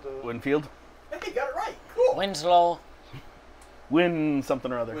 Winfield. Or Winfield. Hey, you got it right. Cool. Winslow. Win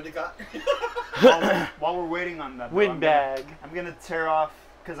something or other. Windicott. While we're waiting on that, though, Windbag. I'm gonna tear off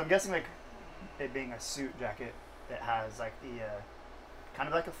because I'm guessing like it being a suit jacket that has like the kind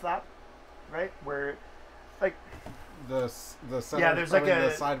of like a flap, right? Where like The center, Yeah, there's like the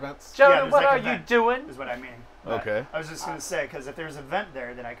a- side vents. Jonah, there's what like are a you vent. doing? is what I mean. But Okay. I was just gonna say because if there's a vent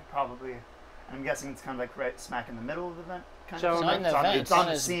there, then I could probably. I'm guessing it's kind of like right smack in the middle of the vent. Kind Jonah. of. It's not in the It's on, vent, it's it's on on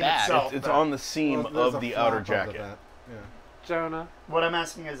the his seam back. itself. It's but on the seam Well, there's of a the flap outer of jacket. vent. Yeah. Jonah. What I'm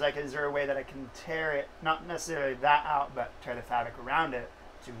asking is like, is there a way that I can tear it, not necessarily that out, but tear the fabric around it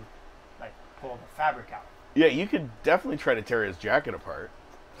to like pull the fabric out? Yeah, you could definitely try to tear his jacket apart.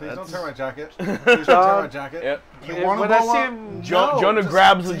 Please don't That's- tear my jacket. Please don't tear my jacket. Yep. Do you want to when I blow see up? him, Jonah just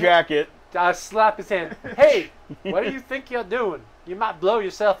grabs the tear- jacket. I slap his hand. Hey, what do you think you're doing? You might blow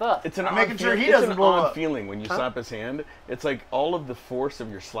yourself up. It's an I'm odd making sure he it's doesn't an blow odd up. feeling when you Huh? slap his hand. It's like all of the force of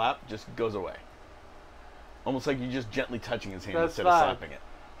your slap just goes away. Almost like you're just gently touching his hand That's instead fine. of slapping it.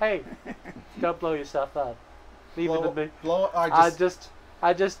 Hey, don't blow yourself up. Leave it to me. Blow. I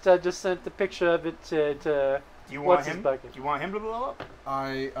just sent the picture of it to Do you What's want his him? bucket? Do you want him to blow up?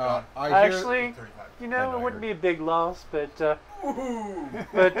 I hear. actually, 35. you I know, know, it wouldn't I be a big loss, but Ooh.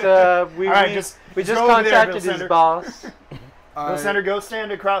 we All right, we just just go over there, contacted Bill his Sender. boss. Go center, go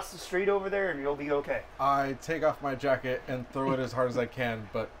stand across the street over there, and you'll be okay. I take off my jacket and throw it as hard as I can,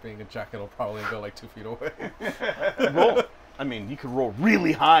 but being a jacket, it'll probably go like 2 feet away. Roll. I mean, you could roll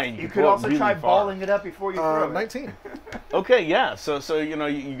really high and You could could throw also it really try far. balling it up before you throw it. 19. Okay, yeah. So you know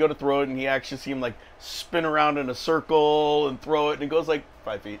you go to throw it and you actually see him like spin around in a circle and throw it and it goes like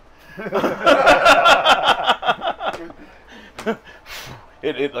 5 feet.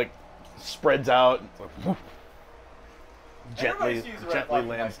 it like spreads out. It's like, whoosh. Gently Everybody sees the red flag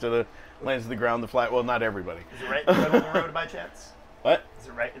lands to the ground. The flat. Well, not everybody. Is it right in the middle of the road by chance? What? Is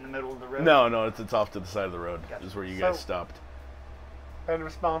it right in the middle of the road? No, it's off to the side of the road. Gotcha. Is where you guys So- stopped. And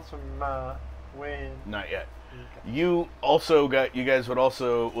response from Wayne. Not yet. You guys would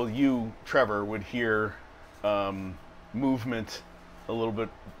also, well, you, Trevor, would hear movement a little bit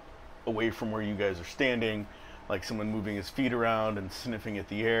away from where you guys are standing, like someone moving his feet around and sniffing at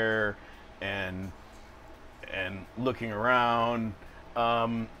the air and looking around.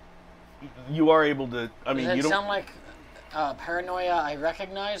 You are able to, I mean, Does you that don't. sound like paranoia I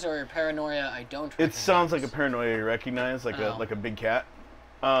recognize or paranoia I don't recognize? It sounds like a paranoia you recognize, like Oh. a big cat.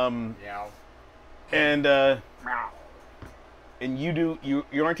 Yeah. And Meow. and you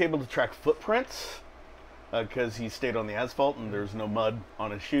aren't able to track footprints because he stayed on the asphalt and there's no mud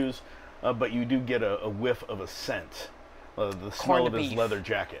on his shoes, but you do get a whiff of a scent, the smell Corned of his beef. leather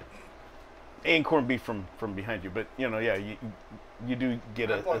jacket, and corned beef from behind you. But yeah, you do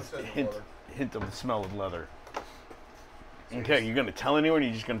get I thought a it said hint of the smell of leather. Okay, you gonna tell anyone? Or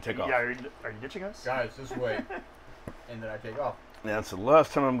you just gonna take off? Yeah, are you ditching us? Guys, this way. And then I take off. That's the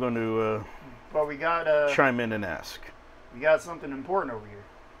last time I'm going to Well, we got chime in and ask. we got something important over here.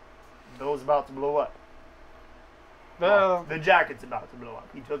 Bill's about to blow up. Well, The jacket's about to blow up.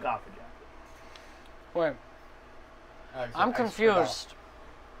 He took off the jacket. Wait, I I'm split off. confused.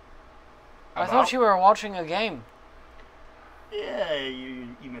 I About? thought you were watching a game. Yeah, you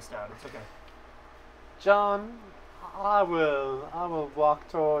missed out. It's okay. John, I will walk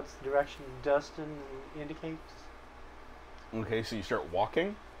towards the direction Dustin indicates. Okay, so you start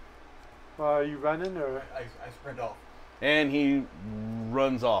walking, Well, are you running or? I sprint off. and he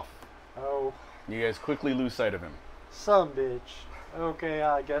runs off. Oh, You guys quickly lose sight of him. some bitch. Okay,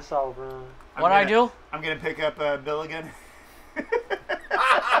 I guess I'll run. What I do? I'm gonna pick up Bill again.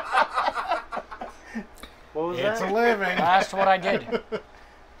 What was It's a that? living. I asked what I did.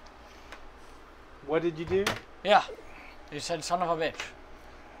 What did you do? Yeah. You said son of a bitch.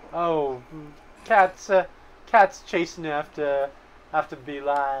 Oh, cat's chasing after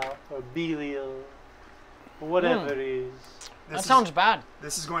Belial or Belial, whatever it is. That sounds bad.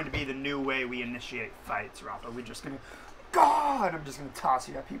 This is going to be the new way we initiate fights, Rafa. We're just gonna, God, I'm just gonna toss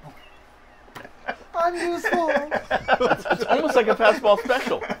you at people. I'm useful. It's almost like a fastball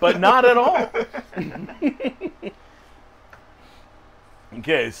special, but not at all.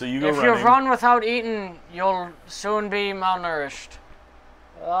 Okay, so you go If running. you run without eating, you'll soon be malnourished.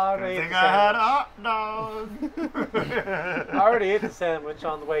 I already I ate think the I had a sandwich. hot dog. I already ate the sandwich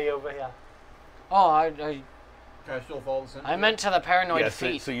on the way over here. Oh, I Can I still follow the scent? I meant to the paranoid Yeah, so,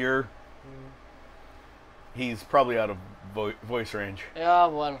 feet. so you're. He's probably out of voice range. Yeah,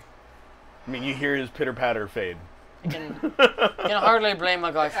 well, I mean, you hear his pitter patter fade. you can hardly blame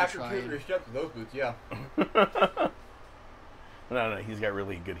a guy for After 2 or trying. 3 steps of those boots, yeah. No, he's got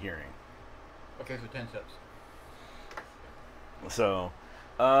really good hearing. Okay, so 10 steps. So,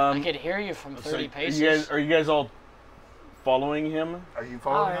 I could hear you from 30 paces. Are you guys all following him? Are you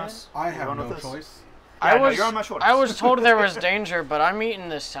following Oh, us? I You have going no with us? choice. Yeah, no, was you're on my shoulders. I was told there was danger, but I'm eating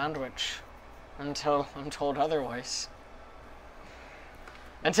this sandwich until I'm told otherwise.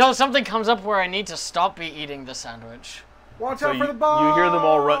 Until something comes up where I need to stop eating the sandwich. Watch So out for you, the ball! you hear them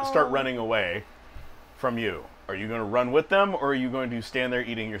all start running away from you. Are you going to run with them, or are you going to stand there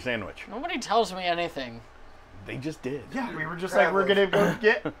eating your sandwich? Nobody tells me anything. They just did. Yeah, we were just like, we're gonna go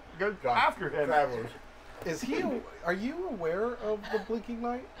John, after him. Travelers. Is he? Are you aware of the blinking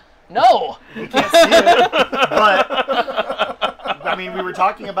light? No! We can't see it, but I mean, we were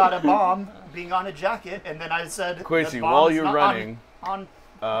talking about a bomb being on a jacket, and then I said, Quincy, "The while bomb's you're not running, on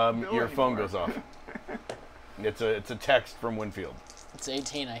your phone anymore." goes off. It's a text from Winfield. It's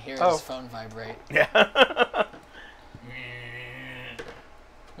 18. I hear Oh. his phone vibrate. Yeah.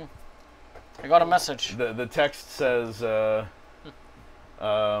 I got a message. The text says,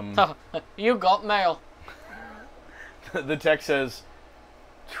 You got mail. the text says,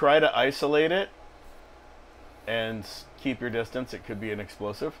 try to isolate it and keep your distance. It could be an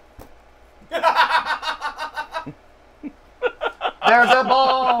explosive. There's a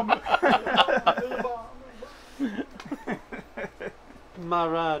bomb. My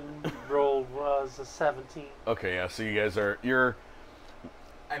run roll was a 17. Okay, yeah. So you guys you're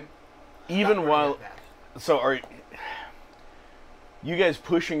I'm even not while. running that fast. So are you guys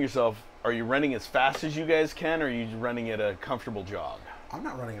pushing yourself? Are you running as fast as you guys can, or are you running at a comfortable jog? I'm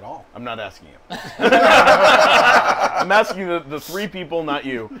not running at all. I'm not asking you. I'm asking the three people, not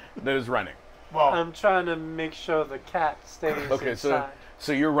you, that is running. Well, I'm trying to make sure the cat stays Okay, inside.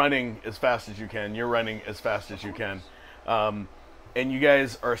 so you're running as fast as you can. You're running as fast as you can, and you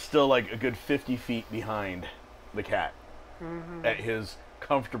guys are still like a good 50 feet behind the cat at his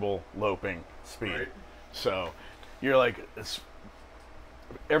comfortable loping speed. Right. So you're like,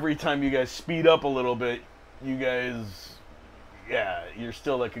 every time you guys speed up a little bit, you guys, yeah, you're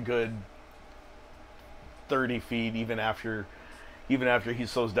still like a good 30 feet even after he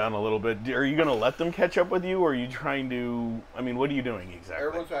slows down a little bit. Are you going to let them catch up with you, or are you trying to, I mean, what are you doing exactly?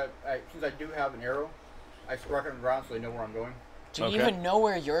 Every once since I do have an arrow, I struck it on the ground so they know where I'm going. Do you Okay. even know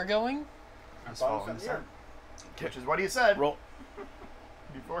where you're going? I'm Just following following the something sun. Which is what he said Roll.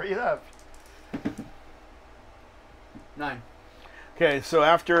 before he left. 9. Okay, so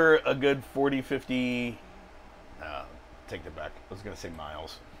after a good 40, 50, take that back. I was going to say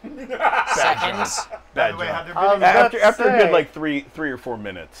miles. seconds. Bad By the way, have job. there been any, After a good say- like three or 4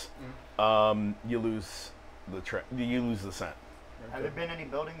 minutes, you lose the scent. have there been any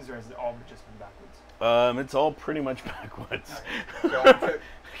buildings, or has it all just been backwards? It's all pretty much backwards. So I took-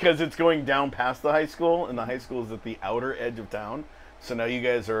 Because it's going down past the high school, and the high school is at the outer edge of town. So now you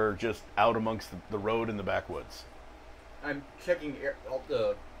guys are just out amongst the road and the backwoods. I'm checking all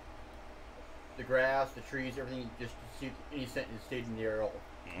the grass, the trees, everything, just to see if any scent is stayed in the air at all.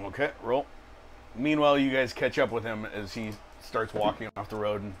 Okay, roll. Meanwhile, you guys catch up with him as he starts walking off the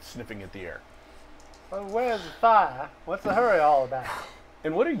road and sniffing at the air. Well, where's the fire? What's the hurry all about?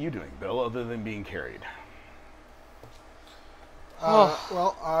 And what are you doing, Bill, other than being carried? Well,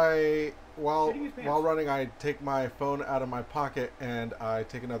 while Sitting his pants. while running, I take my phone out of my pocket and I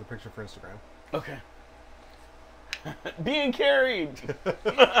take another picture for Instagram. Okay. Being carried!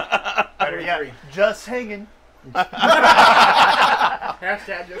 Better yet, just hanging. Hashtag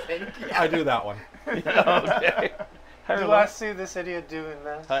just hanging. I do that one. Okay. Higher Do low? I see the idiot doing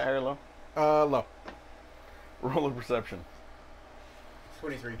this? Higher low? Low. Roll of perception.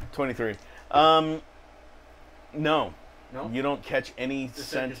 23. 23. No. No? You don't catch any The scent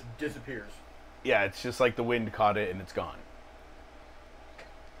scent. just disappears. Yeah, it's just like the wind caught it and it's gone.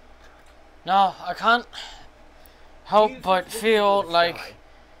 No, I can't help He's but looking feel for the like. sky.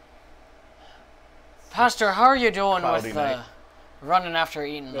 Pastor, how are you doing Cloudy with night. running after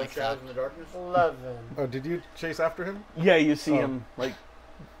eating No like that? shadows in the darkness? 11. Oh, did you chase after him? Yeah, you see Oh. him like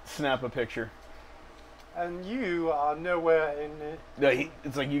snap a picture. And you are nowhere in it. Yeah,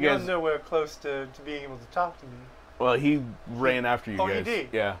 it's like you You're guys. nowhere close to being able to talk to me. Well, he ran after you Oh, he guys. did?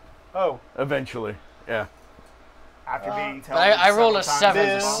 Yeah, Oh, eventually. Yeah. After being told. I rolled a several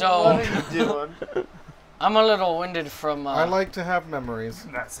 7, times Bill, so- what are you doing? I'm a little winded from. I like to have memories.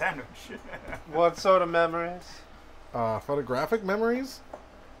 that sandwich. What sort of memories? Photographic memories?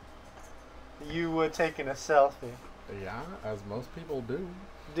 You were taking a selfie. Yeah, as most people do.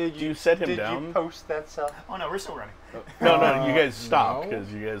 Did Do you set him did down? you post that selfie? Oh no, we're still running. No, you guys stopped no.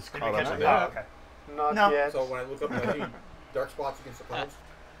 because you guys Did caught we up catch with up? that. Oh, okay. Not No. yet. So when I look up, I see dark spots against the clouds.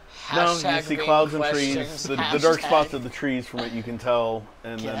 No, you Hashtag see being clouds and questions, trees. The dark hashtag spots are the trees from what you can tell,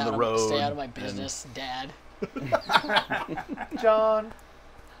 and Get then out the of, road. Stay out of my and- business, Dad. John,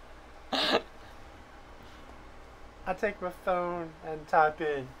 I take my phone and type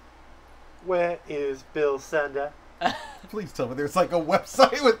in, "Where is Bill Sender?" Please tell me there's like a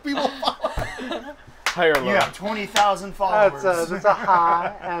website with people Higher or You low? have 20,000 followers. That's a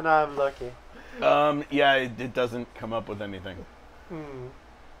high, and I'm lucky. Yeah, it doesn't come up with anything. Hmm.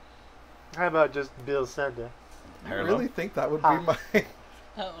 How about just Bill Sender? I Higher or really low? think that would Huh. be my...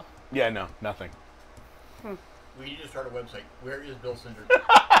 Oh. Yeah, no, nothing. We need to start a website. Where is Bill Cinder?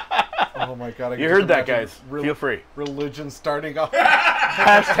 Oh my god. I You can heard just that, imagine guys. Feel free. Religion starting off.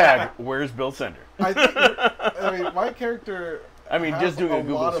 Hashtag Where's Bill Sender? I mean, my character... I mean, has just doing a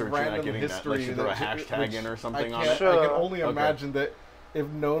Google lot of search, you're not random getting that. history Unless you throw a that- hashtag which in or I something on can't- it. Sure. I can only Okay. imagine that if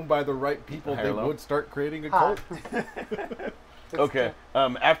known by the right people, Higher they low? would start creating a Hi. cult. Okay.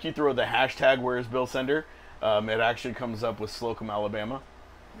 After you throw the hashtag Where's Bill Sender, it actually comes up with Slocomb, Alabama.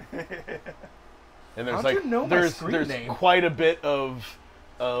 And there's How'd like you know my there's screen name? quite a bit of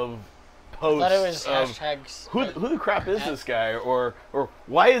posts. Thought it was of hashtags. who the crap is this guy, or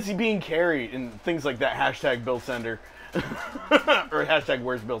why is he being carried, and things like that. Hashtag Bill Sender, or hashtag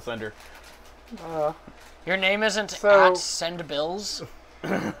Where's Bill Sender. Your name isn't So- at Send Bills.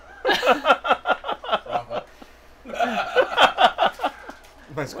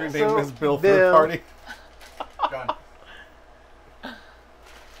 My screen So, name is Bill Bill- Third Party. John.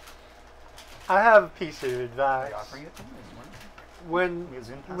 I have a piece of Are you advice. offering it to me? When We have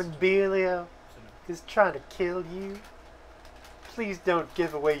Zoom pass? when Belio is trying to kill you, please don't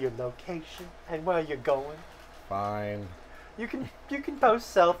give away your location and where you're going. Fine. You can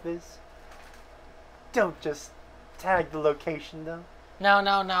post selfies. Don't just tag the location though.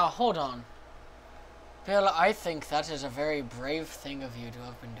 Now, hold on. Bill, I think that is a very brave thing of you to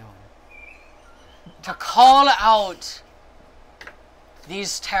have been doing. To call out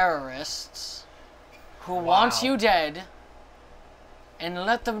these terrorists who want you dead and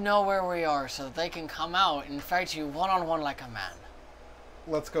let them know where we are so that they can come out and fight you one-on-one like a man.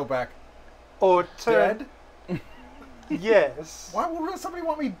 Let's go back. Or turn. Dead? Yes. Why would somebody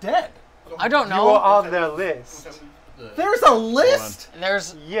want me dead? I don't You know. are on their list. There's a list?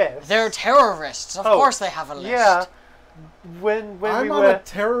 Yes. They're terrorists. Of Oh, course they have a list. Yeah. When I'm we on were a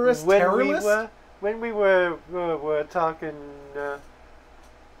terrorist list? when we were talking,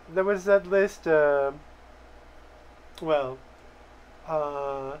 there was that list.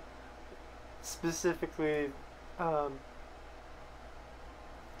 Specifically,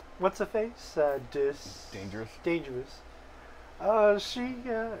 what's her face? Dangerous. Dangerous.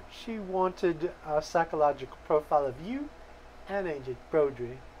 She wanted a psychological profile of you and Agent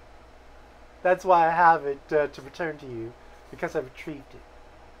Brodry. That's why I have it to return to you, because I retrieved it.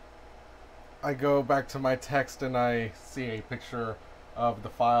 I go back to my text and I see a picture of the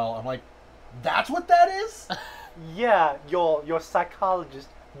file. I'm like, that's what that is? Yeah, your psychologist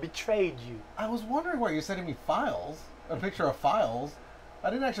betrayed you. I was wondering why you're sending me files. A picture of files. I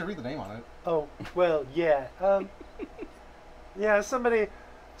didn't actually read the name on it. Oh, well, yeah. Yeah, somebody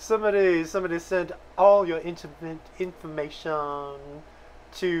sent all your intimate information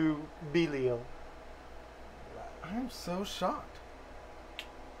to Belial. I'm so shocked.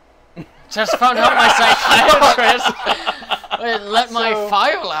 Just found out my psychiatrist. Wait, let my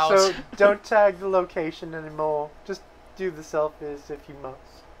file out. So don't tag the location anymore. Just do the selfies if you must.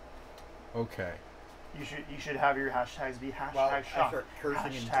 Okay. You should have your hashtags be Well, hashtag I shock, start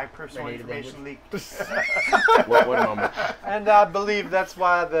cursing in hashtag personal my native information leak. One moment. And I believe that's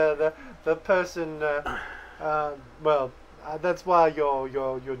why the person, that's why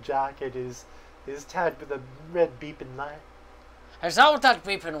your jacket is tagged with a red beeping light. Is that what that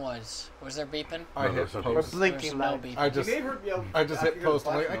beeping was? Was there beeping? I No, hit there's Or post. blinking There's no light. beeping. I You just may have heard, I just hit after you're post.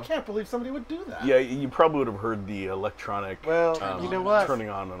 I'm like, I flashing can't believe somebody would do that. Yeah, you probably would have heard the electronic Well, Turn you on know and what? turning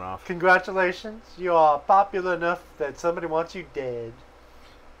on and off. Congratulations, you are popular enough that somebody wants you dead.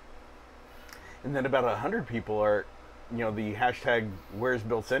 And then about 100 people are, the hashtag Where's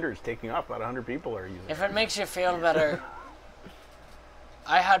Bill Sanders taking off. About 100 people are using If it. it makes you feel better,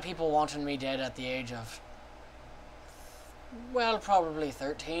 I had people wanting me dead at the age of, well, probably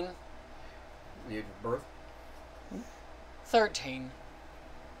 13. The age of birth. 13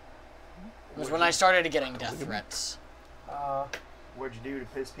 was when I started getting death threats. What'd you do to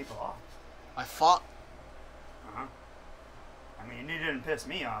piss people off? I fought. Uh-huh. I mean, you didn't piss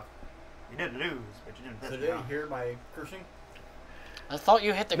me off. You did lose, but you didn't piss So me did you off. hear my cursing? I thought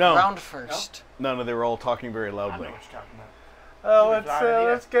you hit the No. ground first. No, they were all talking very I know loudly. what you're talking about. Oh, You let's was lying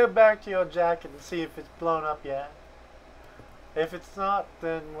to let's go back to your jacket and see if it's blown up yet. If it's not,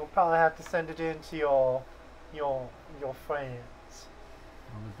 then we'll probably have to send it in to your friends.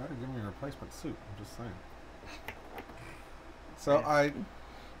 Well, they better give me a replacement suit. I'm just saying. So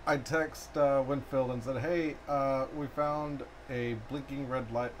I text Winfield and said, "Hey, we found a blinking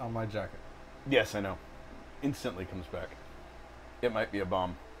red light on my jacket." Yes, I know. Instantly comes back. It might be a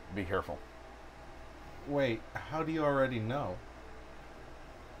bomb. Be careful. Wait, how do you already know?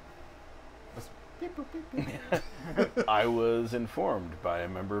 Just beep, boop, beep, beep. I was informed by a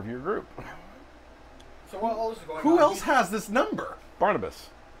member of your group, So while all this is going on, Who else has this number? Barnabas.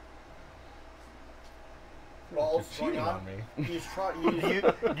 While all this is going Cheating on, on me. he's trying.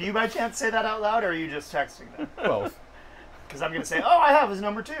 Do you by chance say that out loud, or are you just texting that? Both. Because I'm going to say, oh, I have his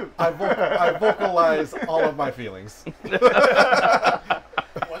number too. I vocalize all of my feelings. Once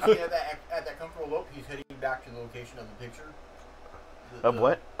he's at that comfortable lope, he's heading back to the location of the picture. Of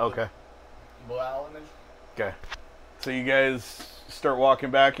what? Okay. The Bilal image. Okay. So you guys start walking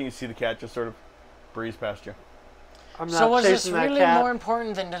back, and you see the cat just sort of breeze past you. I'm not So was this chasing that really cat. more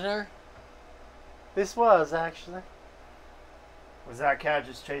important than dinner? This was actually. Was that cat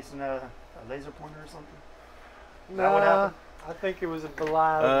just chasing a laser pointer or something? No, what happened? I think it was a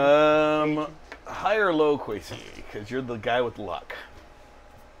Belial. agent. High or low, Quasi? Because you're the guy with luck.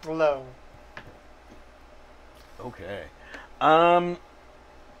 Low. Okay.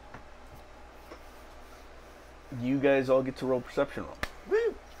 You guys all get to roll perception roll.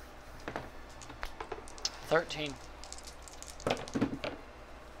 Woo! 13.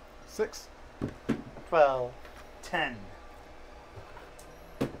 6. 12. 10.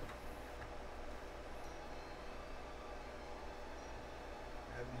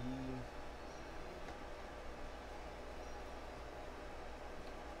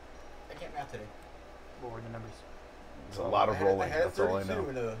 I can't math today. What were the numbers? It's a lot of rolling. I had That's all I 32 know.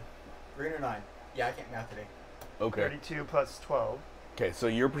 and a 3 and a 9. Yeah, I can't math today. Okay. 32 plus 12. Okay, so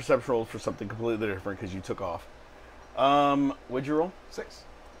your perception roll is for something completely different because you took off. What'd you roll? 6.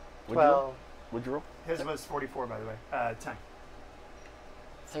 What'd you roll? 12. What'd you roll? His was 44, by the way. 10.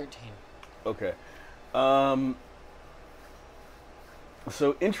 13. Okay.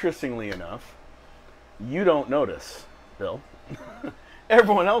 So interestingly enough, you don't notice, Bill.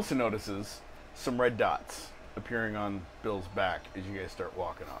 Everyone else notices some red dots appearing on Bill's back as you guys start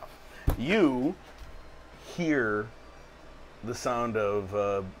walking off. You hear the sound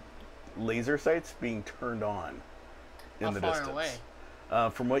of laser sights being turned on in How the far distance. away?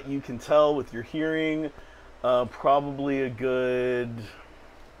 From what you can tell with your hearing, probably a good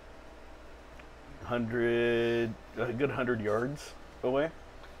 100 yards away.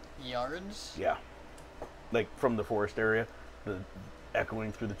 yards? Yeah. Like from the forest area, the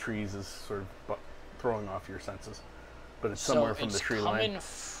echoing through the trees is sort of throwing off your senses. But it's somewhere from the tree line. Coming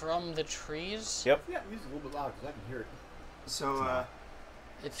from the trees? Yep. Yeah, music a little bit loud because I can hear it. So,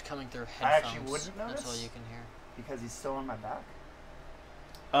 It's coming through I headphones. actually wouldn't notice. That's all you can hear. because he's still on my back.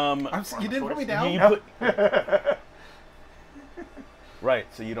 You didn't put me down? You put, right,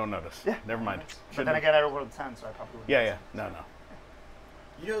 so you don't notice. Yeah. Never mind. But then again, I rolled 10, so I probably wouldn't. Yeah, no.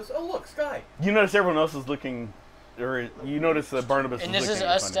 You notice, oh look, sky. You notice everyone else is looking, or you notice that Barnabas And is this looking is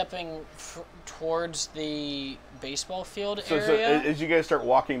at us funny. stepping towards the baseball field So area? as you guys start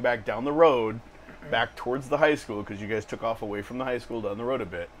walking back down the road, back towards the high school, because you guys took off away from the high school down the road a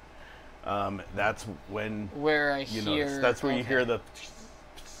bit, that's when where I you hear... notice. That's where you hear the...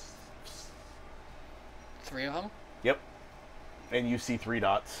 3 of them? Yep. And you see 3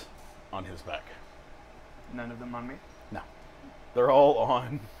 dots on his back. None of them on me. No. They're all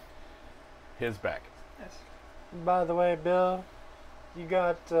on his back. Yes. By the way, Bill, you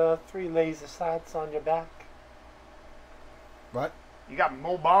got 3 laser sights on your back. What? You got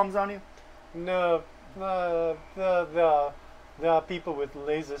more bombs on you? No, the people with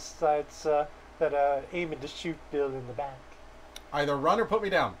laser sights that are aiming to shoot Bill in the back. Either run or put me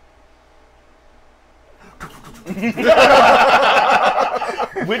down.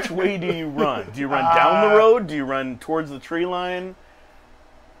 Which way do you run? Do you run down the road? Do you run towards the tree line?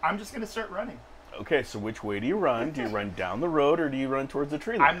 I'm just gonna start running. Okay, so which way do you run? Do you run down the road or do you run towards the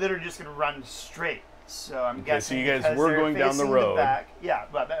tree line? I'm literally just gonna run straight. So I'm Okay, guessing so you guys because were they're going down the facing road. back, yeah,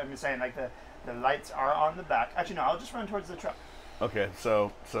 but I'm just saying like the lights are on the back. Actually, no, I'll just run towards the truck. Okay,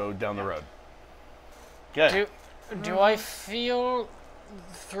 so down the road. Okay. Do I feel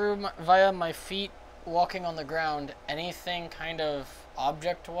via my feet walking on the ground anything kind of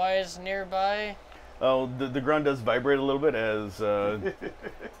object-wise nearby? Oh, the ground does vibrate a little bit as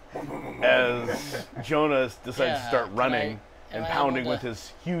Jonas decides to start running and am I pounding able with to-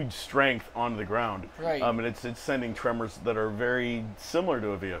 his huge strength onto the ground. Right. And it's sending tremors that are very similar to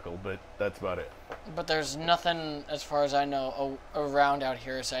a vehicle, but that's about it. But there's nothing, as far as I know, around out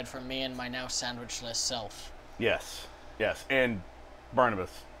here aside from me and my now sandwichless self. Yes, and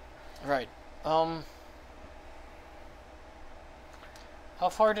Barnabas. Right. How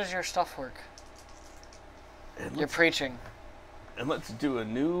far does your stuff work? You're preaching. And let's do a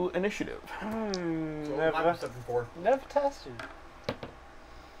new initiative. So Never, I'm stepping forward. never tested.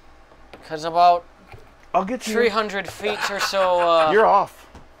 Because about I'll get you. 300 feet or so You're off.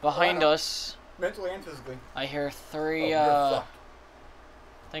 behind us, Mentally and physically. I hear 3 you're fucked.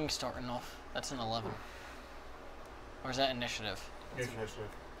 things starting off. That's an 11. Or is that initiative? Initiative.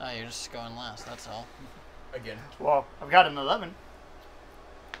 Oh, you're just going last, that's all. Again. Well, I've got an 11.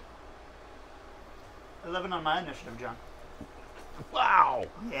 11 on my initiative, John. Wow.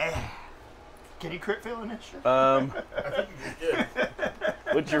 Yeah. Can you crit fail initiative? I think you just did.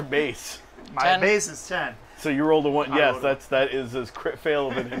 What's your base? My 10. base is 10. So you rolled a 1. I Yes, rolled a- that is as crit fail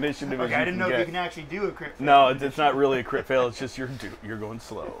of an initiative as Okay, you I didn't can know if get. you can actually do a crit fail. No, it's not really a crit fail. It's just you're going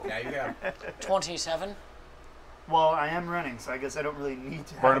slow. Yeah, you have. 27? Well, I am running, so I guess I don't really need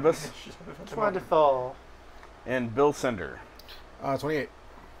to have Barnabas? initiative at the moment. Wonderful. And Bill Sender. 28.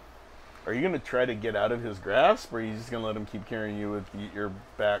 Are you going to try to get out of his grasp, or are you just going to let him keep carrying you with your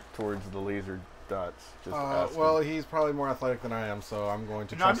back towards the laser dots? Just asking. Well, he's probably more athletic than I am, so I'm going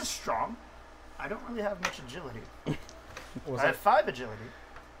to No, I'm trust. just strong. I don't really have much agility. Was I have 5 agility.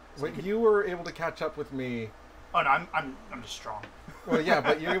 Wait, you were able to catch up with me. Oh no, I'm just strong. Well, yeah,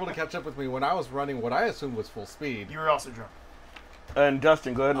 but you were able to catch up with me when I was running what I assumed was full speed. You were also drunk. And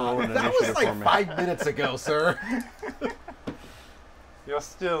Dustin, go ahead and roll an That initiative was for like me. 5 minutes ago, sir. You're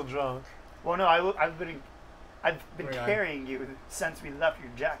still drunk. Well, no, I've been Very high. carrying you since we left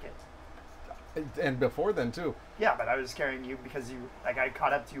your jacket. And before then, too. Yeah, but I was carrying you because I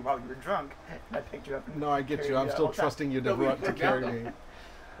caught up to you while you were drunk, and I picked you up. And No, I get carried you. I'm the still whole time. trusting you to, No, we to put carry down, me.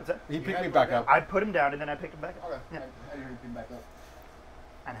 What's that? He You picked had me to back put up. I put him down and then I picked him back up. Okay. Yeah. I didn't pick back up.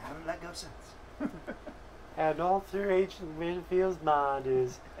 And I haven't let go since. And all through Ancient Winfield's mind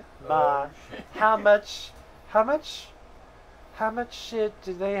is my Oh, shit. how much shit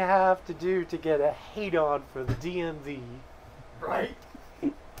do they have to do to get a hate on for the DMV? Right?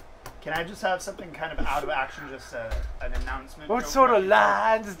 Can I just have something kind of out of action, just an announcement? What joke sort of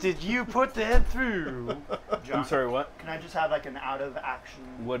right? lines did you put them through? John, I'm sorry, what? Can I just have like an out of action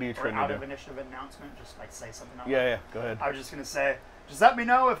What are you or trying to out do? of initiative announcement? Just like say something out Yeah, go ahead. I was just going to say, just let me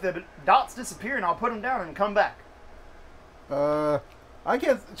know if the dots disappear and I'll put them down and come back. I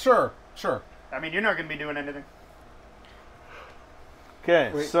can't. Sure. I mean, you're not going to be doing anything.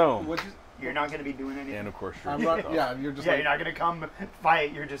 Okay, Wait, so what'd You're not going to be doing anything. And of course, you're I'm not, yeah, you're just Yeah, like. you're not going to come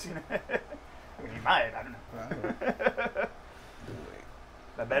fight. You're just going to. I mean, you might. I don't know.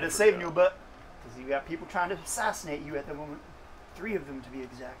 I bet it's saving you a butt. Because you got people trying to assassinate you at the moment. 3 of them to be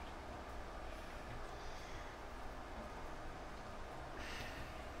exact.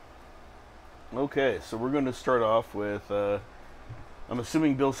 Okay, so we're going to start off with. I'm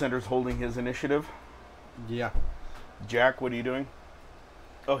assuming Bill Center's holding his initiative. Yeah. Jack, what are you doing?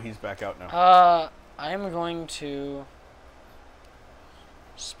 Oh, he's back out now. I am going to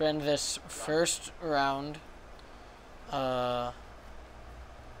spend this first round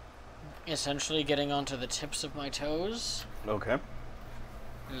essentially getting onto the tips of my toes, Okay.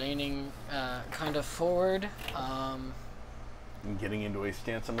 leaning kind of forward, And getting into a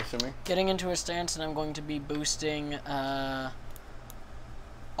stance, I'm assuming. getting into a stance, and I'm going to be boosting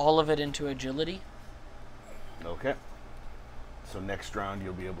all of it into agility Okay. So next round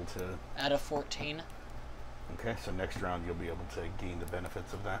you'll be able to. at a 14. Okay, so next round you'll be able to gain the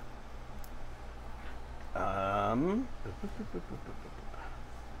benefits of that.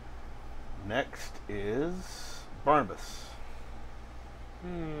 Next is Barnabas.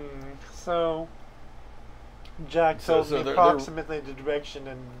 So, Jack So- told so me they're- approximately the direction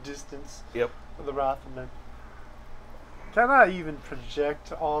and distance Yep. of the rifleman. Can I even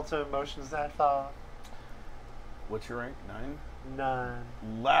project alter emotions that far? What's your rank? 9? 9.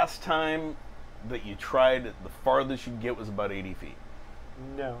 Last time that you tried, the farthest you could get was about 80 feet.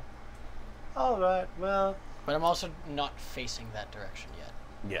 No. Alright, well, But I'm also not facing that direction yet.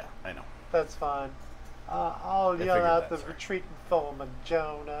 Yeah, I know. that's fine. I'll I yell figured out that, the sorry. retreating form of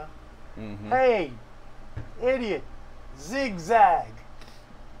Jonah. Mm-hmm. Hey, idiot, zigzag.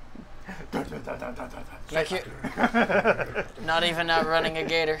 Like you not even outrunning a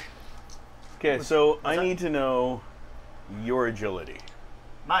gator. Okay, so I need to know your agility.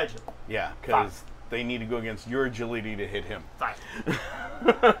 My agility. Yeah, because they need to go against your agility to hit him. 5.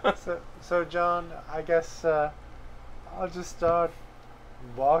 So John, I guess I'll just start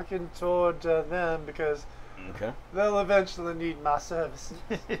walking toward them because Okay. they'll eventually need my services.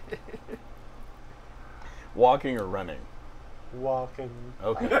 Walking or running? Walking.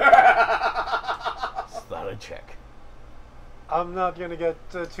 Okay. Just thought I'd check. I'm not gonna get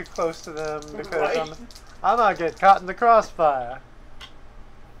too close to them because I might get caught in the crossfire.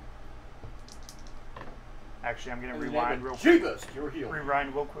 Actually, I'm going to rewind real quick. Jesus, you're healed.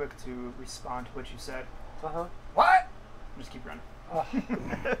 Rewind real quick to respond to what you said. Uh-huh. What? Just keep running.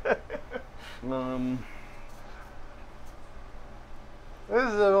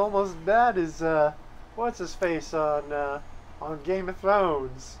 This is almost bad as what's his face on Game of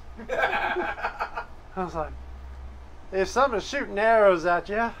Thrones. I was like, if someone's shooting arrows at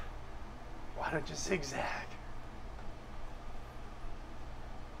you, why don't you zigzag?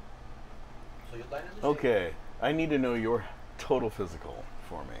 So you landed the Okay, I need to know your total physical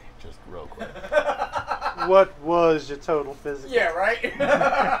for me, just real quick. What was your total physical? Yeah, right?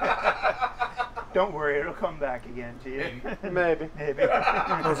 Don't worry, it'll come back again to you. Maybe. Maybe.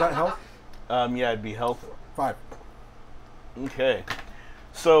 Was that health? Yeah, it'd be health. 5. Okay.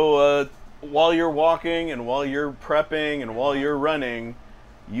 So while you're walking and while you're prepping and while you're running,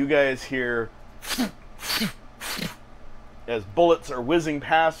 you guys hear as bullets are whizzing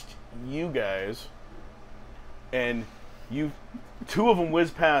past you guys, and two of them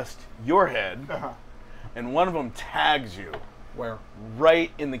whiz past your head, and one of them tags you Where?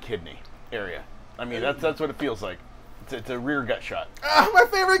 right in the kidney area. I mean, that's what it feels like. It's a rear gut shot. Ah, my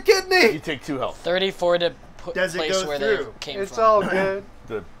favorite You kidney! take 2 health. 34 to put Does it place go where through? they came It's from. all good.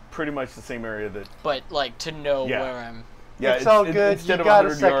 Pretty much the same area that. But like to know Yeah. where I'm. Yeah, It's all good. Instead You of got a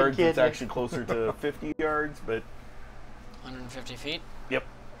 100 second yards, it's kidney. actually closer to 50 yards. But 150 feet. yep,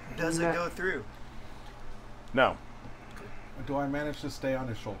 Does it go through? no. Do I manage to stay on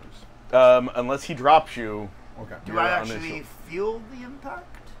his shoulders? Unless he drops you, Okay. Do You're I on his actually shoulder. feel the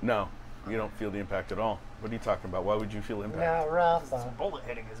impact? no, you don't feel the impact at all. What are you talking about? Why would you feel impact? Now, It's a Rafa. bullet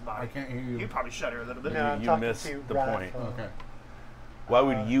hitting his body. I can't hear you. You'd probably shudder a little bit. No, I'm You talking missed to the Rafa. point. Okay. Why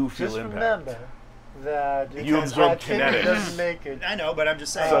would you feel Just impact? remember that You Because absorb our kidney kinetics. doesn't make it. I know, but I'm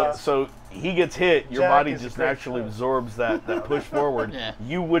just saying. So he gets hit, your Jack body is a just great naturally shot. absorbs that push forward. Yeah.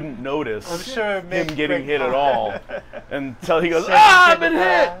 You wouldn't notice I'm sure it him makes getting great hit at contact. all until he goes, Second "Ah, I've been kidney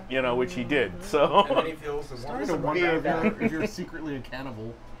hit!" pie. You know, which he did. And then So he feels the Starting warmth to of wonder if you're secretly a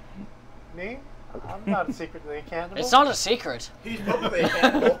cannibal. Me? I'm not secretly a cannibal. It's not a secret. He's probably a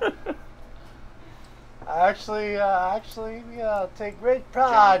cannibal. I actually take great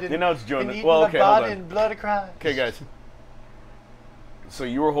pride in, you know it's in Jonah. eating Well, the okay, hold body on. and blood of Christ. Okay, guys. So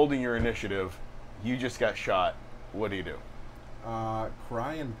you were holding your initiative. You just got shot. What do you do?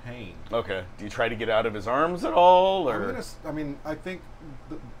 cry in pain. Okay. Do you try to get out of his arms at all, or? I think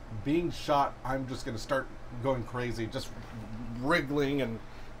being shot, I'm just gonna start going crazy, just wriggling, and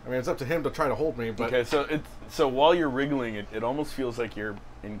it's up to him to try to hold me. But Okay, so while you're wriggling, it almost feels like you're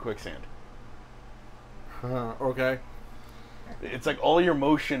in quicksand. okay, It's like all your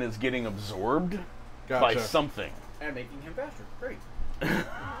motion is getting absorbed by gotcha. something. And making him faster. Great.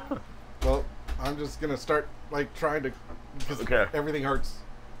 Well, I'm just gonna start trying to, because Okay. everything hurts.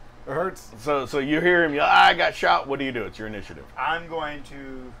 It hurts. So you hear him, I got shot. What do you do? It's your initiative. I'm going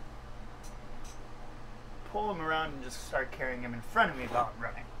to pull him around and just start carrying him in front of me while I'm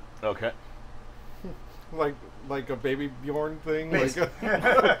running. Okay. Like a baby Bjorn thing.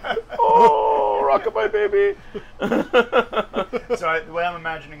 Oh, rockabye baby. So the way I'm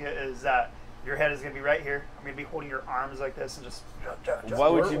imagining it is that your head is going to be right here. I'm going to be holding your arms like this and just... Why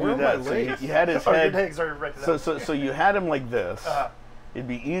would you Where do are my that? So legs? you had his Your head. legs are right to that. So you had him like this. Uh, It'd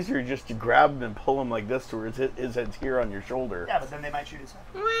be easier just to grab him and pull him like this to where his head's here on your shoulder. yeah, but then they might shoot his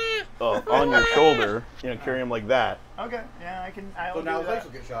head. On your shoulder. Carry him like that. Okay, yeah, I'll So do now his legs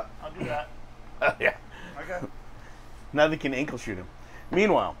that. will get shot. I'll do that. Yeah. Okay. Now they can ankle shoot him.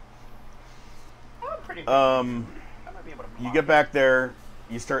 Meanwhile, I'm pretty good. I might be able to you block get back there.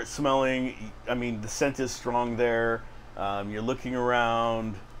 You start smelling. The scent is strong there. You're looking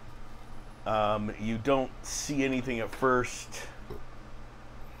around. You don't see anything at first.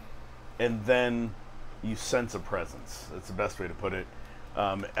 And then you sense a presence. That's the best way to put it.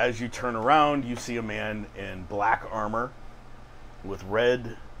 As you turn around, you see a man in black armor with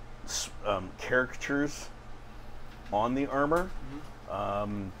red caricatures on the armor.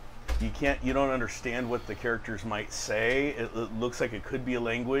 You don't understand what the characters might say. It looks like it could be a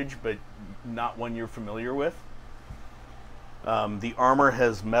language, but not one you're familiar with. The armor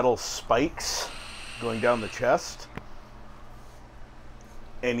has metal spikes going down the chest,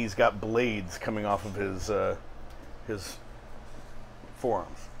 and he's got blades coming off of his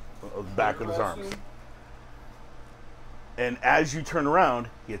forearms, the back of his arms. And as you turn around,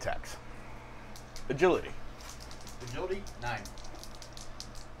 he attacks. Agility. Agility, 9.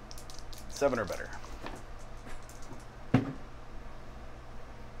 7 or better.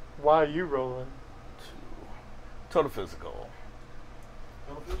 Why are you rolling? 2. Total physical.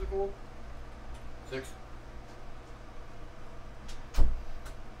 Total physical, 6.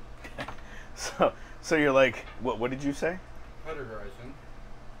 So you're like, what did you say? Predator, I assume.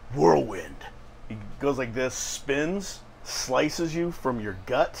 Whirlwind. He goes like this, spins, slices you from your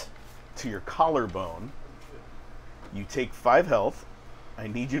gut to your collarbone. You take 5 health. I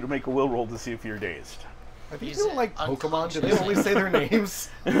need you to make a will roll to see if you're dazed. Are these He's people like Pokemon? Do they unconscious. only say their names?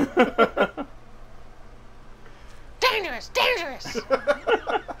 Dangerous! Dangerous!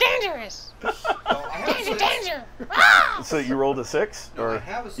 Dangerous! Well, I have Danger! 6. Danger! Ah! So you rolled a 6? No, or I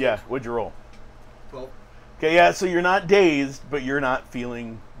have a 6. Yeah, what'd you roll? 12. Okay, yeah, so you're not dazed, but you're not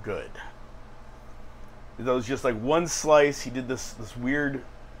feeling good. That was just like one slice. He did this weird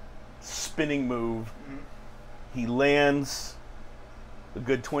spinning move. Mm-hmm. He lands a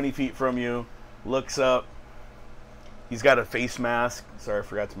good 20 feet from you, looks up. He's got a face mask. Sorry, I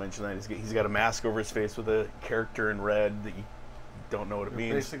forgot to mention that. He's got a mask over his face with a character in red that you don't know what it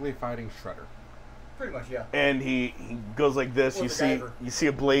means. Basically fighting Shredder. Pretty much, yeah. And he goes like this. Or You the see diver. you see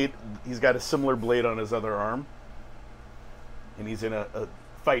a blade. He's got a similar blade on his other arm, and he's in a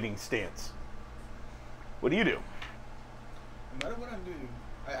fighting stance. What do you do? No matter what I'm doing,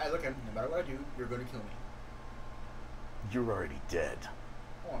 I look at him, no matter what I do, you're going to kill me. You're already dead.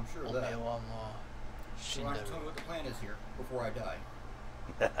 Oh, I'm sure of that. So I have to tell me what the plan is here before I die.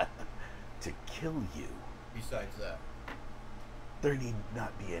 To kill you. Besides that. There need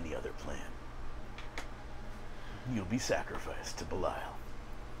not be any other plan. You'll be sacrificed to Belial.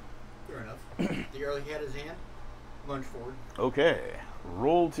 Fair enough. The arrow he had in his hand, lunge forward. Okay.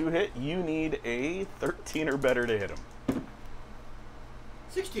 Roll to hit. You need a 13 or better to hit him.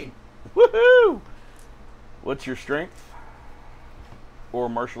 16. Woohoo! What's your strength? Or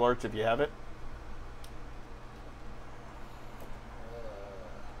martial arts if you have it?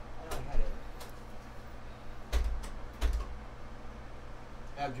 I only had it.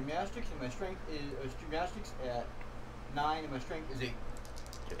 I have gymnastics, and my strength is gymnastics at 9, and my strength is 8.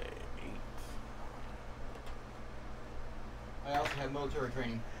 Okay, 8. I also have military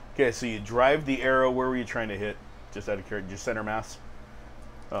training. Okay, so you drive the arrow. Where were you trying to hit? Just out of curiosity, just center mass?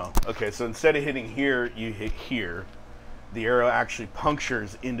 Oh, okay. So instead of hitting here, you hit here. The arrow actually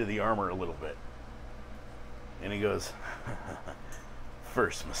punctures into the armor a little bit. And he goes,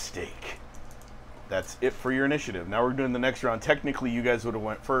 first mistake. That's it for your initiative. Now we're doing the next round. Technically, you guys would have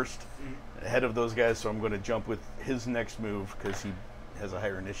went first, ahead of those guys, so I'm going to jump with his next move because he has a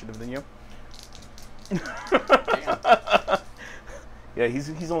higher initiative than you. Yeah,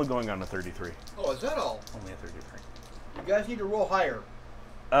 he's only going on a 33. Oh, is that all? Only a 33. You guys need to roll higher.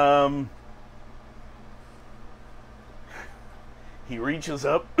 He reaches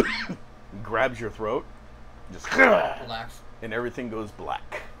up, grabs your throat, just Relax. and everything goes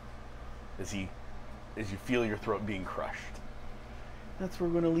black as you feel your throat being crushed. That's where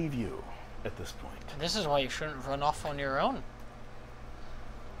we're going to leave you at this point. This is why you shouldn't run off on your own.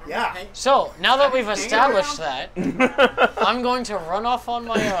 Yeah. So, now that we've established that, I'm going to run off on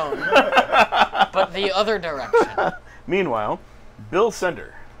my own, but the other direction. Meanwhile, Bill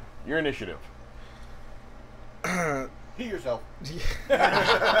Sender, your initiative. Pee yourself.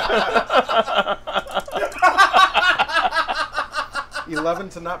 11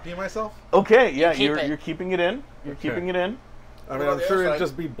 to not pee myself? Okay, yeah, keep it. you're keeping it in. You're keeping it in. I mean, Well, I'm the sure other it'd side-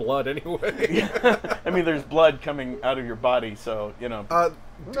 just be blood anyway. I mean, there's blood coming out of your body, so, you know.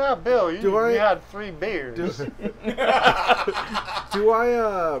 No, Bill, you, Do I- you had 3 beers. Do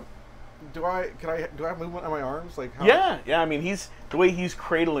I have movement on my arms? Like how? Yeah, I mean, the way he's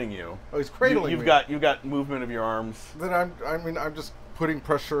cradling you. Oh, he's cradling You've me. got movement of your arms. Then I'm just putting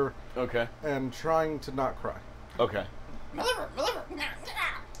pressure Okay. and trying to not cry. Okay.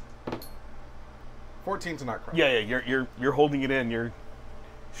 14 to not cry. Yeah, you're holding it in. You're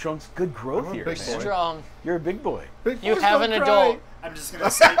showing some good growth I'm a here. big man. boy. Strong. You're a big boy. Big You boys have don't an cry. adult. I'm just gonna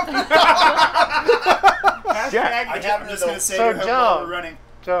say. Jack. I'm just gonna say So, to him John. while we're running.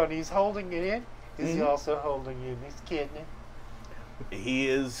 John, he's holding it in. Is he Mhm. also holding you? He's kidding it. He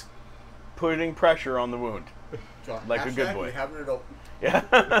is putting pressure on the wound. John, Like a good hashtag boy. You have an adult. Yeah.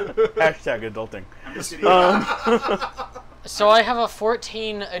 Hashtag adulting. I'm just kidding. So I have a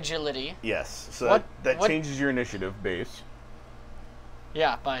 14 agility. Yes. So What- that what- changes your initiative base.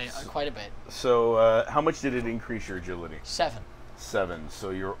 Yeah, by quite a bit. So how much did it increase your agility? 7. 7. So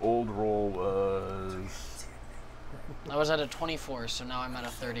your old roll was... I was at a 24, so now I'm at a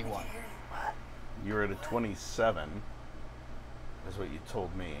 31. You were at a 27. Is what you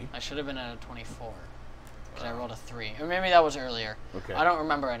told me. I should have been at a 24. Because I rolled a 3. Or maybe that was earlier. Okay. I don't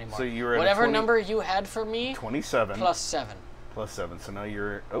remember anymore. So you were at a whatever 20 number you had for me, 27. plus 7. Plus 7. So now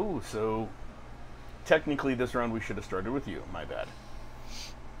you're... Oh, so... Technically this round we should have started with you. My bad.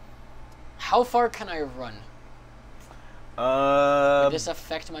 How far can I run? Would this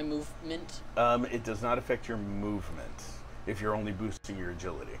affect my movement? It does not affect your movement if you're only boosting your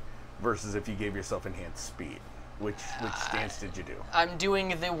agility, versus if you gave yourself enhanced speed. Which stance did you do? I'm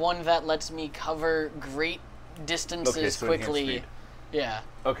doing the one that lets me cover great distances Okay, so enhanced quickly. speed. Yeah.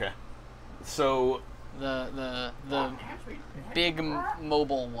 Okay. So The big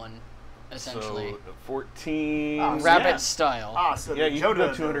mobile one, essentially. So 14. Rabbit yeah. style. So Yeah, the you can go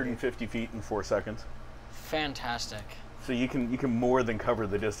Yoda 250 feet in 4 seconds. Fantastic. So you can more than cover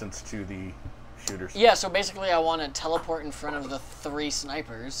the distance to the shooters. Yeah, so basically I want to teleport in front of the 3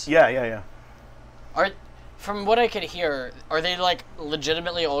 snipers. Yeah. From what I could hear, are they like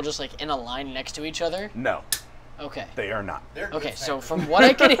legitimately all just like in a line next to each other? No, Okay. they are not. They're good Okay, so snipers. from what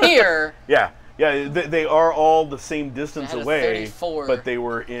I could hear, Yeah, they are all the same distance I had a away, 34. but they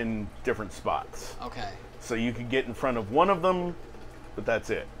were in different spots. okay. So you could get in front of one of them, but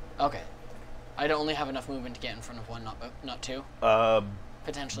that's it. Okay. I'd only have enough movement to get in front of one, not 2,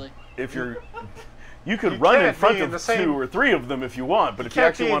 potentially. If you're, you could You run in can't front be in of the same- 2 or 3 of them if you want, but if you Can't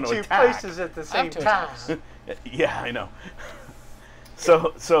actually be in want to 2 attack, places at the I have same 2 time. attacks. yeah, I know.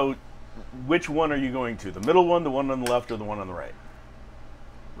 So which one are you going to? The middle one, the one on the left, or the one on the right?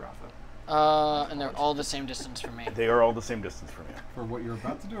 And they're all the same distance from me. They are all the same distance from you. For what you're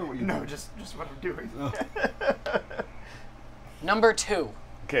about to do or what you No, do? just what I'm doing. Number 2.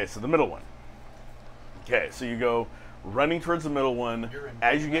 Okay, so the middle one. Okay, so you go running towards the middle one.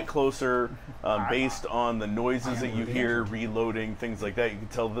 As you get closer, based on the noises that you hear, reloading, things like that, you can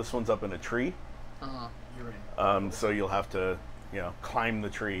tell this one's up in a tree. So you'll have to, climb the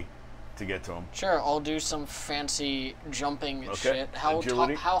tree to get to him. Sure, I'll do some fancy jumping Okay. shit.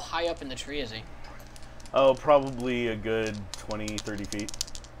 Agility? How high up in the tree is he? Oh, probably a good 20, 30 feet.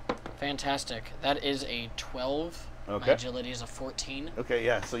 Fantastic. That is a 12. Okay. My agility is a 14. Okay,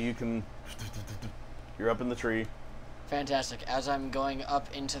 yeah, so you can... You're up in the tree. Fantastic. As I'm going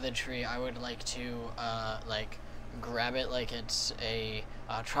up into the tree, I would like to, grab it like it's a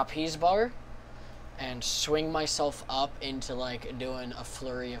trapeze bar and swing myself up into, doing a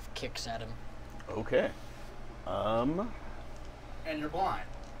flurry of kicks at him. Okay. And you're blind.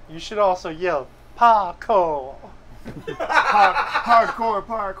 You should also yell, parkour. Parkour.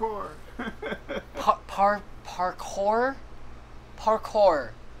 Parkour? Parkour.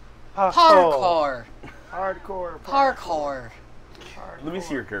 Parkour. Hardcore. Parkour. Let me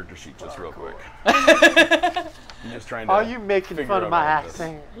see your character sheet just real quick. I'm just trying to. Are you making figure fun out of my all this.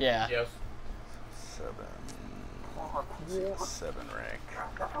 accent? Yeah. Yes. 7 rank.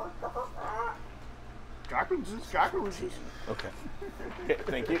 Okay. Okay,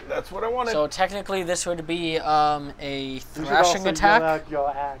 thank you. That's what I wanted. So technically, this would be a You should thrashing also attack. yell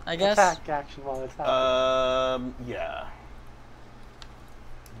out your I guess. attack action while it's happening. Yeah.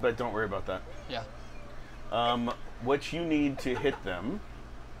 But don't worry about that. Yeah. What you need to hit them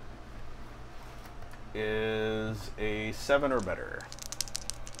is a 7 or better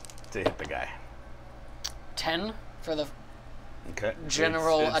to hit the guy. 10 for the. Okay.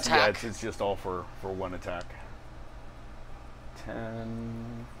 General Yeah, attack. it's just all for one attack.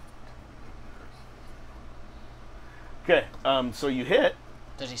 10. Okay. So you hit.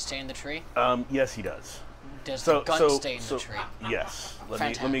 Does he stay in the tree? Yes, he does. Does the gun stay in the tree? Yes. Let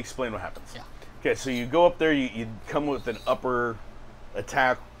Fantastic. me explain what happens. Yeah. Okay, so you go up there, you come with an upper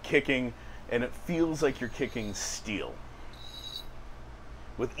attack, kicking, and it feels like you're kicking steel.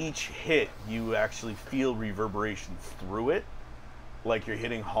 With each hit, you actually feel reverberations through it, like you're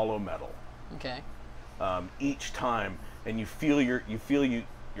hitting hollow metal. Okay. Each time, and you feel your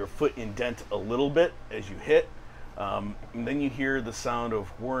foot indent a little bit as you hit. And then you hear the sound of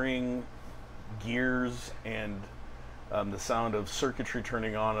whirring gears and the sound of circuitry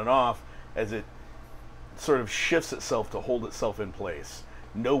turning on and off as it sort of shifts itself to hold itself in place.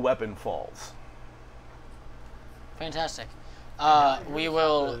 No weapon falls. Fantastic. We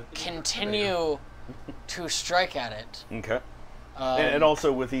will continue to strike at it. Okay. And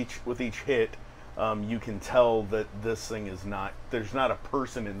also with each hit, you can tell that this thing is not. There's not a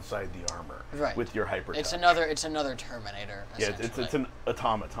person inside the armor. Right. With your hyper. It's touch. another Terminator. Yeah, Essentially. it's an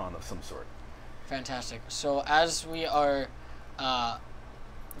automaton of some sort. Fantastic. So as we are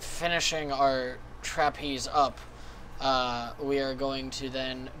finishing our trapeze up, we are going to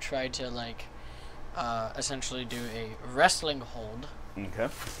then try to essentially do a wrestling hold Okay.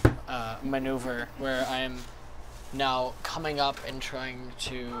 maneuver where I am now coming up and trying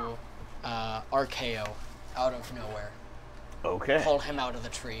to RKO out of nowhere. Okay. Pull him out of the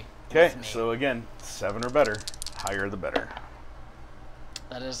tree. Okay. with me. So again, 7 or better. Higher the better.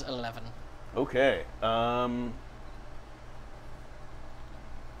 That is 11. Okay.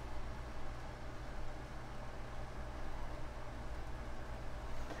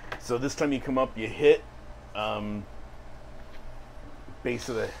 So this time you come up, you hit base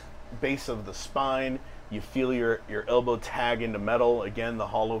of the spine. You feel your elbow tag into metal. Again, the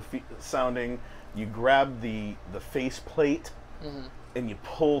hollow sounding. You grab the face plate and you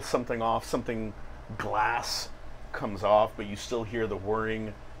pull something off. Something glass comes off, but you still hear the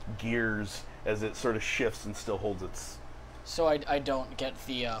whirring gears as it sort of shifts and still holds its. So I don't get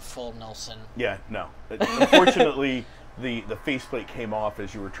the full Nelson. Yeah, no. Unfortunately, the faceplate came off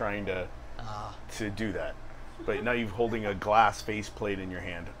as you were trying to do that. But now you're holding a glass faceplate in your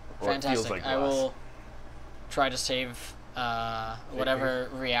hand. Or it feels Fantastic. like glass. I will try to save whatever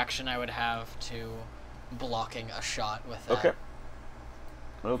reaction I would have to blocking a shot with that. Okay.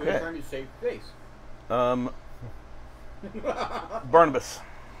 So Okay. you're trying to save face. Barnabas.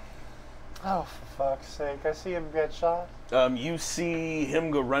 Oh, for fuck's sake. I see him get shot. You see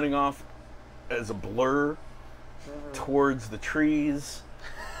him go running off as a blur towards the trees.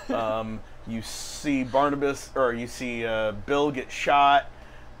 You see Barnabas, or you see Bill get shot.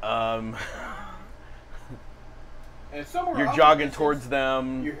 And somewhere You're off jogging in the towards distance,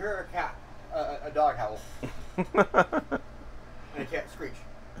 them. You hear a cat, a dog howl, and a cat screech.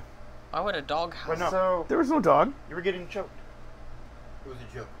 Why would a dog howl? Well, no. So, There was no dog. You were getting choked. It was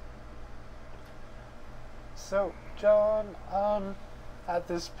a joke. So, John, at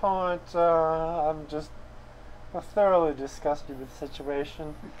this point, I'm just thoroughly disgusted with the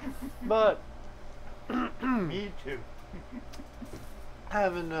situation. But Me too.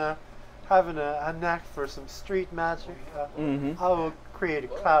 having a knack for some street magic, Mm-hmm. I will create a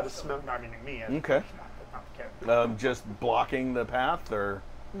cloud of smoke. Not meaning me. Okay. Not the character. Just blocking the path, or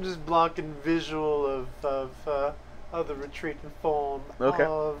I'm just blocking visual of the retreating form Okay.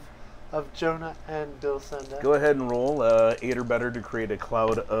 of Jonah and Dilsenda. go ahead and roll 8 or better to create a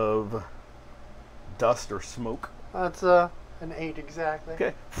cloud of dust or smoke. That's an 8 exactly.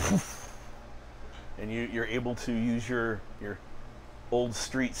 Okay. And you're able to use your old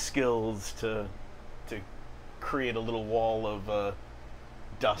street skills to create a little wall of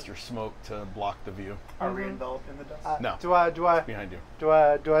dust or smoke to block the view Are we enveloped in the dust? No. Do I behind you. do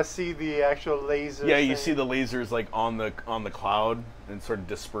I see the actual laser? Yeah, you thing? see the lasers like on the cloud and sort of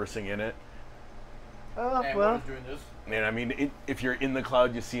dispersing in it. Oh And well. what is doing this? And I mean, if you're in the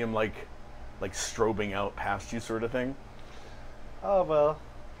cloud, you see him like strobing out past you, sort of thing. Oh well,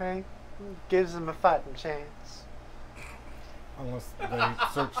 okay. Gives them a fighting chance. Unless they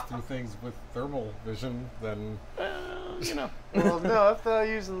search through things with thermal vision, then You know. Well, no, if they're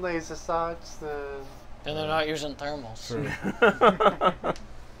using laser sights, then Then they're not using thermals. true.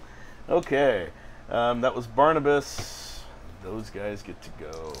 Okay, that was Barnabas. Those guys get to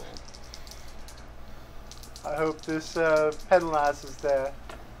go. I hope this penalizes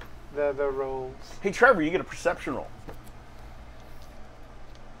their rolls. Hey, Trevor, you get a perception roll.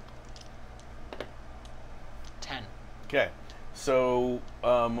 10. Okay, so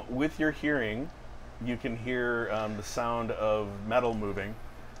with your hearing, you can hear the sound of metal moving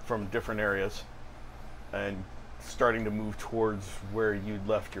from different areas and starting to move towards where you'd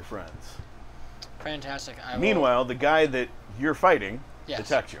left your friends. Fantastic. Meanwhile, the guy that you're fighting Yes.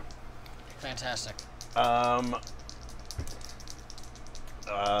 attacks you. Fantastic.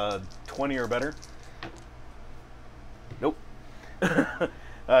 20 or better. Nope.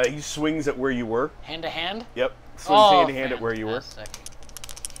 He swings at where you were. Hand to hand? Yep. Swings hand to hand at where you were. Fantastic.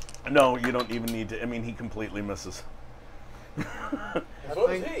 No, you don't even need to. I mean, he completely misses. So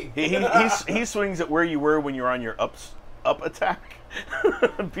is he. He swings at where you were when you're on your up attack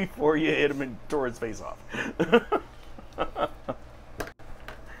before you hit him and tore his face off.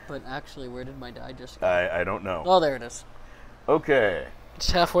 But actually, where did my die just go? I don't know. Oh, there it is. Okay. It's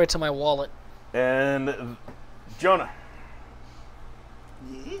halfway to my wallet. And Jonah,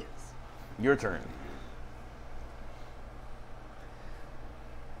 Yes. your turn.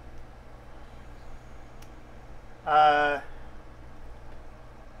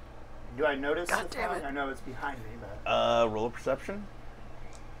 Do I notice? God the damn fog? it. I know it's behind me, but Roll a perception.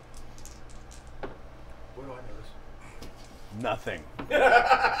 What do I notice?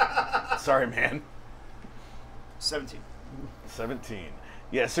 Nothing. Sorry, man. 17. 17.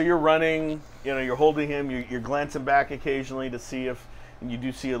 Yeah, so you're running, you're holding him, you're glancing back occasionally to see if, and you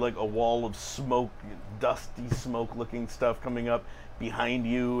do see like a wall of smoke, dusty smoke looking stuff coming up behind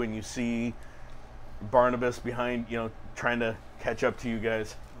you, and you see Barnabas behind, trying to catch up to you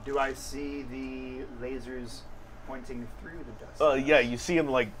guys. Do I see the lasers pointing through the dust? Yeah, you see him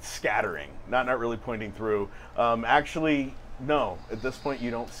like scattering, not really pointing through. Actually, no, at this point you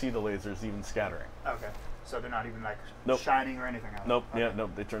don't see the lasers even scattering. Okay. So they're not even like Nope. shining or anything else? Nope, Okay. yeah,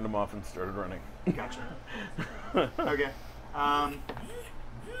 nope, they turned them off and started running. Gotcha. Okay.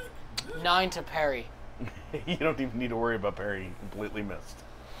 9 to parry. You don't even need to worry about parry, you completely missed.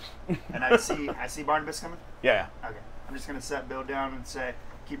 And I see Barnabas coming? Yeah. Okay. I'm just gonna set Bill down and say,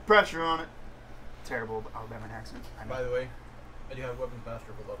 keep pressure on it. Terrible Alabama accent. I know. By the way, I do have weapons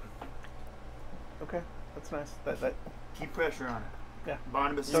master for Logan. Okay, that's nice. That Keep pressure on it. yeah.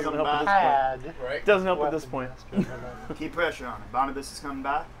 Barnabas is Doesn't coming help by. Had. Right? Doesn't help at this point. Keep pressure on it. Barnabas is coming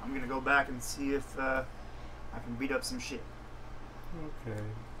by. I'm gonna go back and see if I can beat up some shit. Okay.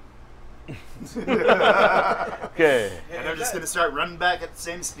 Okay, And I'm just gonna start running back at the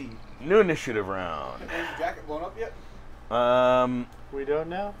same speed. new initiative round. Is your jacket blown up yet? We don't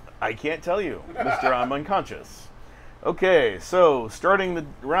know. I can't tell you, Mr. I'm unconscious. Okay, so starting the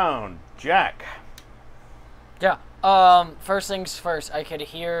round, Jack. Yeah. First things first, I could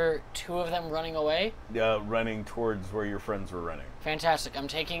hear 2 of them running away. Running towards where your friends were running. Fantastic. I'm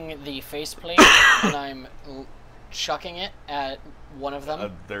taking the faceplate and I'm chucking it at one of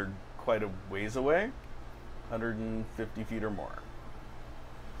them. They're quite a ways away, 150 feet or more.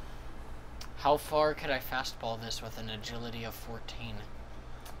 How far could I fastball this with an agility of 14?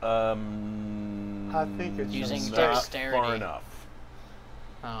 I think it's Using not dexterity. far enough.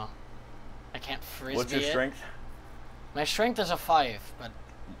 Oh. I can't frisbee What's your it. strength? My strength is a 5, but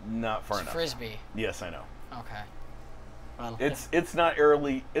Not far it's enough. frisbee. Yes, I know. Okay. Well, It's not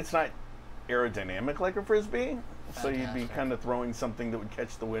aerodynamic like a frisbee, so you'd be Fantastic. kind of throwing something that would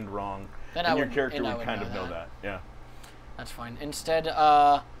catch the wind wrong, Then and I your would- character and I would would kind of know know that. Yeah. that's fine. Instead,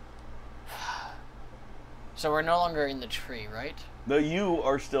 so we're no longer in the tree, right? No, you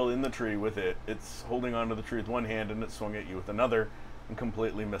are still in the tree with it. It's holding onto the tree with one hand, and it swung at you with another, and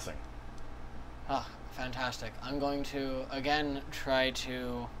completely missing. Ah, fantastic. I'm going to, again, try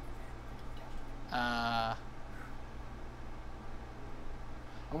to, I'm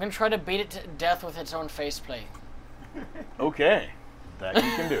going to try to beat it to death with its own faceplate. Okay, that you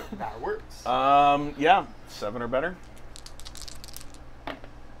can do. That works. Yeah, 7 or better.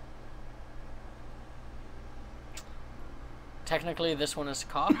 Technically, this one is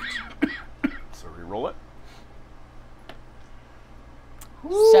cocked. So re-roll it.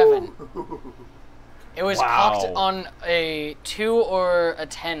 7. It was Wow. cocked on a 2 or a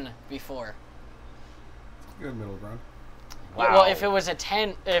 10 before. Good middle ground. Wow. Well, if it was a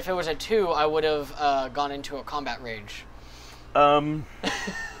 10, if it was a 2, I would have gone into a combat rage.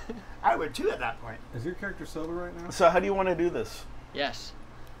 I would too at that point. Is your character sober right now? So how do you want to do this? Yes.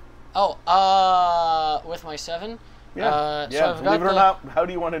 Oh, with my 7? Yeah. So I've Believe got it or not, how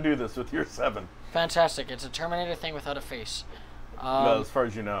do you want to do this with your 7? Fantastic. It's a Terminator thing without a face. No, as far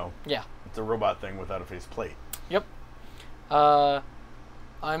as you know. Yeah. It's a robot thing without a face plate. Yep.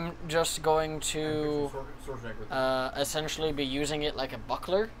 I'm just going to essentially be using it like a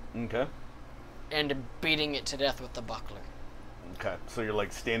buckler Okay. and beating it to death with the buckler. Okay. So you're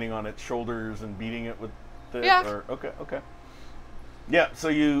like standing on its shoulders and beating it with the... Yeah. Or, okay. Yeah, so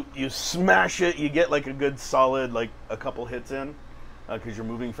you smash it, you get like a good solid, like a couple hits in, because you're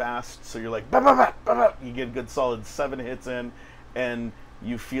moving fast, so you're like, bah, bah, bah, bah, bah. You get a good solid 7 hits in, and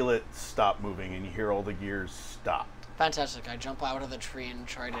you feel it stop moving, and you hear all the gears stop. Fantastic. I jump out of the tree and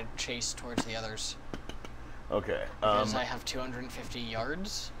try to chase towards the others. Okay. Because I have 250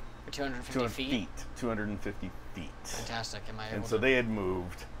 yards? Or 250 feet? 250 feet. Fantastic. Am I able And so to... they had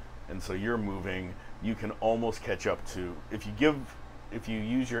moved, and so you're moving. You can almost catch up to, if you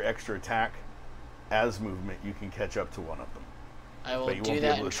use your extra attack as movement, you can catch up to one of them. I will but you do won't be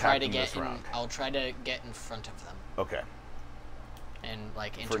that able and to try attack to them get this in. round. I'll try to get in front of them Okay. and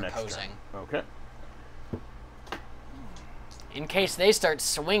like For next turn. interposing Okay. in case they start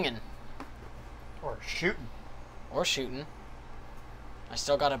swinging Or shooting. or shooting. I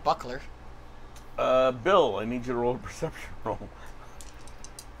still got a buckler. Bill, I need you to roll a perception roll.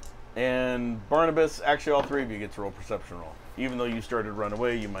 And Barnabas, actually all 3 of you get to roll a perception roll. Even though you started to run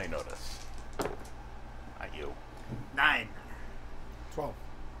away, you might notice. Not you. 9. 12.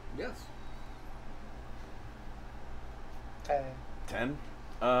 Yes. 10.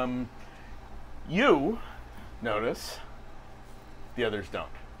 10. You notice, the others don't.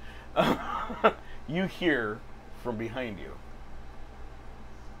 You hear from behind you.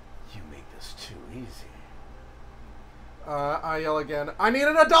 You make this too easy. I yell again, I need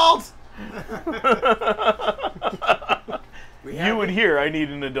an adult! You would hear, I need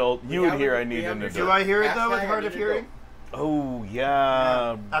an adult. You would hear, I need an adult. Do I hear it Hashtag though with I hard need of to hearing? Oh,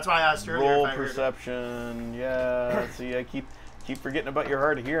 yeah. That's why I asked earlier Roll if I heard it. perception. Yeah. See, I keep forgetting about your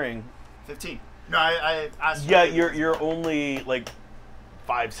hard of hearing. 15. No, I asked Yeah, earlier. you're only like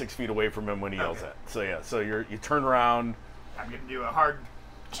 5-6 feet away from him when he yells Okay. at. So yeah, so you turn around. I'm going to do a hard...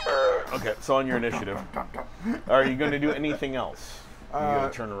 Okay, so on your initiative. Are you going to do anything else? You going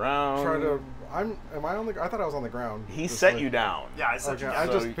to turn around? Try to. Am I on the? I thought I was on the ground. He Just set like- you down. Yeah, I said Okay, you I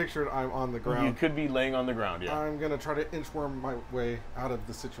down. just pictured I'm on the ground. You could be laying on the ground. Yeah. I'm gonna try to inchworm my way out of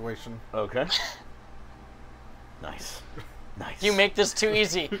the situation. Okay. Nice. Nice. You make this too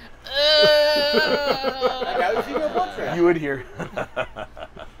easy. I got a female butt trap. You would hear.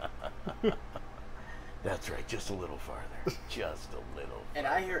 That's right. Just a little farther. Just a little. And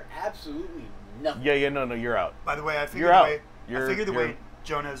I hear absolutely nothing. Yeah. No. You're out. By the way, I figured You're the out. way... You're- I figured the you're- way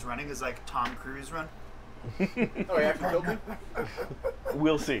Jonah is running is like Tom Cruise run. Oh, you have to kill me?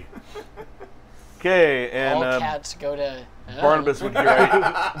 We'll see. Okay, and All cats go to... Barnabas would hear.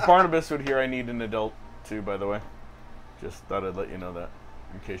 Barnabas would hear. I need an adult too. By the way, just thought I'd let you know that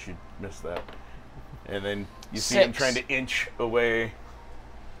in case you missed that. And then you see him 6. trying to inch away.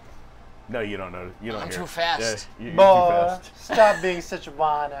 No, you don't know. You don't I'm hear. too fast. Yeah, you're too Boy, fast. stop being such a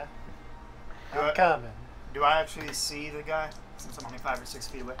whiner. Do I'm I, coming. do I actually see the guy since I'm only 5 or 6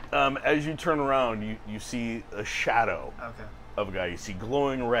 feet away? As you turn around, you see a shadow Okay. of a guy. You see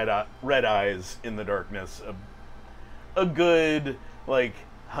glowing red eyes in the darkness. A good like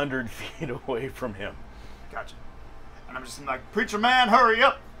 100 feet away from him. Gotcha. And I'm just gonna like, preacher man, hurry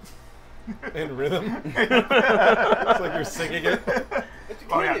up! In rhythm. It's like you're singing it. It's a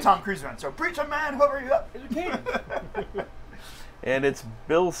Oh yeah, kid. Tom Cruise run. So preacher man, hurry up! It's a kid. And it's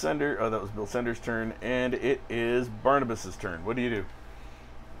Bill Sender. Oh, that was Bill Sender's turn, and it is Barnabas's turn. What do you do?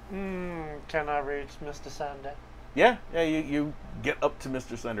 Can I reach Mr. Sander? Yeah. You get up to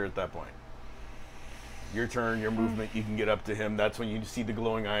Mr. Sender at that point. Your turn, your movement. You can get up to him. That's when you see the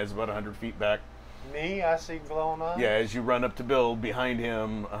glowing eyes about 100 feet back. Me? I see glowing eyes? Yeah, as you run up to Bill, behind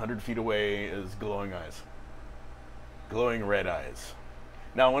him, 100 feet away, is glowing eyes. Glowing red eyes.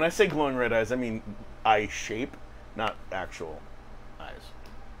 Now, when I say glowing red eyes, I mean eye shape, not actual eyes.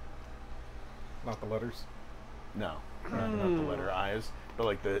 Not the letters. No, not the letter eyes, but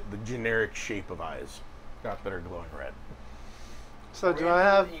like the generic shape of eyes that are glowing red. So do I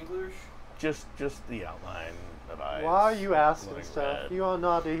have... English? Just the outline of eyes. Why are you asking glowing stuff? red. You are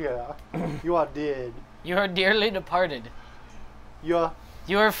not here. You are dead. You are dearly departed. You are...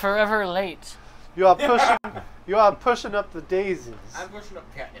 You are forever late. You are pushing... You are pushing up the daisies. I'm pushing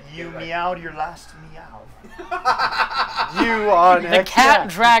up cat. You meowed your last meow. you on The cat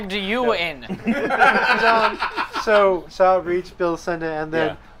dragged you in. John, so I'll reach Bill Sender, and then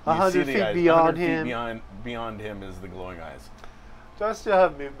You see 100 the feet eyes. beyond 100 feet him. beyond him is the glowing eyes. Do I still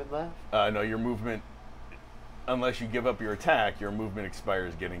have movement left? No, your movement, unless you give up your attack, your movement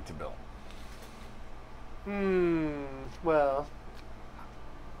expires getting to Bill. Well,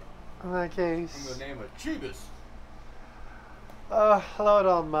 in that In case, the name of Chibis. Lord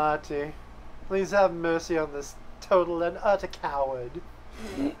Almighty, please have mercy on this total and utter coward.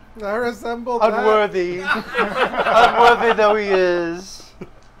 I resemble that. Unworthy, unworthy though he is. Did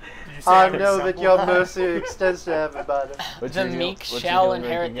you say I I know that resemble your that? mercy extends to everybody. What's The your meek what's your shall healing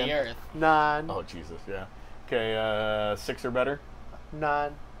rank inherit the again? earth. 9. Oh, Jesus, yeah. Okay, 6 or better.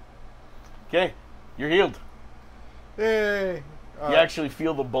 9. Okay, you're healed. Yay. You actually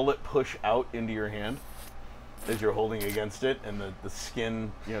feel the bullet push out into your hand as you're holding against it, and the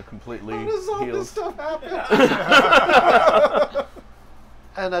skin, completely How does all this heals. stuff happen?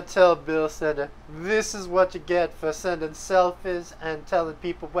 And I tell Bill Sender, this is what you get for sending selfies and telling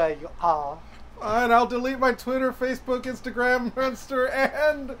people where you are. And I'll delete my Twitter, Facebook, Instagram, Monster,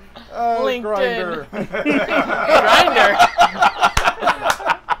 and LinkedIn. Grindr.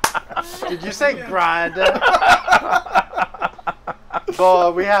 Grinder. Did you say grinder?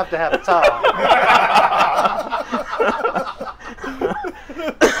 Boy, we have to have a talk.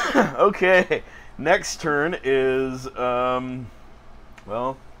 Okay, next turn is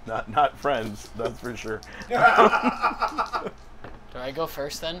well, not friends, that's for sure. Do I go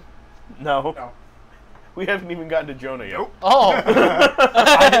first then? No, No. we haven't even gotten to Jonah yet. Nope. Oh.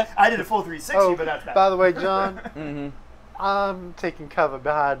 I did a full 360, Oh, but that's bad. by the way, John, Mm-hmm. I'm taking cover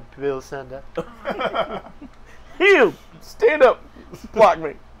behind Bill Sender. Heal! Stand up! Block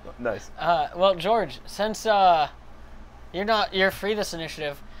me. Nice. Well, George, since you're free this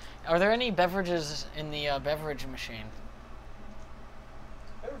initiative, are there any beverages in the beverage machine?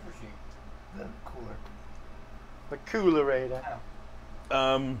 Beverage machine. The cooler. The Coolerator.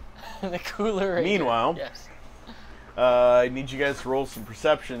 The cooler. Meanwhile- Yes. I need you guys to roll some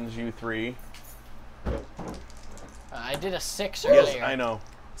perceptions, you three. I did a 6 earlier. Yes, I know.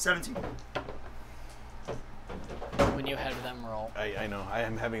 17. When you had them roll. I know. I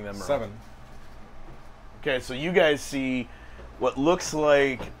am having them roll. 7. Okay, so you guys see what looks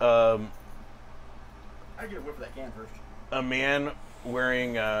like I get a whiff of that can first. a man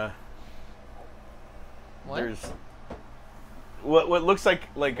wearing What? there's what looks like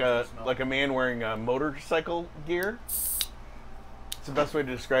a man wearing motorcycle gear. It's the best way to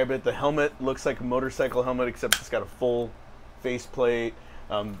describe it. The helmet looks like a motorcycle helmet, except it's got a full faceplate.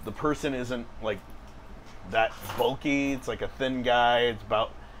 The person isn't like that bulky. It's like a thin guy. It's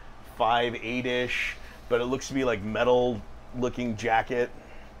about 5'8"-ish, but it looks to be like metal-looking jacket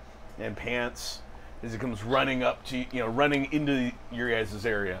and pants. As he comes running up to running into your guys'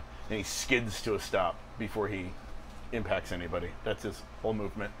 area, and he skids to a stop before he impacts anybody. That's his whole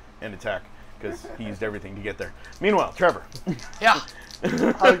movement and attack, because he used everything to get there. Meanwhile, Trevor, Yeah.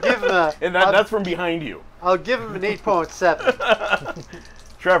 I'll give him a. and that's from behind you. I'll give him an 8.7.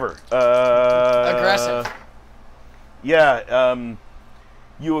 Trevor, Aggressive. Yeah,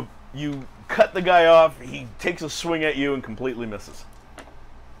 you cut the guy off. He takes a swing at you and completely misses.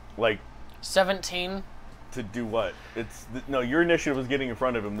 Like, 17. to do what? No, your initiative was getting in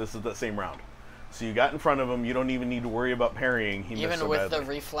front of him. This is the same round. So you got in front of him. You don't even need to worry about parrying. He missed Even so with badly. the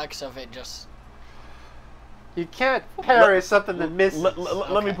reflex of it just. You can't parry something that misses. Let me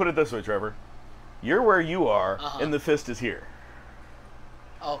Okay. put it this way, Trevor. You're where you are, Uh-huh. and the fist is here.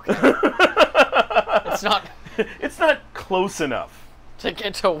 Okay. It's not It's not close enough. to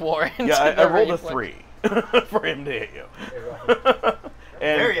get to warrant. Yeah, I the rolled a reflex. 3 for him to hit you.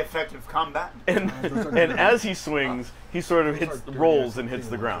 Very and effective combat. and as he swings, he sort of rolls and hits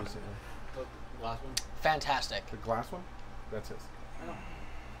the ground. Last one. Fantastic. The glass one? That's his.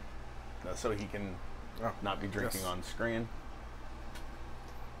 So he can not be drinking Yes. on screen.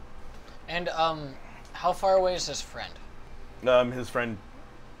 And how far away is his friend? His friend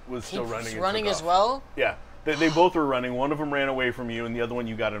was still He's running. and running took as off. well. Yeah, they both were running. One of them ran away from you, and the other one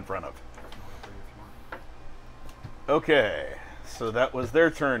you got in front of. Okay, so that was their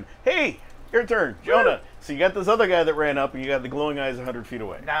turn. Hey, your turn, Jonah. So you got this other guy that ran up, and you got the glowing eyes 100 feet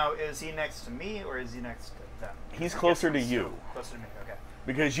away. Now, is he next to me or is he next to them? He's I closer guess to he's you. Closer to me, okay.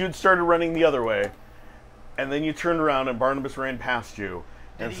 Because you'd started running the other way, and then you turned around, and Barnabas ran past you.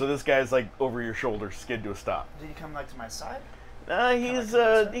 And Did so he- this guy's like over your shoulder, skid to a stop. Did he come like to my side?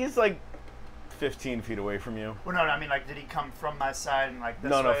 He's like 15 feet away from you. Well, no, I mean, like, did he come from my side and like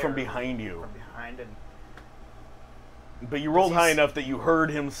this No, way, from or behind you. From behind and. But you rolled he high s- enough that you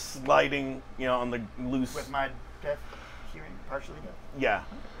heard him sliding, on the loose. With my death partially dead. Yeah.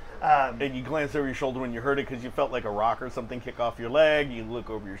 And you glance over your shoulder when you heard it because you felt like a rock or something kick off your leg. You look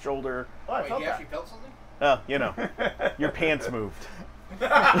over your shoulder. Oh, I Wait, felt you that. actually felt something? Oh, you know, your pants moved.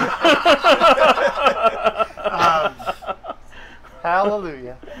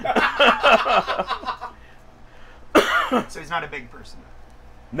 Hallelujah. So he's not a big person.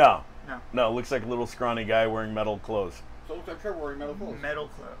 No. No. No, looks like a little scrawny guy wearing metal clothes. So it looks like Trevor wearing metal clothes. Metal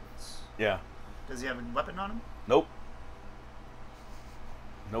clothes. Yeah. Does he have a weapon on him? Nope.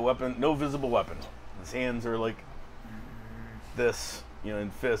 No weapon, no visible weapon. His hands are like this, you know,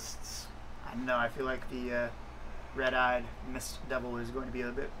 in fists. I don't know. I feel like the red-eyed mist devil is going to be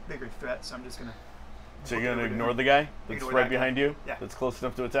a bit bigger threat, so I'm just gonna. So you're gonna ignore the guy that's Ignore right that behind guy. you? Yeah. That's close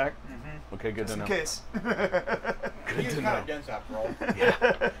enough to attack? Mm-hmm. Okay, good Just to in know. case. Good He's to kind know. of dense after all.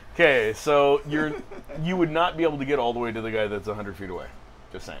 Okay, so you would not be able to get all the way to the guy that's 100 feet away.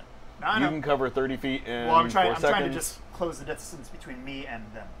 Just saying. No, I You know. can cover 30 feet in Well, I'm 4 trying seconds. to just close the distance between me and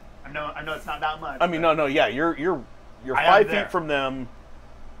them. I know it's not that much. I mean, but no, yeah, you're I am 5 there. feet from them,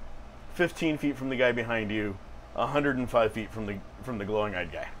 15 feet from the guy behind you, 105 feet from the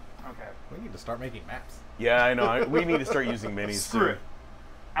glowing-eyed guy. Okay. We need to start making maps. Yeah, I know. We need to start using minis Screw too. it.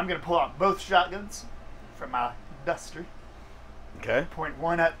 I'm gonna pull out both shotguns from my duster. Okay. Point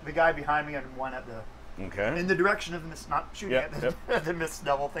one at the guy behind me and one at the Okay. in the direction of the mist, not shooting Yep, at the, the mist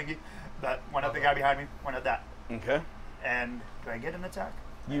devil thingy, but one at the guy behind me, one at that. Okay. And do I get an attack?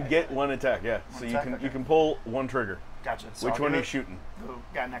 You get one attack, yeah. So One you attack, can okay. you can pull one trigger. Gotcha. So Which I'll one do are you it. shooting? The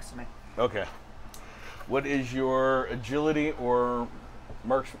guy next to me. Okay. What is your agility or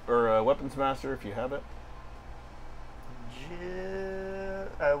weapons master if you have it?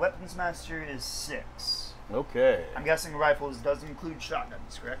 Weapons master is 6. Okay. I'm guessing rifles does include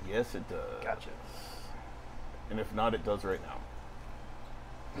shotguns, correct? Yes, it does. Gotcha. And if not, it does right now.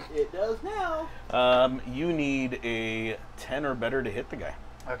 It does now. You need a 10 or better to hit the guy.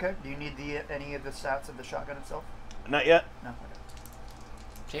 Okay. Do you need any of the stats of the shotgun itself? Not yet. No. Okay.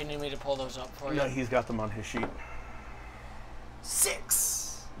 Do you need me to pull those up for No, you? he's got them on his sheet.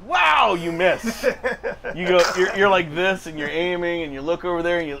 6. Wow, you miss. You're like this, and you're aiming, and you look over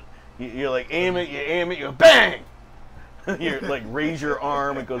there, and you're like aim it, you go bang. You like raise your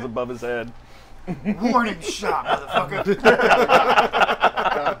arm, it goes above his head. Warning shot, motherfucker.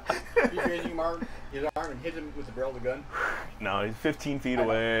 He's raising his arm and hits him with the barrel of the gun. No, he's 15 feet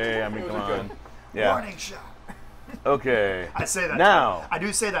away. I mean, It was come a on. joke. Yeah. Warning shot. Okay. I say that. Now. To him. I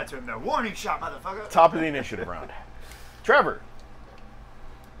do say that to him though. Warning shot, motherfucker. Top of the initiative round. Trevor.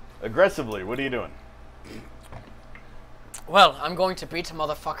 Aggressively, what are you doing? Well, I'm going to beat a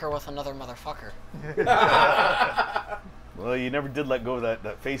motherfucker with another motherfucker. Well, you never did let go of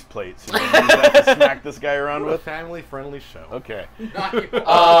that faceplate, so you use that to smack this guy around We're a with? family-friendly show. Okay.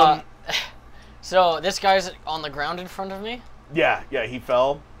 So this guy's on the ground in front of me. Yeah, he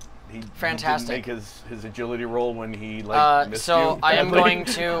fell. He Fantastic. didn't make his agility roll when he missed So you. I am badly. going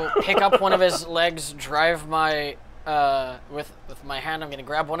to pick up one of his legs, drive my with my hand. I'm going to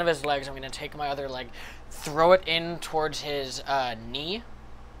grab one of his legs. I'm going to take my other leg, throw it in towards his knee,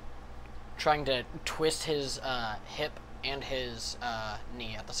 trying to twist his hip and his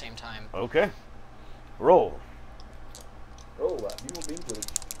knee at the same time. Okay. Roll. Oh, you will be included.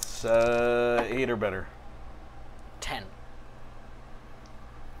 It's 8 or better. 10.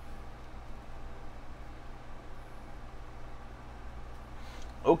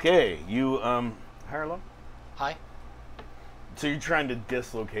 Okay, you higher low. Hi. So you're trying to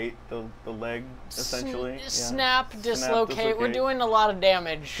dislocate the leg essentially. Yeah. Snap, dislocate. We're doing a lot of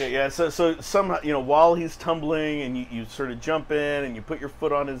damage. Okay, yeah, so somehow, while he's tumbling and you sort of jump in and you put your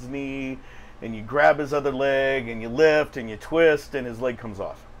foot on his knee and you grab his other leg and you lift and you twist and his leg comes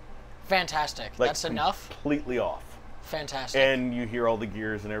off. Fantastic. Like, That's enough. Completely off. Fantastic. And you hear all the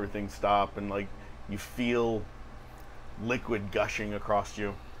gears and everything stop and like you feel liquid gushing across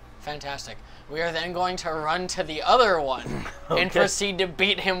you. Fantastic. We are then going to run to the other one Okay. and proceed to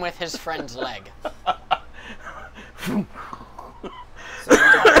beat him with his friend's leg. So you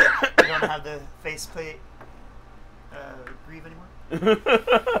don't have the faceplate grieve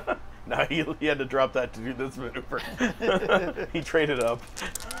anymore? No, he had to drop that to do this maneuver. He traded up.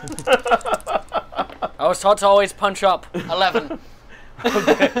 I was taught to always punch up. 11.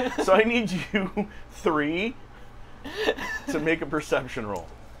 Okay, so I need you 3 to make a perception roll.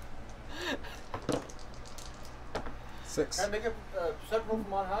 6. Can I make a perception roll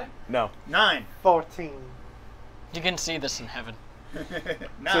from on high? No. 9. 14. You can see this in heaven.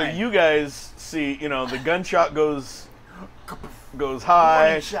 9. So you guys see, the gunshot goes high,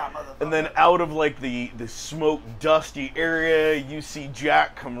 Warning shot, motherfucker. and then out of like the smoke dusty area, you see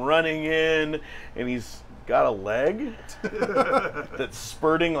Jack come running in, and he's got a leg that's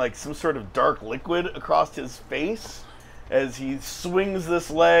spurting like some sort of dark liquid across his face as he swings this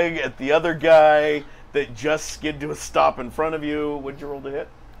leg at the other guy that just skid to a stop in front of you. What'd you roll to hit?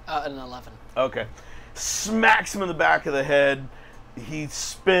 An 11. Okay. Smacks him in the back of the head. He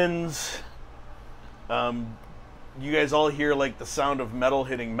spins. You guys all hear like the sound of metal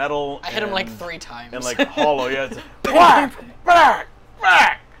hitting metal. I hit him like 3 times. And like hollow, yeah. It's whack, whack,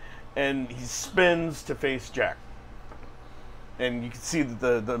 whack. And he spins to face Jack. And you can see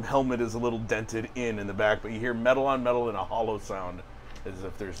that the helmet is a little dented in the back, but you hear metal on metal and a hollow sound as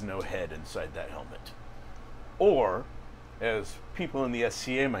if there's no head inside that helmet. Or, as people in the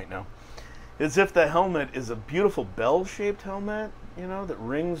SCA might know, as if the helmet is a beautiful bell-shaped helmet, you know, that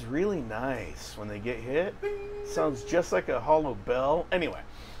rings really nice when they get hit. Sounds just like a hollow bell. Anyway.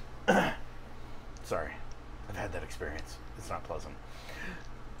 Sorry. I've had that experience. It's not pleasant.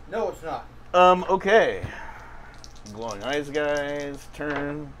 No, it's not. Okay. Glowing eyes guy's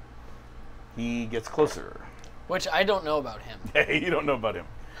turn. He gets closer. Which I don't know about him. Hey, you don't know about him.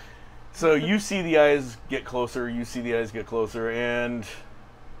 So you see the eyes get closer, you see the eyes get closer, and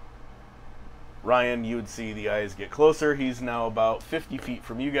Ryan, you would see the eyes get closer. He's now about 50 feet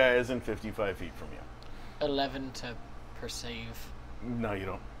from you guys and 55 feet from you. 11 to perceive. No, you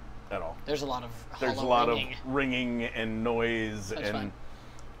don't at all. There's a lot of There's a lot of ringing and noise That's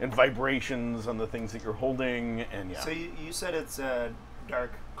and vibrations on the things that you're holding, and yeah. So you said it's a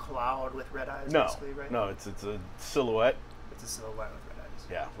dark cloud with red eyes, No, basically, right? no, it's a silhouette. It's a silhouette with red eyes.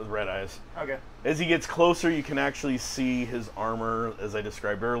 Yeah, with red eyes. Okay. As he gets closer, you can actually see his armor, as I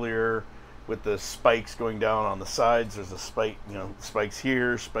described earlier, with the spikes going down on the sides. There's a spike, spikes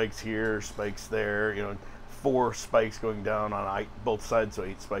here, spikes there, 4 spikes going down on both sides, so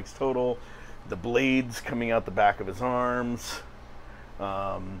 8 spikes total. The blades coming out the back of his arms.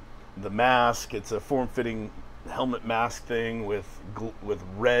 The mask, it's a form-fitting helmet mask thing with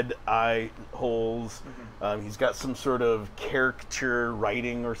red eye holes. Mm-hmm. He's got some sort of caricature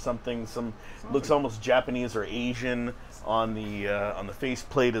writing or something. Looks almost Japanese or Asian on the face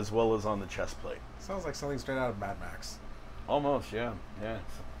plate as well as on the chest plate. Sounds like something straight out of Mad Max. Almost, yeah.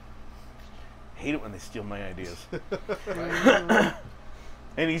 Hate it when they steal my ideas.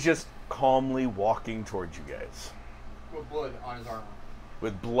 And he's just calmly walking towards you guys. With blood on his armor.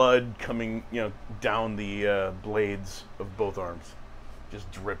 With blood coming, down the blades of both arms,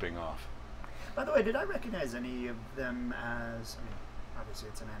 just dripping off. By the way, did I recognize any of them as? I mean, obviously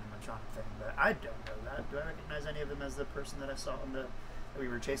it's an animatronic thing, but I don't know that. Do I recognize any of them as the person that I saw that we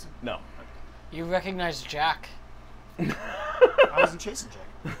were chasing? No. You recognize Jack, I wasn't chasing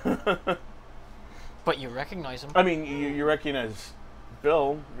Jack. but you recognize him. I mean, you recognize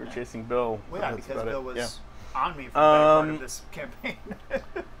Bill. You're chasing Bill. Well, yeah, That's because about Bill it. was on me for the better part of this campaign.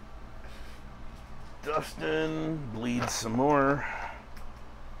 Dustin bleeds some more.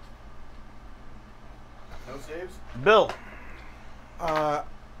 No saves? Bill.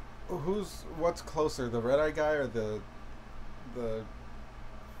 What's closer, the red eye guy or the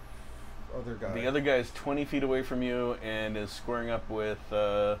other guy? The other guy is 20 feet away from you and is squaring up with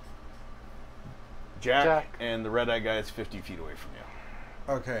Jack, and the red eye guy is 50 feet away from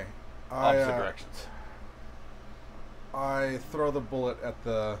you. Okay. Opposite directions. I throw the bullet at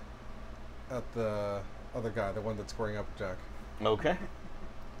the other guy, the one that's squaring up with Jack. Okay.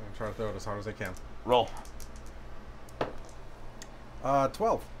 I'm trying to throw it as hard as I can. Roll.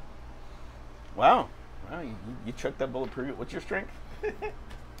 12. Wow, you chucked that bullet pretty good. What's your strength?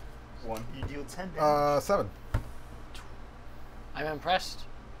 1. You deal 10 damage. 7. I'm impressed.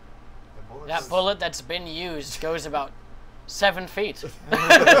 The bullets- That bullet that's been used goes about 7 feet.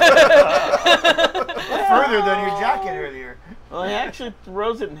 further than your jacket earlier. Well, he actually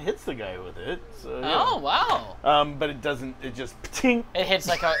throws it and hits the guy with it. So, yeah. Oh wow! But it doesn't. It just ting, It hits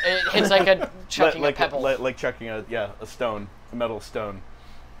like a chucking a pebble. like chucking a stone, a metal stone.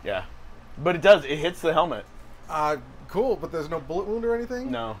 Yeah, but it does. It hits the helmet. Cool, but there's no bullet wound or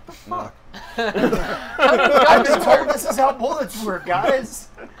anything? No. Fuck. I've been told this is how bullets work, guys.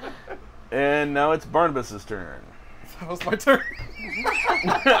 And now it's Barnabas's turn. That was my turn.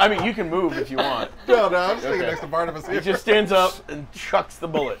 I mean, you can move if you want. No, I'm just thinking Okay. next to Barnabas He here. just stands up and chucks the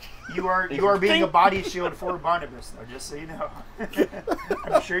bullet. You are being a body shield for Barnabas, though, just so you know.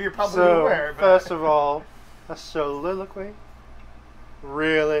 I'm sure you're probably So, aware. But first of all, a soliloquy?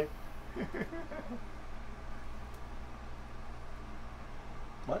 Really?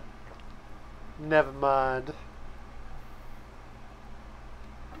 What? Never mind.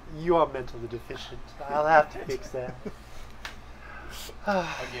 You are mentally deficient. I'll have to fix that.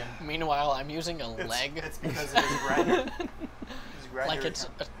 Again. Meanwhile, I'm using a leg. it's because of his right Like here. it's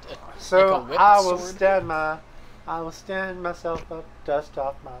So like a whip I will sword? I will stand myself up, dust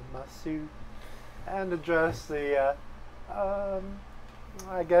off my suit, and address the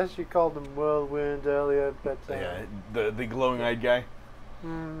I guess you called him Whirlwind earlier, but Yeah, the glowing-eyed guy.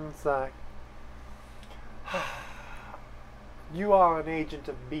 it's like you are an agent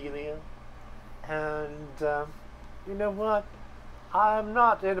of Belial, and you know what? I'm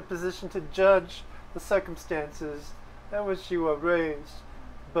not in a position to judge the circumstances in which you were raised,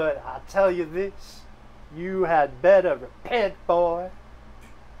 but I tell you this: you had better repent, boy.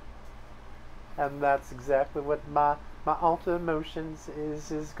 And that's exactly what my alter emotions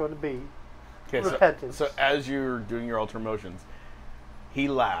is going to be. Okay, Repentance. so as you're doing your alter motions, he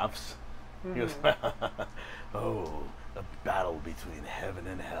laughs. He goes, "Oh, a battle between heaven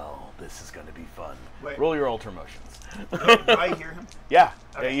and hell. This is going to be fun." Wait. Roll your alter motions. Do I hear him? Yeah,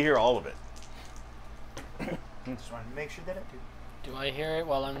 Okay. yeah, you hear all of it. Just wanted to make sure that I do. Do I hear it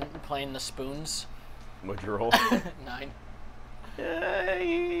while I'm playing the spoons? What'd you roll? 9. Yeah,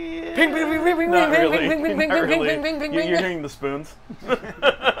 Ping, ping, ping, ping, ping, not ping, really. ping, ping, ping, Not ping, ping, really. ping, ping, ping, You're ping. hearing the spoons.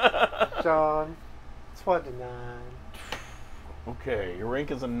 John, 29. Okay, your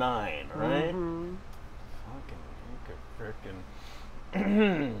rank is a 9, right? Mhm. Fucking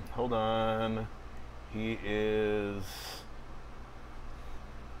frickin'. Hold on. He is.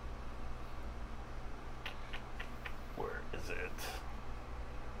 Where is it?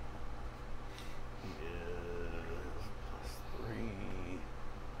 He is +3.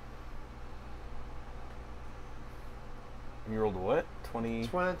 And you rolled a what? 20.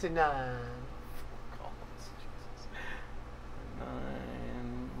 29. 9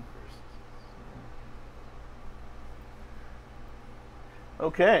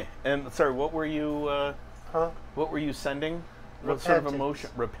 Okay, and sorry, what were you? Huh? What were you sending? What sort of Repentance. emotion?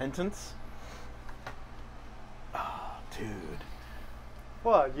 Repentance. Oh, dude.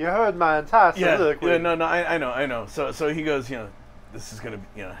 What? You heard my entire soliloquy. Yeah, no, I know. So he goes, this is gonna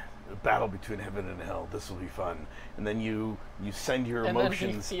be, a battle between heaven and hell. This will be fun. And then you send your And then he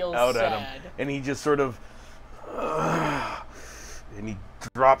emotions feels out at sad. him, and he just sort of, and he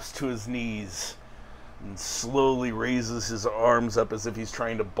drops to his knees, and slowly raises his arms up as if he's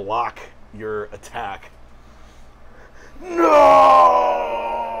trying to block your attack.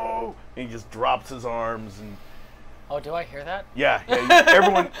 No! And he just drops his arms and. Oh, do I hear that? Yeah,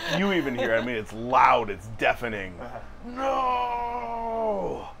 everyone, you even hear it. I mean, it's loud, it's deafening.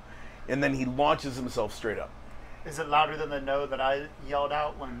 No! And then he launches himself straight up. Is it louder than the no that I yelled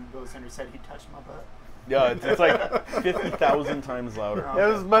out when Bill Sanders said he touched my butt? Yeah, it's like 50,000 times louder. It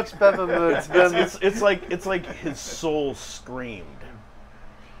was much better than It's like his soul screamed.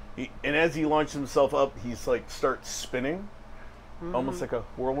 And as he launched himself up, he's like starts spinning, almost like a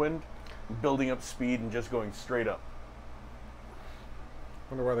whirlwind, building up speed and just going straight up.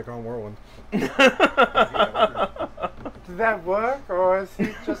 Wonder why they call him Whirlwind. Did that work, or is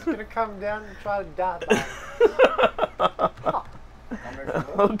he just gonna come down and try to die by it?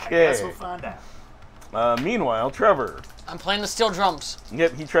 Okay. Guess we'll find out. Meanwhile, Trevor. I'm playing the steel drums.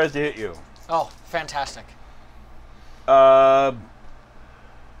 Yep, he tries to hit you. Oh, fantastic. How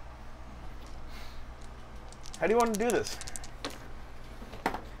do you want to do this?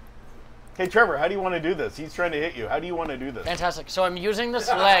 Hey, Trevor, how do you want to do this? He's trying to hit you. How do you want to do this? Fantastic. So I'm using this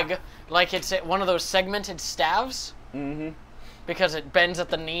leg like it's one of those segmented staves. Mm-hmm. Because it bends at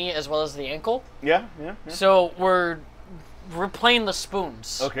the knee as well as the ankle. Yeah. So we're playing the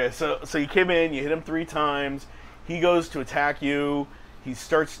spoons. Okay, so you came in, you hit him 3 times. He goes to attack you. He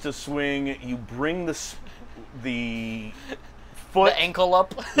starts to swing. You bring the foot. The ankle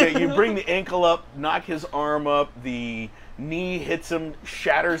up. Yeah, you bring the ankle up, knock his arm up. The knee hits him,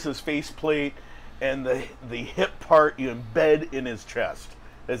 shatters his faceplate, and the hip part you embed in his chest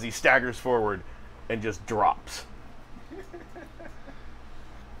as he staggers forward and just drops.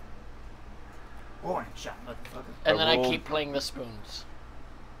 Warning shot, motherfucker. And then I rolled- keep playing the spoons.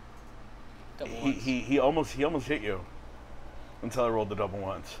 Double He, ones. he almost hit you until I rolled the double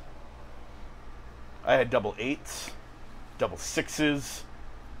ones. I had double 8s, double 6s,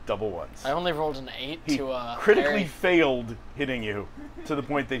 double ones. I only rolled an 8 He to critically parry. failed hitting you to the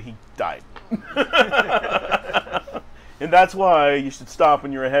point that he died. And that's why you should stop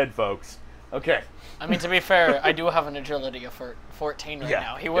when you're ahead, folks. Okay. I mean, to be fair, I do have an agility of 14 right Yeah,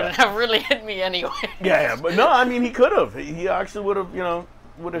 now. He wouldn't have really hit me anyway. Yeah, but no, I mean, he could have. He actually would have,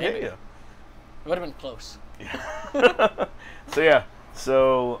 would have hit Maybe. you. It would have been close.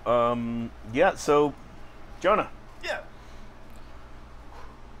 So, Jonah, Yeah.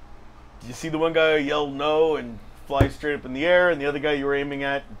 did you see the one guy yell no and fly straight up in the air, and the other guy you were aiming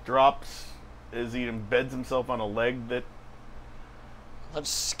at drops as he embeds himself on a leg that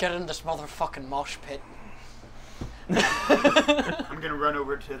Let's get in this motherfucking mosh pit. I'm gonna run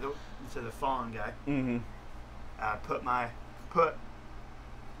over to the fallen guy. Mm-hmm. Put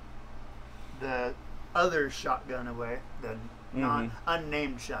the other shotgun away, the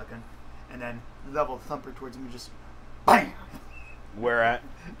unnamed shotgun, and then level thumper towards him and just bam. Where at?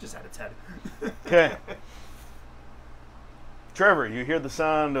 Just at its head. Okay. Trevor, you hear the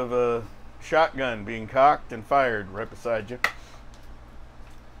sound of a shotgun being cocked and fired right beside you.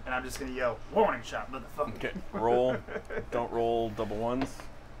 And I'm just gonna yell, "Warning shot, motherfucker!" Okay. Roll. Don't roll double ones.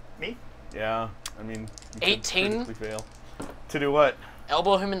 Me? Yeah. I mean, you could 18? critically fail. To do what?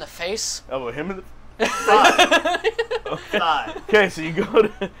 Elbow him in the face. Elbow him in the. 5. Okay, so you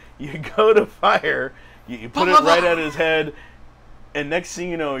go to fire. You put it right at his head, and next thing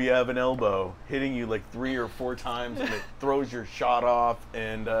you know, you have an elbow hitting you like 3 or 4 times, and it throws your shot off.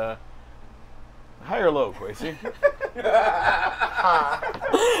 And high or low, Quasi? Did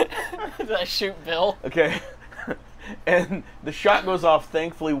I shoot Bill? Okay. And the shot goes off,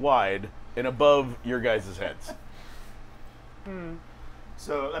 thankfully wide and above your guys' heads.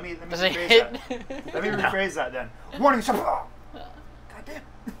 So let me Does it rephrase hit? that. Let me rephrase that then. Warning shot. Goddamn.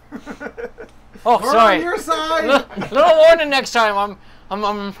 Oh, We're sorry. on your side. Little warning next time.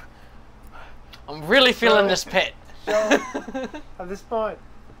 I'm really feeling this pit. So, at this point,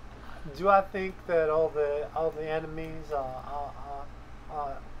 do I think that all the enemies are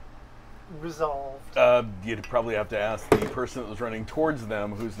resolved? You'd probably have to ask the person that was running towards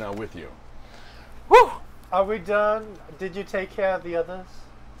them, who's now with you. Woo! Are we done? Did you take care of the others?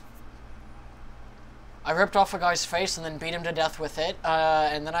 I ripped off a guy's face and then beat him to death with it.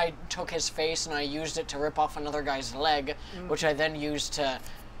 And then I took his face and I used it to rip off another guy's leg, which I then used to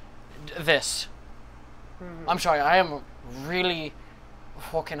this. I'm sorry, I am really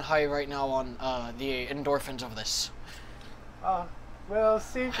fucking high right now on the endorphins of this. Well,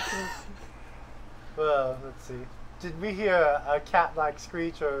 see if you can. Well, let's see. Did we hear a cat-like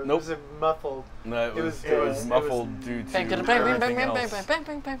screech, or Nope. was it muffled? No, it was was muffled due to Bang, bang, bang, bang, everything bang, else. bang,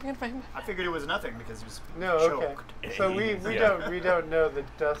 bang, bang, bang, bang. I figured it was nothing because he was No, okay. choked. So we Yeah. don't know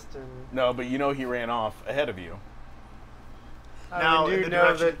that Dustin. No, but you know he ran off ahead of you. Now, We in do the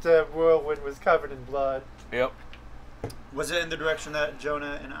know direction- that Whirlwind was covered in blood. Yep. Was it in the direction that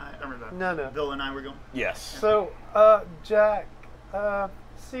Jonah and I remember? No. Bill and I were going. Yes. So, Jack,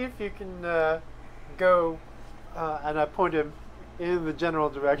 see if you can go, and I point him in the general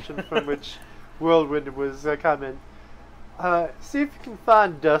direction from which Whirlwind was coming. See if you can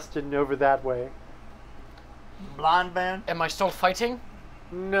find Dustin over that way. Blind man. Am I still fighting?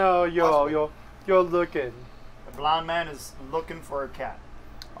 No, you're looking. The blind man is looking for a cat.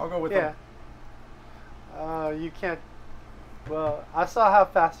 I'll go with Yeah. them. You can't. Well, I saw how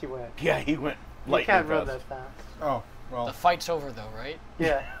fast you went. Yeah, he went You lightning can't run fast. that fast. Oh, The well. fight's over though, right?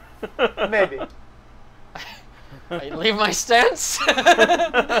 Yeah, maybe. I leave my stance.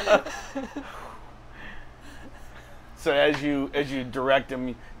 So as you direct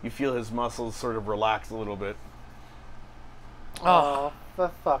him, you feel his muscles sort of relax a little bit. Oh,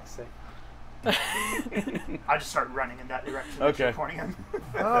 For fuck's sake. I just start running in that direction. that Okay. you're pointing him.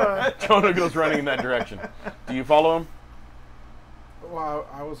 Alright. Jonah goes running in that direction. Do you follow him? Well,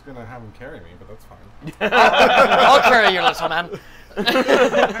 I was going to have him carry me, but that's fine. I'll carry you, little man.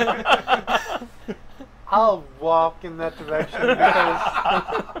 I'll walk in that direction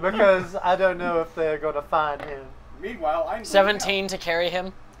because I don't know if they're going to find him. Meanwhile, I'm 17 to carry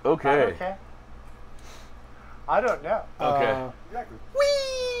him. Okay. Okay. I don't know. Okay. Exactly.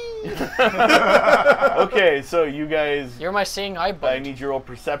 Okay, so you guys, You're my seeing eye I bud. need your old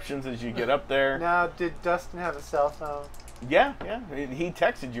perceptions as you get up there. Now, did Dustin have a cell phone? Yeah. He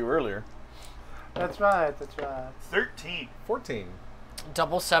texted you earlier. That's right. 13. 14.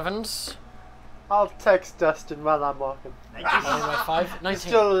 Double sevens. I'll text Dustin while I'm walking. Only my 5. He's 19.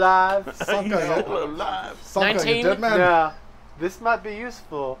 still alive. He's Sunka, still alive. 19? you dead man. Now, this might be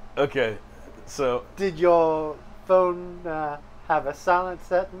useful. Okay, so Did your phone have a silent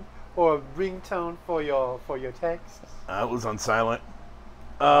setting or a ringtone for your texts? it was on silent.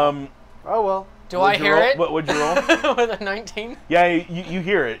 Oh well. Do I hear it? What would you roll? With a 19? Yeah, you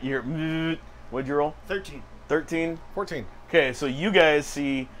hear it. You hear. What'd you roll? 13. 13. 14. Okay, so you guys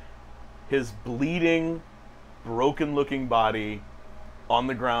see his bleeding, broken-looking body on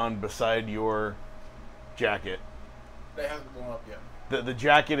the ground beside your jacket. They haven't blown up yet. The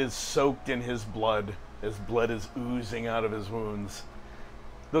jacket is soaked in his blood. His blood is oozing out of his wounds.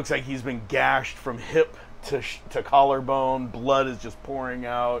 Looks like he's been gashed from hip to collarbone. Blood is just pouring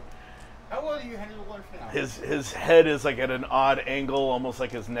out. How well do you handle life now? His head is like at an odd angle, almost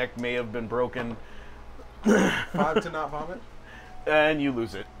like his neck may have been broken. 5 to not vomit. And you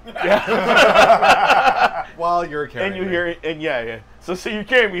lose it. While you're carrying And you me. hear it, and yeah. So you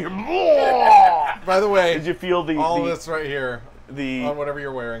carry me. By the way, Did you feel all this right here the on whatever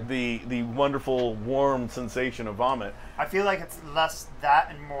you're wearing? the wonderful warm sensation of vomit? I feel like it's less that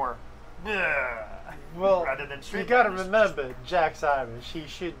and more. Well, rather than you straight gotta vomit. remember, Jack's Irish. He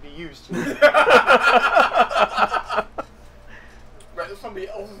should be used to it. Right, there's somebody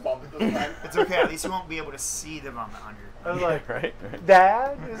else's vomit this time. It's okay. At least you won't be able to see the vomit on your. I was like, Right.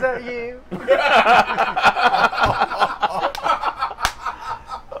 Dad, is that you?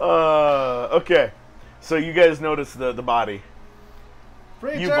 Okay. So you guys notice the body.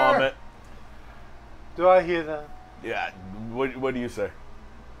 Preacher! You vomit. Do I hear that? Yeah. What do you say?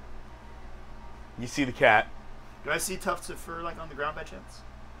 You see the cat. Do I see tufts of fur like on the ground by chance?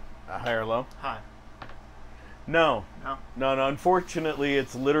 High or low? Hi. No. No. No. Unfortunately,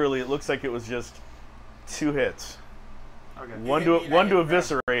 it's literally. It looks like it was just 2 hits. Okay. One hit me and I to hit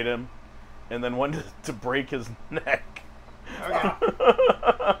eviscerate him, and then one to break his neck. Okay.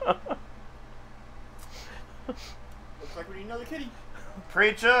 Looks like we need another kitty.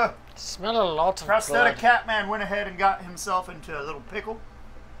 Preacher, Smell a lot of prosthetic blood. cat man went ahead and got himself into a little pickle.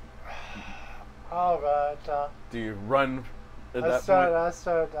 All right. Do you run at I that start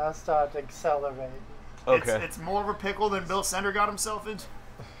accelerating. point? Okay. It's more of a pickle than Bill Sender got himself into.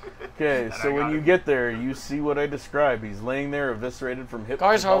 Okay, And so I when got you him. get there, you see what I described. He's laying there, eviscerated from hip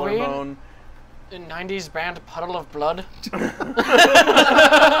Guys, to are we in- collarbone. The 90s band Puddle of Blood.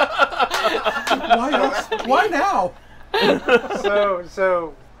 Why now?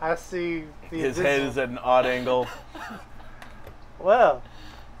 So I see the His head is at an odd angle. Well,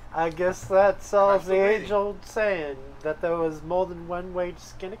 I guess that solves the Absolutely. age-old saying that there was more than one way to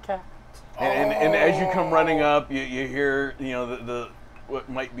skin a cat. And as you come running up, you hear the what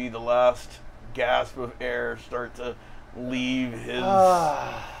might be the last gasp of air start to leave his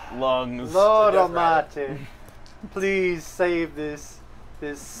lungs. Lord Death Almighty, please save this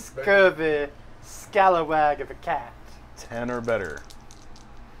scurvy scalawag of a cat. 10 or better.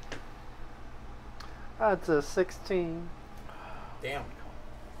 That's a 16. Damn.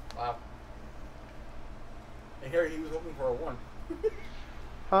 Wow. And here he was hoping for a 1.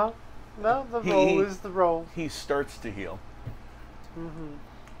 Huh? No, the roll is the roll. He starts to heal.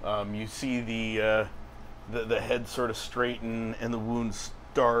 Mm-hmm. You see the head sort of straighten and the wound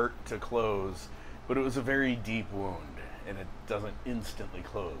start to close, but it was a very deep wound, and it doesn't instantly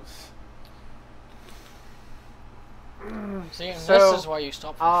close. See, So, this is why you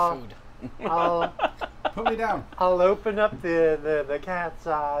stop for food. I'll Put me down. open up the cat's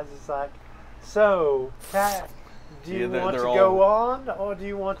eyes. It's like, so cat, do you Yeah, want to they're go all- on or do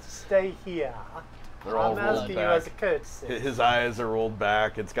you want to stay here? They're all I'm rolled asking you back. as a courtesy. His eyes are rolled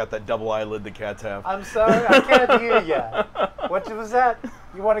back. It's got that double eyelid the cats have. I'm sorry, I can't hear you. What was that?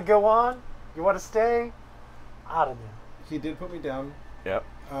 You want to go on? You want to stay? I don't know. He did put me down. Yep.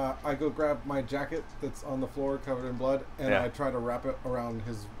 I go grab my jacket that's on the floor covered in blood, and Yeah. I try to wrap it around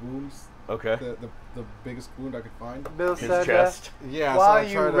his wounds. Okay. The biggest wound I could find. Bill His said, chest. Yeah. why so are I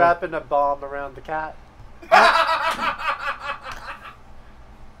you try to, wrapping a bomb around the cat?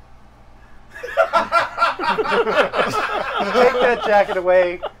 Take that jacket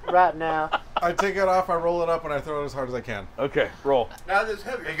away right now. I take it off, I roll it up, and I throw it as hard as I can. Okay. Roll. Now this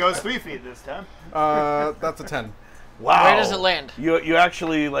heavy. It goes 3 feet this time. That's a 10. Wow. Where does it land? You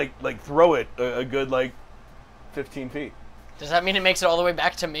actually like throw it a good 15 feet. Does that mean it makes it all the way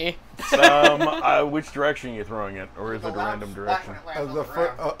back to me? Which direction are you throwing it, or is it a random direction?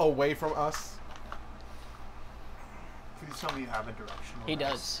 Away from us. Please tell me you have a directional. He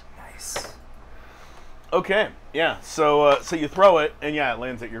does. Nice. Okay. Yeah. So you throw it, and yeah, it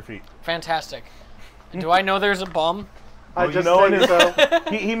lands at your feet. Fantastic. Do I know there's a bomb? I Well, just you know think it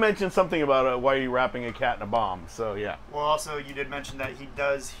so. He mentioned something about why are you wrapping a cat in a bomb. So yeah. Well, also, you did mention that he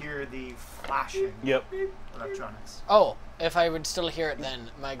does hear the flashing Yep. electronics. Oh, if I would still hear it then,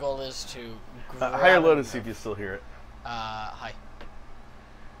 my goal is to grab Higher low it. to see if you still hear it. Hi.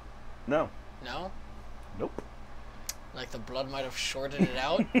 No. No? Nope. Like the blood might have shorted it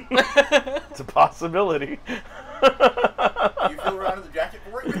out? It's a possibility. You feel around in the jacket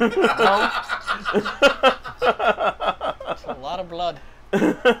for it? No. It's a lot of blood.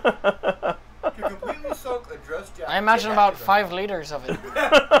 To completely soak a dress jacket. I imagine about 5 liters of it.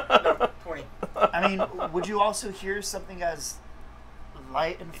 No, 20. I mean, would you also hear something as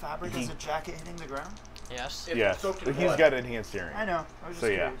light and fabric as a jacket hitting the ground? Yes. If Yes. it's soaked in He's blood. got enhanced hearing. I know. I was just So,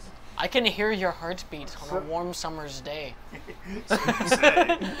 yeah. curious. I can hear your heartbeat on a warm summer's day. So you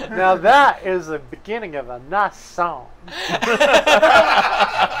say. Now that is the beginning of a nice song.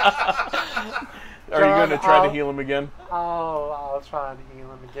 Are you going to try to I'll- heal him again? I'll try to heal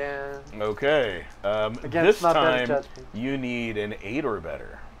him again. Okay. Against This my better time, judgment. you need an 8 or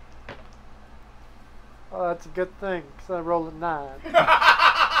better. Oh, that's a good thing, because I rolled a 9.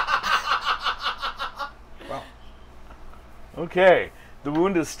 Well, Okay. The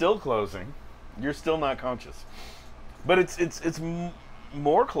wound is still closing. You're still not conscious. But it's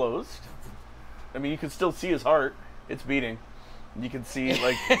more closed. I mean, you can still see his heart. It's beating. You can see,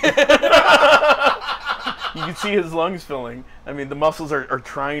 like... you can see his lungs filling. I mean, the muscles are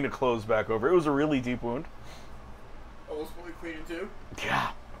trying to close back over. It was a really deep wound. Almost fully clean too. Yeah.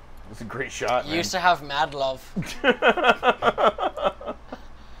 It was a great shot, You man. used to have mad love.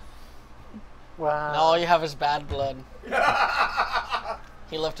 Wow. Now all you have is bad blood.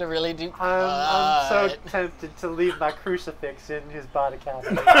 He left a really deep I'm so cut. tempted to leave my crucifix in his body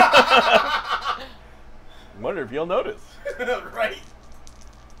cavity. Wonder if you'll notice. Right.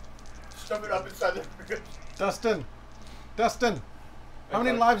 Stuff it up inside the. Dustin, how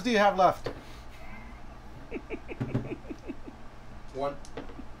many Okay. lives do you have left? One.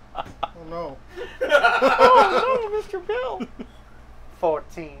 Oh no. Oh, no, Mr. Bill.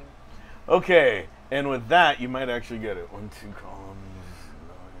 14. Okay, and with that, you might actually get it. 1, 2 columns.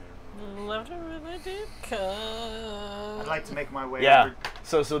 Left a really deep cut. I'd like to make my way Yeah. over.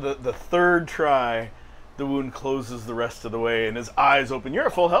 So the third try, the wound closes the rest of the way, and his eyes open. You're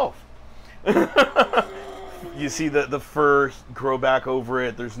at full health. You see the fur grow back over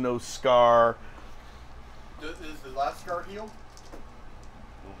it. There's no scar. Is the last scar healed?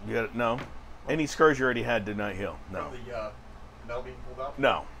 No. Any scars you already had did not heal. No. From the metal being pulled out?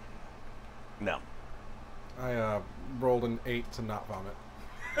 No. No. I rolled an 8 to not vomit.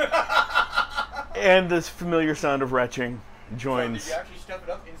 And this familiar sound of retching So joins. did you actually stuff it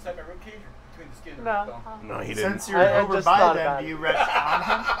up inside my ribcage or between the skin and No. the bone? No, he didn't. Since you're I over just by thought them, about do it. you rest on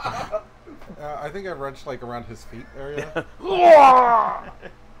him? I think I wrenched like around his feet area.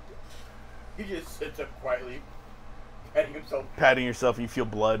 He just sits up quietly, patting himself. Patting yourself, and you feel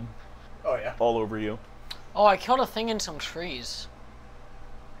blood Oh yeah. all over you. Oh, I killed a thing in some trees.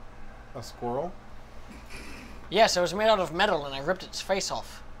 A squirrel? Yes, it was made out of metal and I ripped its face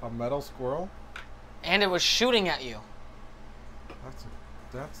off. A metal squirrel? And it was shooting at you.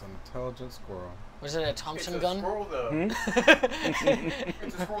 That's an intelligent squirrel. Was it a It's Thompson a gun? squirrel with a. Hmm?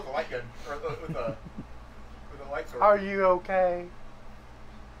 It's a squirrel with a light gun, or with a light sword. Are you okay?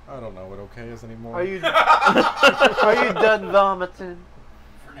 I don't know what okay is anymore. Are you are you done vomiting?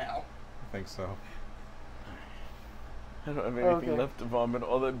 For now. I think so. I don't have anything Okay. left to vomit.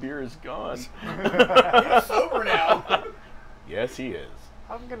 All that beer is gone. He's sober now. Yes, he is.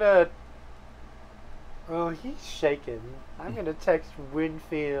 I'm gonna. Oh, he's shaking. I'm gonna text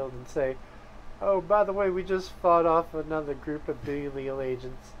Winfield and say, "Oh, by the way, we just fought off another group of illegal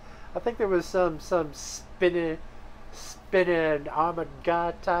agents. I think there was some spinning armored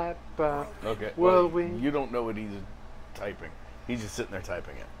guy type. Okay. Whirlwind. You don't know what he's typing. He's just sitting there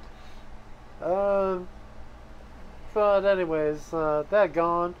typing it. But anyways, they're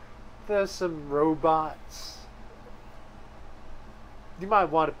gone. There's some robots. You might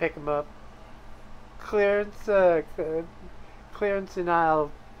want to pick them up. Clearance in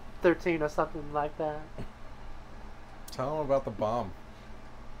aisle 13 or something like that. Tell him about the bomb.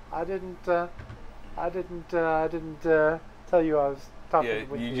 I didn't tell you I was talking Yeah,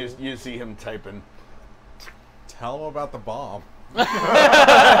 with you see him typing. Tell him about the bomb. He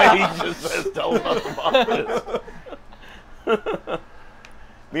just says, "Tell him about the bomb."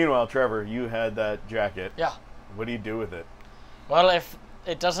 Meanwhile, Trevor, you had that jacket. Yeah. What do you do with it? Well, if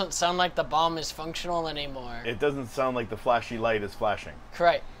it doesn't sound like the bomb is functional anymore. It doesn't sound like the flashy light is flashing.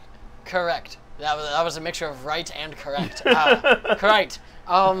 Correct. That was a mixture of right and correct. Correct.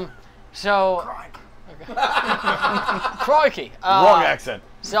 So. Crikey. Wrong accent.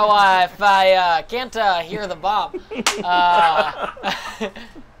 So if I can't hear the bomb,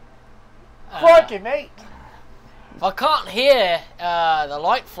 Crikey, mate! if I can't hear the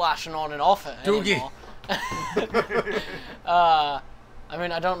light flashing on and off it anymore, I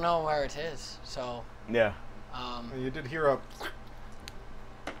mean, I don't know where it is. So Yeah. You did hear a.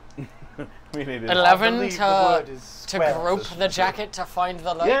 I mean, it is. 11 believe the word is to square. grope the jacket to find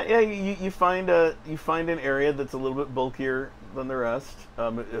the light. Yeah, you find an area that's a little bit bulkier than the rest.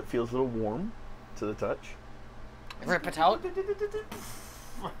 It feels a little warm to the touch. Rip it out.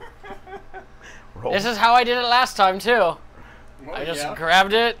 Roll. This is how I did it last time too. Well, I just yeah.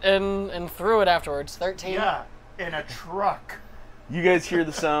 grabbed it and threw it afterwards. 13. Yeah, in a truck. You guys hear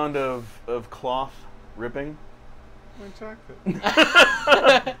the sound of cloth ripping? My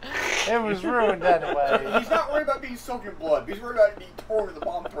jacket. It was ruined anyway. He's not worried about being soaked in blood. He's worried about being torn with the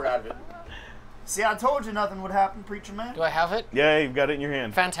bomb thrown out of it. See, I told you nothing would happen, preacher man. Do I have it? Yeah, you've got it in your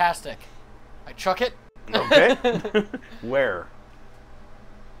hand. Fantastic. I chuck it. Okay. Where?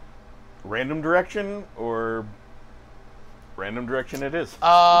 Random direction or random direction it is?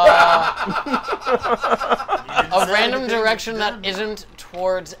 A random direction that isn't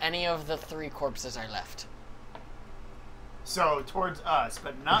towards any of the 3 corpses I left. So, towards us,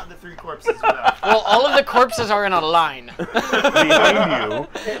 but not the 3 corpses you left. Well, all of the corpses are in a line. Behind you.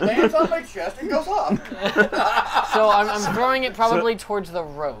 It lands on my chest and goes off. So I'm throwing it probably towards the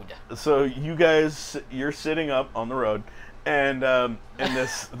road. So you guys, you're sitting up on the road, and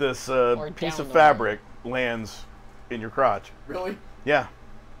this piece down of the fabric lands in your crotch. Really? Yeah.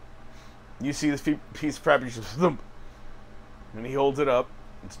 You see this piece of fabric just thump, and he holds it up.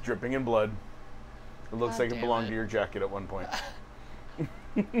 It's dripping in blood. It looks God like it damn belonged it. to your jacket at one point.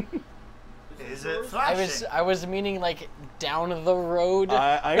 Is it I flashing? was meaning like down the road.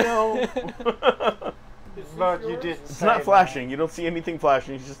 I know. But you didn't. It's not flashing. You don't see anything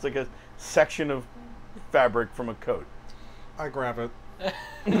flashing. It's just like a section of fabric from a coat. I grab it.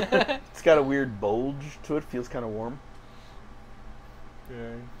 It's got a weird bulge to it. Feels kind of warm.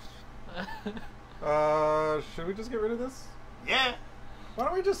 Okay. Should we just get rid of this? Yeah. Why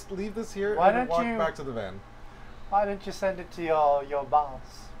don't we just leave this here Why and don't walk you- back to the van? Why didn't you send it to your boss?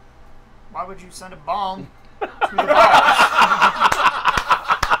 Why would you send a bomb to the boss?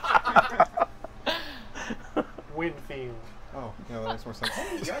 Winfield. Oh, yeah, that makes more sense.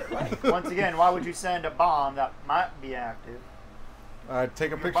 You got it right. Once again, why would you send a bomb that might be active? I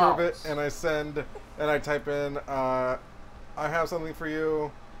take a Your picture of it boss. and I send, and I type in, I have something for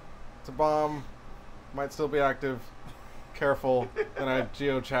you. It's a bomb. Might still be active. Careful. And I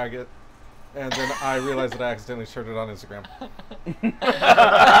geotag it. And then I realize that I accidentally shared it on Instagram.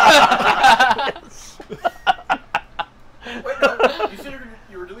 Wait, no. You said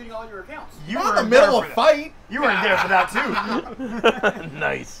you were deleting all your accounts. You Not were in the middle of there a for that. fight! You were there for that too.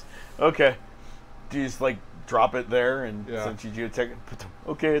 Nice. Okay. Do you just like drop it there and Yeah. since you geotech it?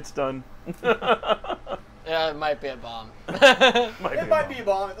 Okay, it's done. Yeah, it might be a bomb. It might be a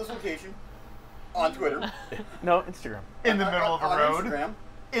bomb at this location. On Twitter. No, Instagram. In the middle of a on road. Instagram.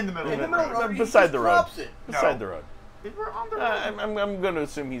 In the middle In of the the middle of the road. road. Beside He the just road. drops it. Beside No. the road. We're on the road. I'm going to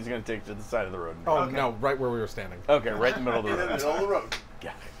assume he's going to take it to the side of the road. Oh, Okay. no, right where we were standing. Okay, right in the middle of the In the road. middle of the road.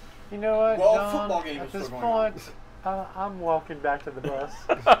 Yeah. You know what, Well, John? football game At is this still going on. point, I'm walking back to the bus.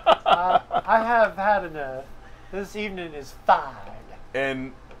 I have had enough. This evening is fine.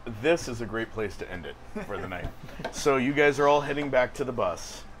 And this is a great place to end it for the night. So you guys are all heading back to the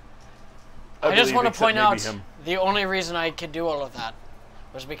bus. I just believe, want to except point maybe out him. the only reason I could do all of that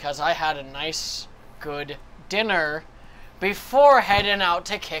was because I had a nice, good dinner before heading out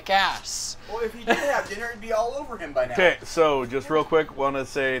to kick ass. Well, if he did have dinner, it'd be all over him by now. Okay, so just real quick, want to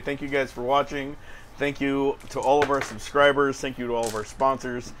say thank you guys for watching. Thank you to all of our subscribers. Thank you to all of our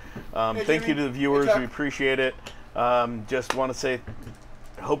sponsors. Thank Jimmy. you to the viewers. Hey, Chuck. We appreciate it. Just want to say,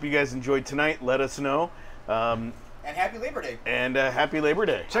 hope you guys enjoyed tonight. Let us know. And happy Labor Day. And happy Labor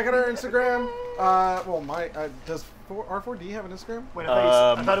Day. Check out our Instagram. Does R4D have an Instagram? Wait,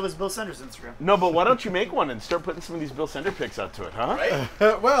 I thought it was Bill Sender's Instagram. No, but why don't you make one and start putting some of these Bill Sender pics out to it, huh?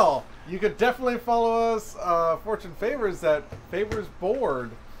 Right? Well, you could definitely follow us, Fortune Favors, at Favors Board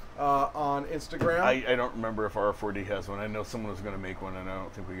on Instagram. I don't remember if R4D has one. I know someone was going to make one, and I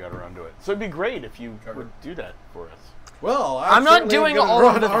don't think we got around to it. So it'd be great if you would do that for us. Well, I'm not doing all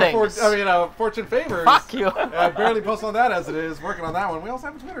of the things. Fortune Favors. Fuck you. I barely post on that as it is. Working on that one. We also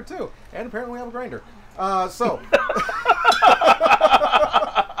have a Twitter too, and apparently we have a grinder.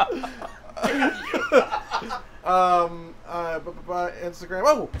 Instagram.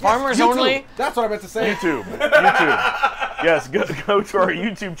 Oh, yes, Farmers YouTube. only? That's what I meant to say. YouTube. Yes, go to our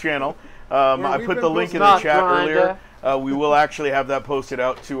YouTube channel. I we've put been the link in the posting- chat Not earlier. We will actually have that posted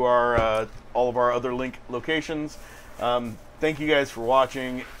out to our all of our other link locations. Thank you guys for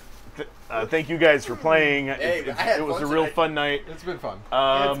watching. Thank you guys for playing. Hey, I had it was fun a real tonight. fun night. It's been fun.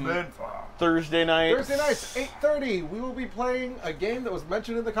 It's been fun. Thursday night. Thursday nights, 8:30. We will be playing a game that was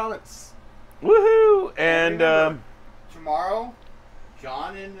mentioned in the comments. Woohoo! And remember, tomorrow,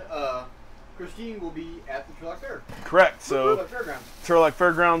 John and Christine will be at the Turlock Fair. correct. So Turlock Fairgrounds. Turlock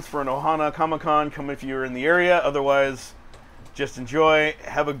Fairgrounds for an Ohana Comic-Con. Come if you're in the area. Otherwise, just enjoy.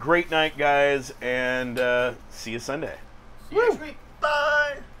 Have a great night, guys, and see you Sunday. See you next week.